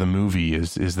part of the movie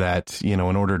is that, in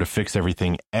order to fix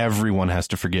everything, everyone has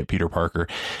to forget Peter Parker.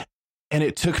 And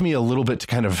it took me a little bit to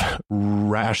kind of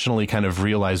rationally kind of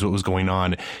realize what was going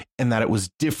on, and that it was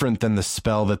different than the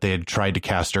spell that they had tried to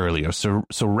cast earlier. So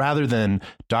rather than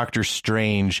Doctor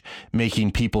Strange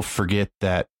making people forget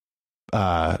that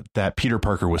Peter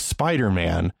Parker was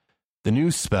Spider-Man, the new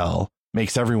spell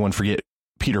makes everyone forget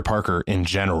Peter Parker in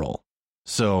general.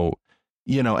 So,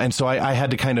 and so I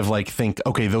had to kind of like think,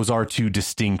 okay, those are two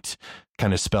distinct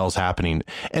kind of spells happening.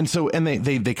 And so, and they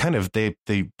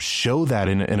show that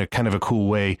in a kind of a cool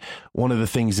way. One of the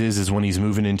things is when he's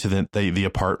moving into the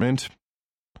apartment,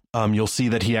 you'll see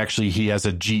that he has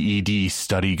a GED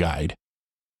study guide,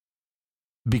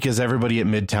 because everybody at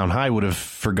Midtown High would have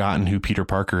forgotten who Peter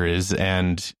Parker is.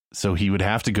 And so he would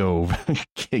have to go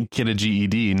get a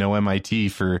GED, no MIT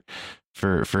for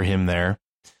him there.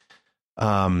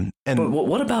 But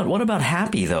what about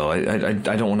Happy though? I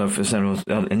don't know if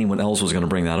anyone else was going to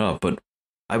bring that up, but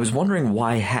I was wondering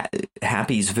why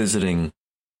Happy's visiting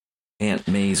Aunt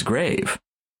May's grave.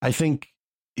 I think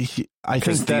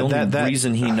the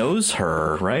reason he knows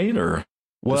her, right? Or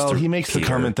he makes the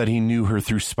comment that he knew her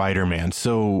through Spider-Man.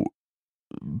 So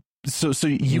So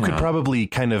you could probably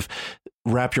kind of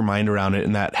wrap your mind around it,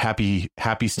 and that Happy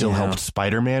still helped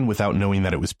Spider-Man without knowing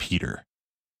that it was Peter.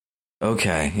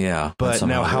 Okay, yeah. But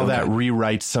now how that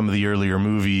rewrites some of the earlier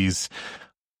movies,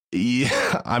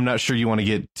 I'm not sure you want to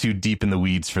get too deep in the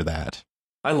weeds for that.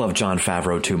 I love Jon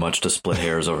Favreau too much to split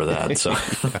hairs over that. So,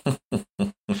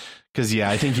 because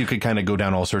I think you could kind of go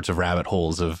down all sorts of rabbit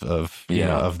holes of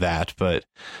that. But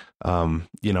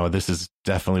this is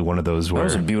definitely one of those where that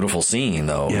was a beautiful scene,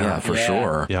 though. Yeah, for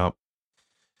sure. Yeah.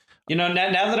 Now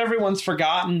that everyone's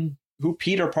forgotten who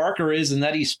Peter Parker is and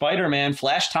that he's Spider-Man,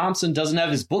 Flash Thompson doesn't have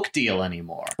his book deal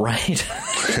anymore. Right.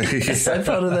 I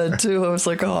thought of that too. I was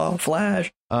like, oh,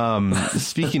 Flash.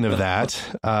 Speaking of that,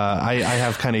 I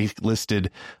have kind of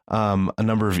listed a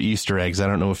number of Easter eggs. I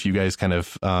don't know if you guys kind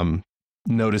of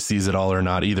notice these at all or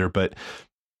not either, but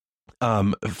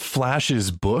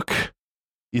Flash's book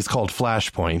is called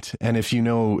Flashpoint. And if you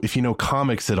know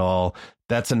comics at all,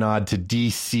 that's a nod to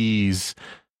DC's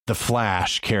The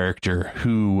Flash character,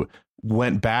 who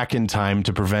went back in time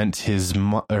to prevent his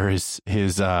mom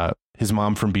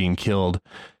from being killed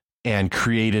and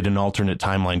created an alternate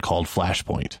timeline called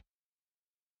Flashpoint.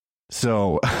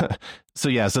 So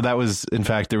that was, in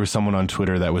fact, there was someone on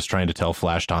Twitter that was trying to tell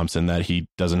Flash Thompson that he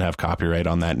doesn't have copyright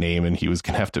on that name and he was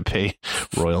going to have to pay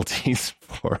royalties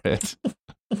for it.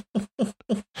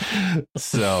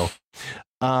 So,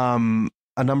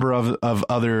 a number of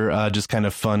other just kind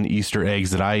of fun Easter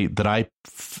eggs that I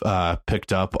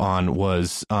picked up on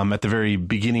was at the very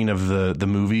beginning of the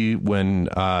movie when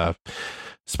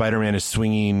Spider-Man is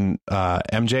swinging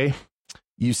MJ.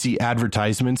 You see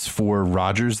advertisements for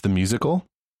Rogers the Musical,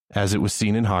 as it was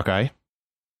seen in Hawkeye.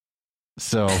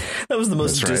 So that was the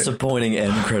most disappointing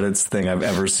end credits thing I've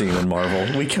ever seen in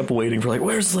Marvel. We kept waiting for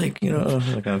where's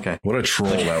okay. What a troll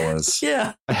that was.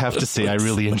 Yeah. I have to say, I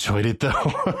really enjoyed it,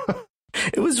 though.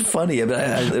 It was funny. I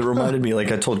mean, it reminded me, I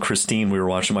told Christine, we were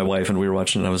watching, my wife, and we were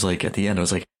watching, and I was like, at the end, I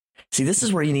was like, see, this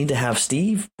is where you need to have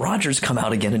Steve Rogers come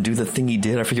out again and do the thing he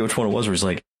did. I forget which one it was, where he's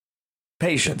like,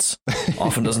 patience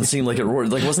often doesn't seem like it.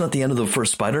 Wasn't that the end of the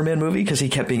first Spider-Man movie? Because he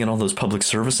kept being in all those public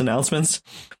service announcement.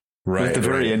 Right. At the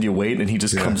very end, you wait, and he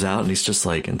just comes out, and he's just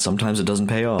like, and sometimes it doesn't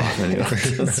pay off.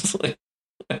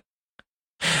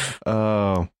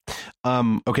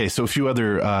 Okay, so a few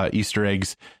other Easter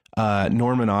eggs.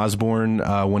 Norman Osborn,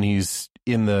 when he's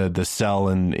in the cell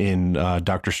in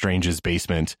Doctor Strange's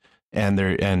basement, and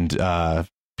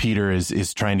Peter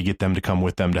is trying to get them to come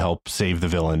with them to help save the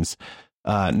villains.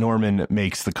 Norman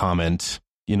makes the comment,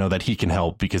 that he can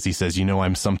help because he says,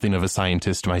 I'm something of a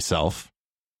scientist myself.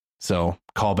 So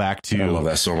call back to, I love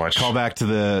that so much. Call back to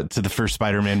the first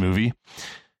Spider-Man movie.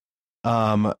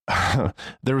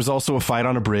 There was also a fight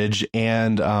on a bridge,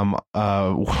 and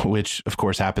which of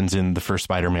course happens in the first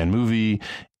Spider-Man movie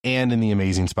and in the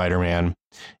Amazing Spider-Man.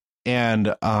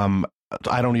 And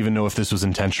I don't even know if this was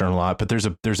intentional or not, but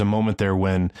there's a moment there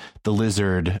when the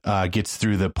Lizard gets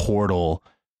through the portal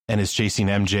and is chasing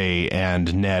MJ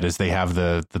and Ned as they have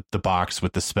the box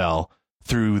with the spell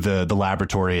through the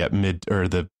laboratory at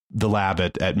the lab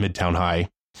at Midtown High.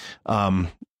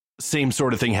 Same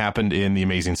sort of thing happened in the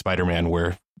Amazing Spider-Man,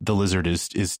 where the Lizard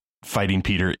is fighting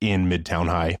Peter in Midtown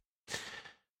High.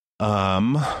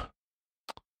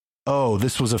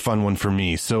 This was a fun one for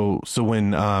me. So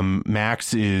when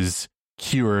Max is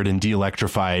cured and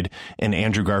de-electrified and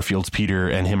Andrew Garfield's Peter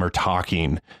and him are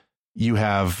talking, you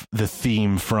have the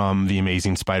theme from the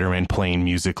Amazing Spider-Man playing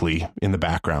musically in the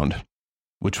background,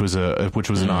 which was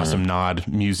an awesome nod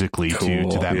musically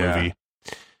to that movie.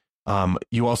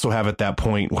 You also have at that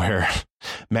point where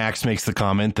Max makes the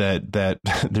comment that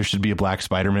there should be a black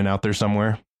Spider-Man out there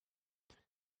somewhere.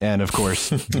 And of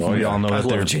course, we all know that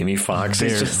there's Jamie Foxx.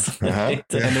 And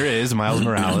there is Miles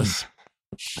Morales.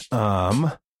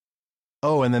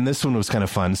 And then this one was kind of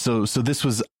fun. So this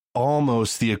was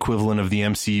almost the equivalent of the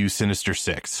MCU Sinister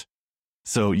Six.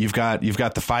 So you've got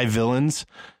the 5 villains,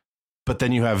 but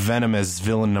then you have Venom as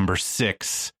villain number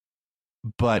 6,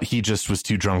 but he just was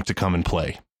too drunk to come and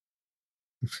play.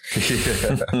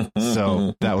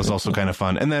 So that was also kind of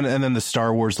fun. And then the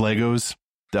Star Wars Legos.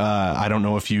 I don't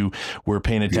know if you were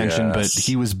paying attention, but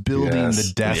he was building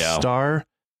the Death Star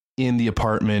in the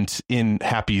apartment, in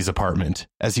Happy's apartment,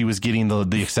 as he was getting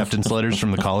the acceptance letters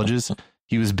from the colleges.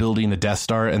 He was building the Death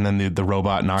Star, and then the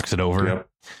robot knocks it over. Yep.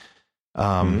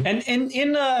 And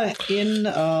in the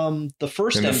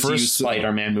first MCU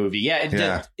Spider-Man movie,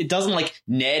 it doesn't like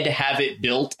Ned have it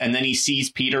built, and then he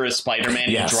sees Peter as Spider-Man,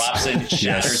 and he drops it and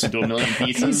shatters into a million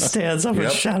pieces. He stands up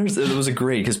and shatters. It was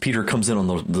great because Peter comes in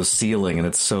on the ceiling, and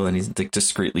and he like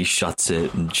discreetly shuts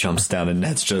it and jumps down, and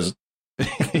Ned's just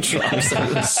drops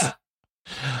it.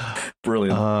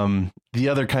 Brilliant. The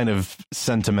other kind of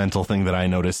sentimental thing that I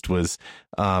noticed was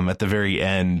at the very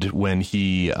end when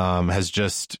he has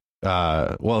just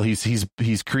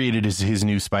he's created his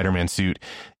new Spider-Man suit.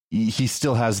 He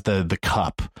still has the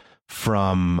cup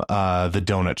from the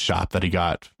donut shop that he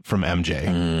got from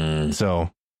MJ.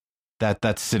 So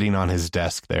that's sitting on his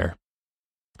desk there.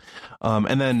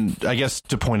 And then I guess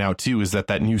to point out too is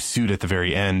that new suit at the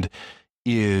very end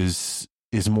is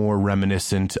more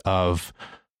reminiscent of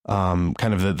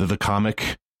kind of the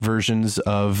comic versions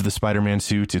of the Spider-Man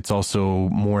suit. It's also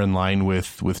more in line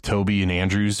with Tobey and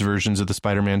Andrew's versions of the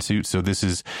Spider-Man suit. So this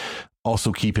is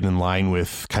also keeping in line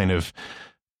with kind of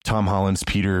Tom Holland's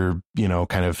Peter,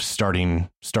 kind of starting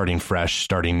fresh,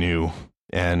 starting new,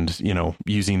 and,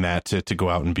 using that to go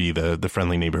out and be the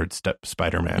friendly neighborhood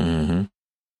Spider-Man. Mm-hmm.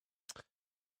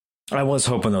 I was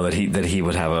hoping though that he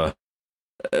would have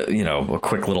a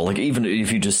quick little, like, even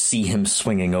if you just see him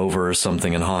swinging over or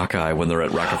something in Hawkeye when they're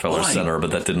at Rockefeller Center,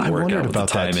 but that didn't work out with the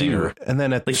timing. And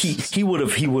then he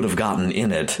would have gotten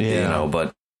in it,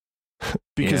 but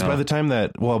because by the time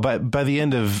by the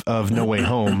end of No Way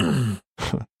Home,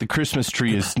 the Christmas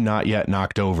tree is not yet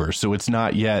knocked over, so it's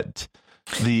not yet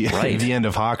the end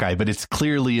of Hawkeye, but it's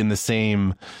clearly in the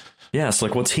same. Yes,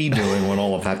 like what's he doing when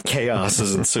all of that chaos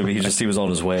is ensuing? He was on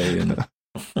his way.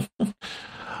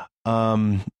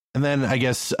 And then I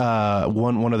guess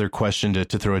one other question to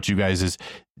throw at you guys is,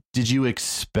 did you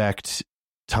expect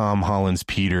Tom Holland's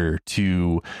Peter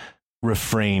to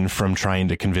refrain from trying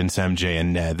to convince MJ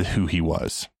and Ned who he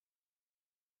was?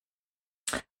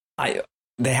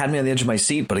 They had me on the edge of my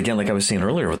seat, but again, like I was saying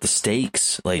earlier with the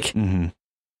stakes, like you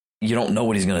don't know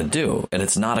what he's going to do, and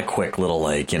it's not a quick little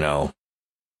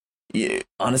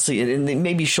honestly, and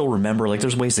maybe she'll remember, like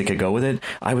there's ways they could go with it.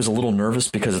 I was a little nervous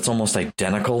because it's almost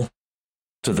identical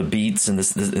to the beats and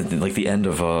this like the end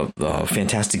of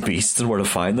Fantastic Beasts and Where to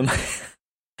Find Them.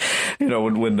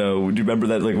 When do you remember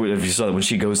that? Like if you saw that when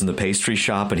she goes in the pastry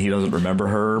shop and he doesn't remember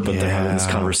her, but they're having this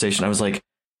conversation. I was like,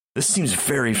 this seems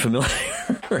very familiar,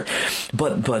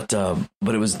 but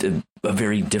it was a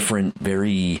very different,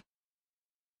 very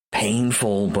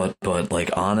painful, but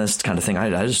like honest kind of thing.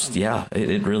 I just,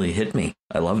 it really hit me.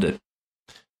 I loved it.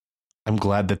 I'm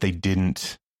glad that they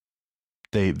didn't.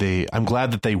 I'm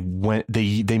glad that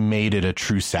they made it a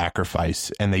true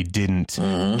sacrifice and they didn't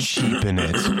cheapen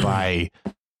it by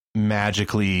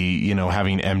magically,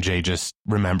 having MJ just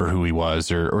remember who he was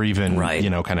or even,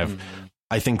 kind of,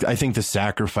 I think the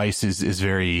sacrifice is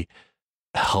very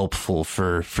helpful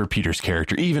for Peter's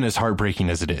character, even as heartbreaking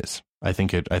as it is. I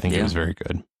think it was very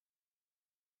good.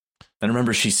 And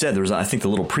remember, she said I think the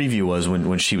little preview was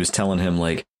when she was telling him,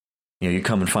 like, you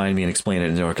come and find me and explain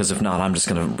it, because if not, I'm just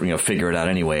going to, figure it out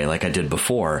anyway, like I did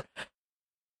before.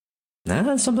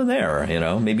 That's something there,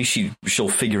 maybe she'll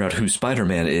figure out who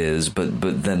Spider-Man is, but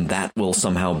then that will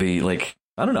somehow be like,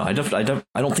 I don't know. I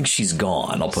don't think she's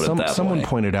gone. I'll put it that way. Someone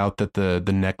pointed out that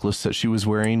the necklace that she was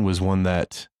wearing was one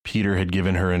that Peter had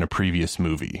given her in a previous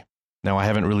movie. Now, I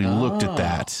haven't really looked at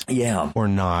that, or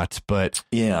not, but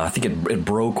I think it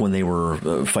broke when they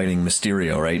were fighting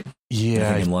Mysterio, right?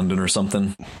 Yeah, in London or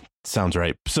something. Sounds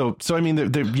right. So I mean,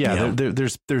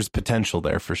 there's potential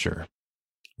there for sure.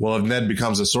 Well, if Ned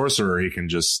becomes a sorcerer, he can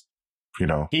just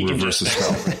reverse the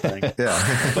spell.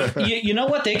 Yeah, but you know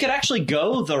what? They could actually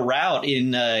go the route in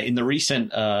the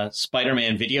recent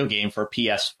Spider-Man video game for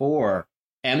PS4.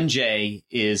 MJ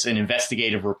is an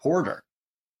investigative reporter.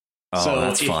 Oh, so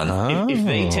that's fun. If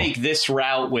they take this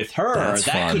route with her,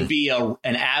 that could be an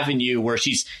avenue where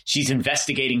she's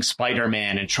investigating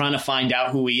Spider-Man and trying to find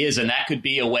out who he is. And that could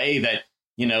be a way that,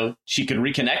 she could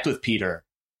reconnect with Peter.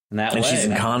 And she's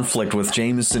in conflict with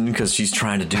Jameson because she's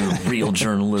trying to do real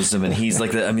journalism. And he's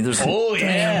like, there's. Oh,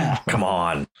 yeah. Come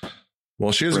on.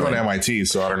 Well, she is going to MIT,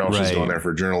 so I don't know if she's going there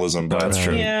for journalism. But that's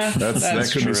true. Yeah, that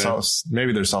could be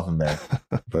maybe there's something there.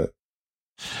 But.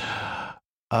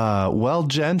 Well,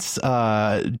 gents,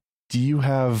 do you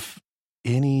have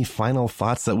any final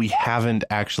thoughts that we haven't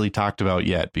actually talked about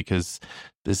yet? Because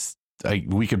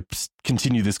we could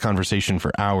continue this conversation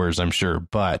for hours, I'm sure.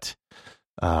 But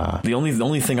the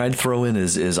only thing I'd throw in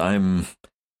is I'm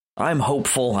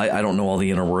hopeful. I don't know all the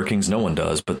inner workings. No one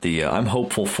does. But I'm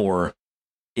hopeful for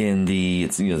in the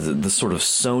sort of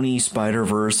Sony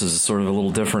Spider-Verse is sort of a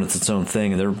little different. It's its own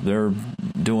thing. They're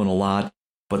doing a lot.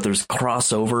 But there's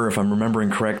crossover. If I'm remembering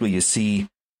correctly, you see,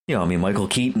 Michael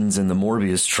Keaton's in the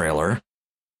Morbius trailer,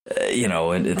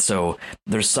 and so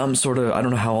there's some sort of, I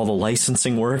don't know how all the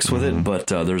licensing works with it, but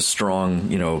there's strong,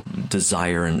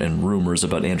 desire and rumors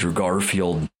about Andrew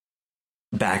Garfield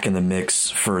back in the mix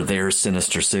for their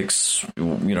Sinister Six,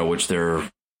 which they're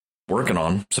working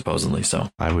on, supposedly. So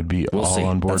I would be we'll all see.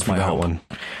 on board That's for my that hope. one.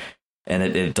 And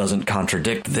it doesn't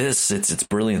contradict this. It's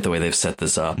brilliant the way they've set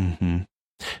this up. Mm-hmm.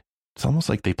 It's almost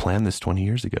like they planned this 20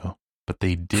 years ago, but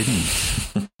they didn't.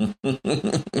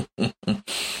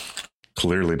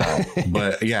 Clearly not.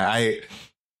 But yeah,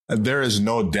 there is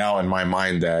no doubt in my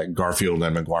mind that Garfield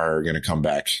and Maguire are going to come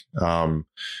back.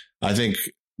 I think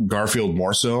Garfield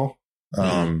more so.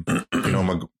 I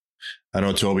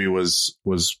know Toby was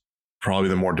probably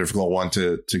the more difficult one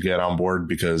to get on board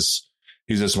because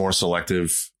he's just more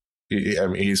selective. I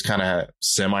mean, he's kind of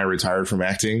semi-retired from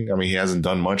acting. I mean, he hasn't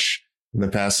done much in the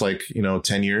past,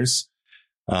 10 years.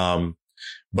 But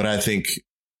I think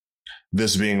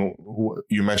this being,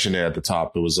 you mentioned it at the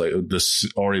top, it was like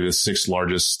already the sixth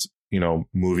largest,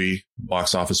 movie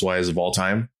box office wise of all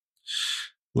time.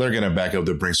 They're going to back up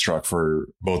the Brinks truck for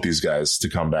both these guys to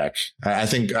come back. I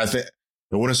think it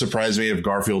wouldn't surprise me if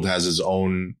Garfield has his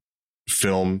own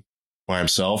film by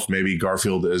himself. Maybe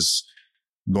Garfield is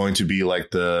going to be like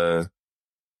the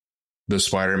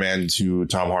Spider-Man to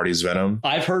Tom Hardy's Venom.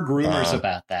 I've heard rumors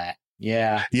about that.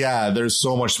 Yeah. Yeah. There's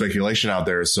so much speculation out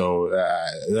there. So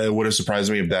it would have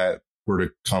surprised me if that were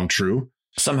to come true.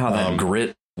 Somehow that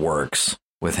grit works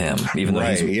with him, even though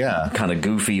he's kind of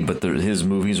goofy, but his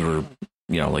movies were,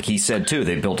 like he said, too,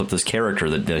 they built up this character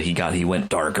that he went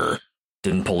darker,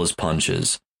 didn't pull his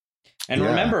punches. And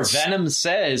remember, Venom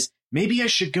says, maybe I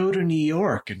should go to New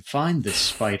York and find this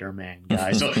Spider-Man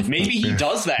guy. So maybe he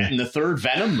does that in the third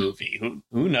Venom movie.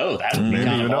 Who knows? That would be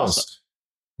kind of awesome.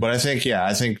 But I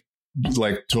think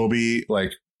like Toby,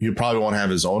 like he probably won't have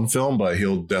his own film, but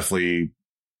he'll definitely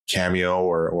cameo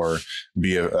or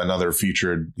be another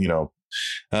featured,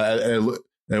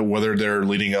 whether they're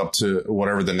leading up to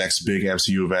whatever the next big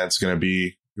MCU event's going to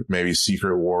be. Maybe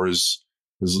Secret Wars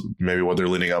is maybe what they're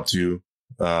leading up to.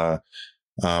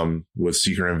 With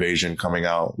Secret Invasion coming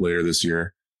out later this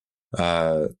year.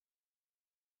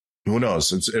 Who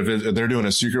knows? If they're doing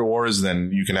a Secret Wars,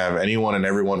 then you can have anyone and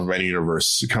everyone from any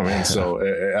universe come in.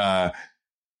 So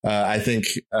I think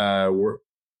we're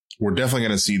definitely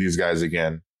going to see these guys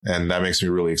again. And that makes me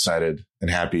really excited and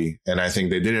happy. And I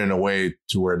think they did it in a way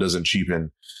to where it doesn't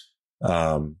cheapen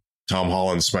Tom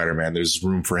Holland's Spider-Man. There's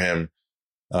room for him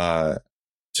to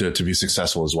be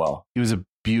successful as well. It was a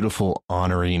beautiful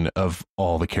honoring of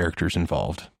all the characters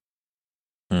involved.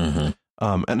 Mm-hmm.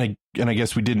 And I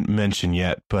guess we didn't mention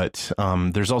yet, but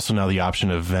there's also now the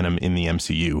option of Venom in the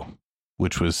MCU,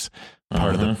 which was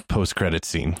part of the post-credits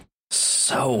scene.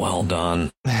 So well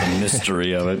done. The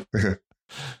mystery of it.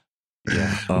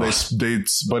 Yeah,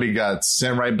 but he got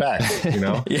sent right back.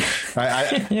 Yeah.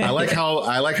 I like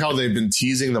how they've been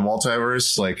teasing the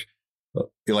multiverse, like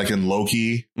in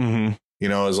Loki. Mm-hmm.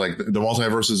 It's like the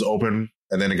multiverse is open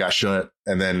and then it got shut,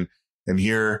 and then in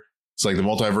here it's like the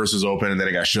multiverse is open and then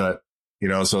it got shut.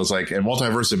 So it's like in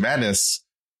Multiverse of Madness,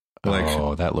 like,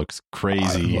 oh, that looks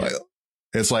crazy.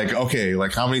 It's like, okay,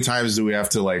 like how many times do we have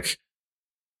to like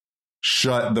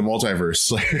shut the multiverse?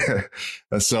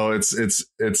 So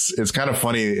it's kind of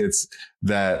funny. It's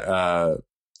that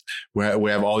we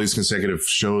have all these consecutive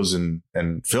shows and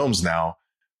films now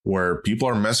where people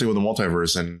are messing with the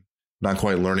multiverse and not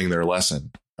quite learning their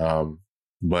lesson.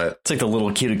 But it's like the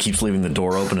little kid who keeps leaving the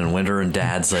door open in winter, and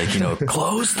dad's like,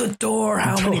 close the door.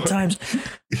 How many times?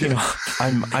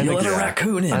 I'm let a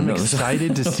raccoon in. I'm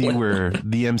excited to see where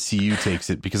the MCU takes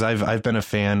it, because I've been a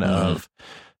fan of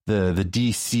the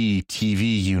DC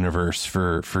TV universe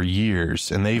for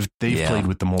years, and they've played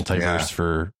with the multiverse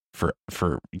for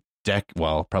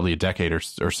probably a decade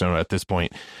or so at this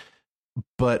point.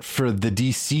 But for the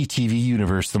DC TV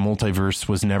universe, the multiverse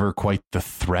was never quite the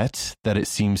threat that it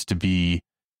seems to be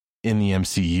in the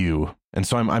MCU. And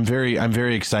so I'm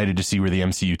very excited to see where the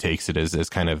MCU takes it as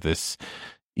kind of this,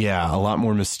 a lot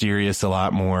more mysterious, a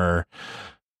lot more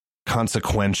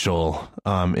consequential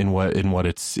in what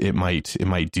it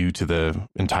might do to the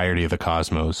entirety of the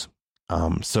cosmos.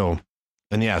 So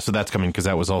that's coming, because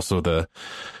that was also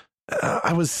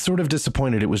I was sort of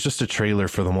disappointed. It was just a trailer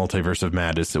for the Multiverse of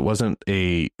Madness. It wasn't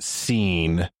a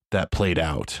scene that played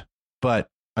out, but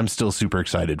I'm still super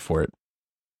excited for it.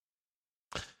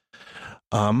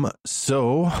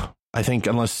 So I think,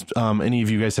 unless any of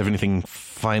you guys have anything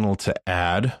final to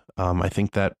add, I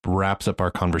think that wraps up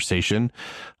our conversation.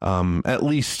 At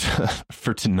least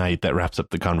for tonight, that wraps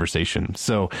up the conversation.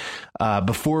 So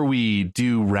before we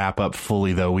do wrap up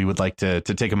fully, though, we would like to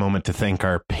take a moment to thank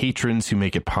our patrons who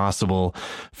make it possible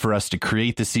for us to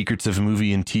create the secrets of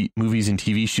movies and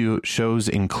TV shows,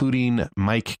 including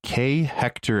Mike K,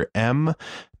 Hector M,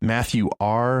 Matthew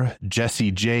R, Jesse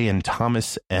J, and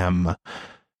Thomas M.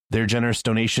 Their generous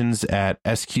donations at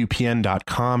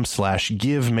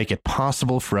sqpn.com/give make it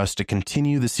possible for us to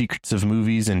continue the secrets of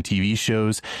movies and TV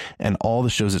shows and all the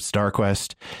shows at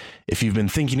StarQuest. If you've been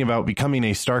thinking about becoming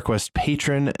a StarQuest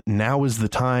patron, now is the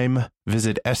time.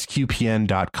 Visit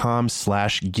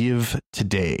sqpn.com/give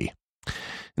today.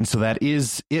 And so that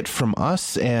is it from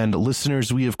us. And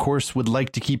listeners, we, of course, would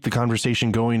like to keep the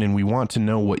conversation going, and we want to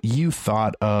know what you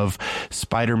thought of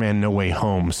Spider-Man No Way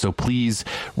Home. So please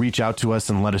reach out to us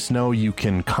and let us know. You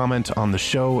can comment on the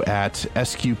show at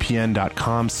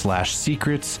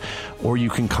sqpn.com/secrets, or you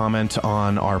can comment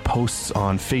on our posts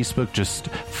on Facebook. Just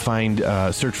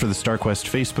search for the StarQuest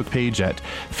Facebook page at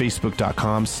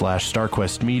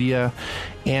facebook.com/StarQuestMedia.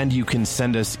 And you can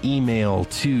send us email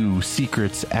to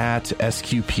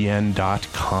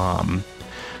secrets@sqpn.com.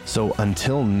 So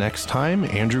until next time,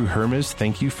 Andrew Hermes,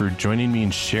 thank you for joining me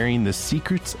and sharing the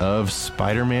secrets of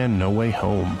Spider-Man No Way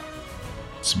Home.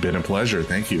 It's been a pleasure.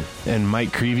 Thank you. And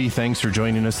Mike Creevy, thanks for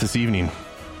joining us this evening.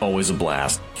 Always a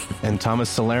blast. And Thomas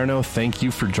Salerno, thank you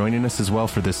for joining us as well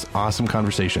for this awesome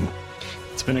conversation.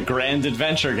 It's been a grand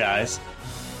adventure, guys.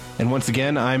 And once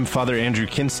again, I'm Father Andrew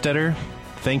Kinstetter.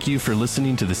 Thank you for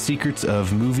listening to the secrets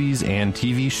of movies and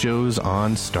TV shows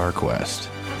on StarQuest.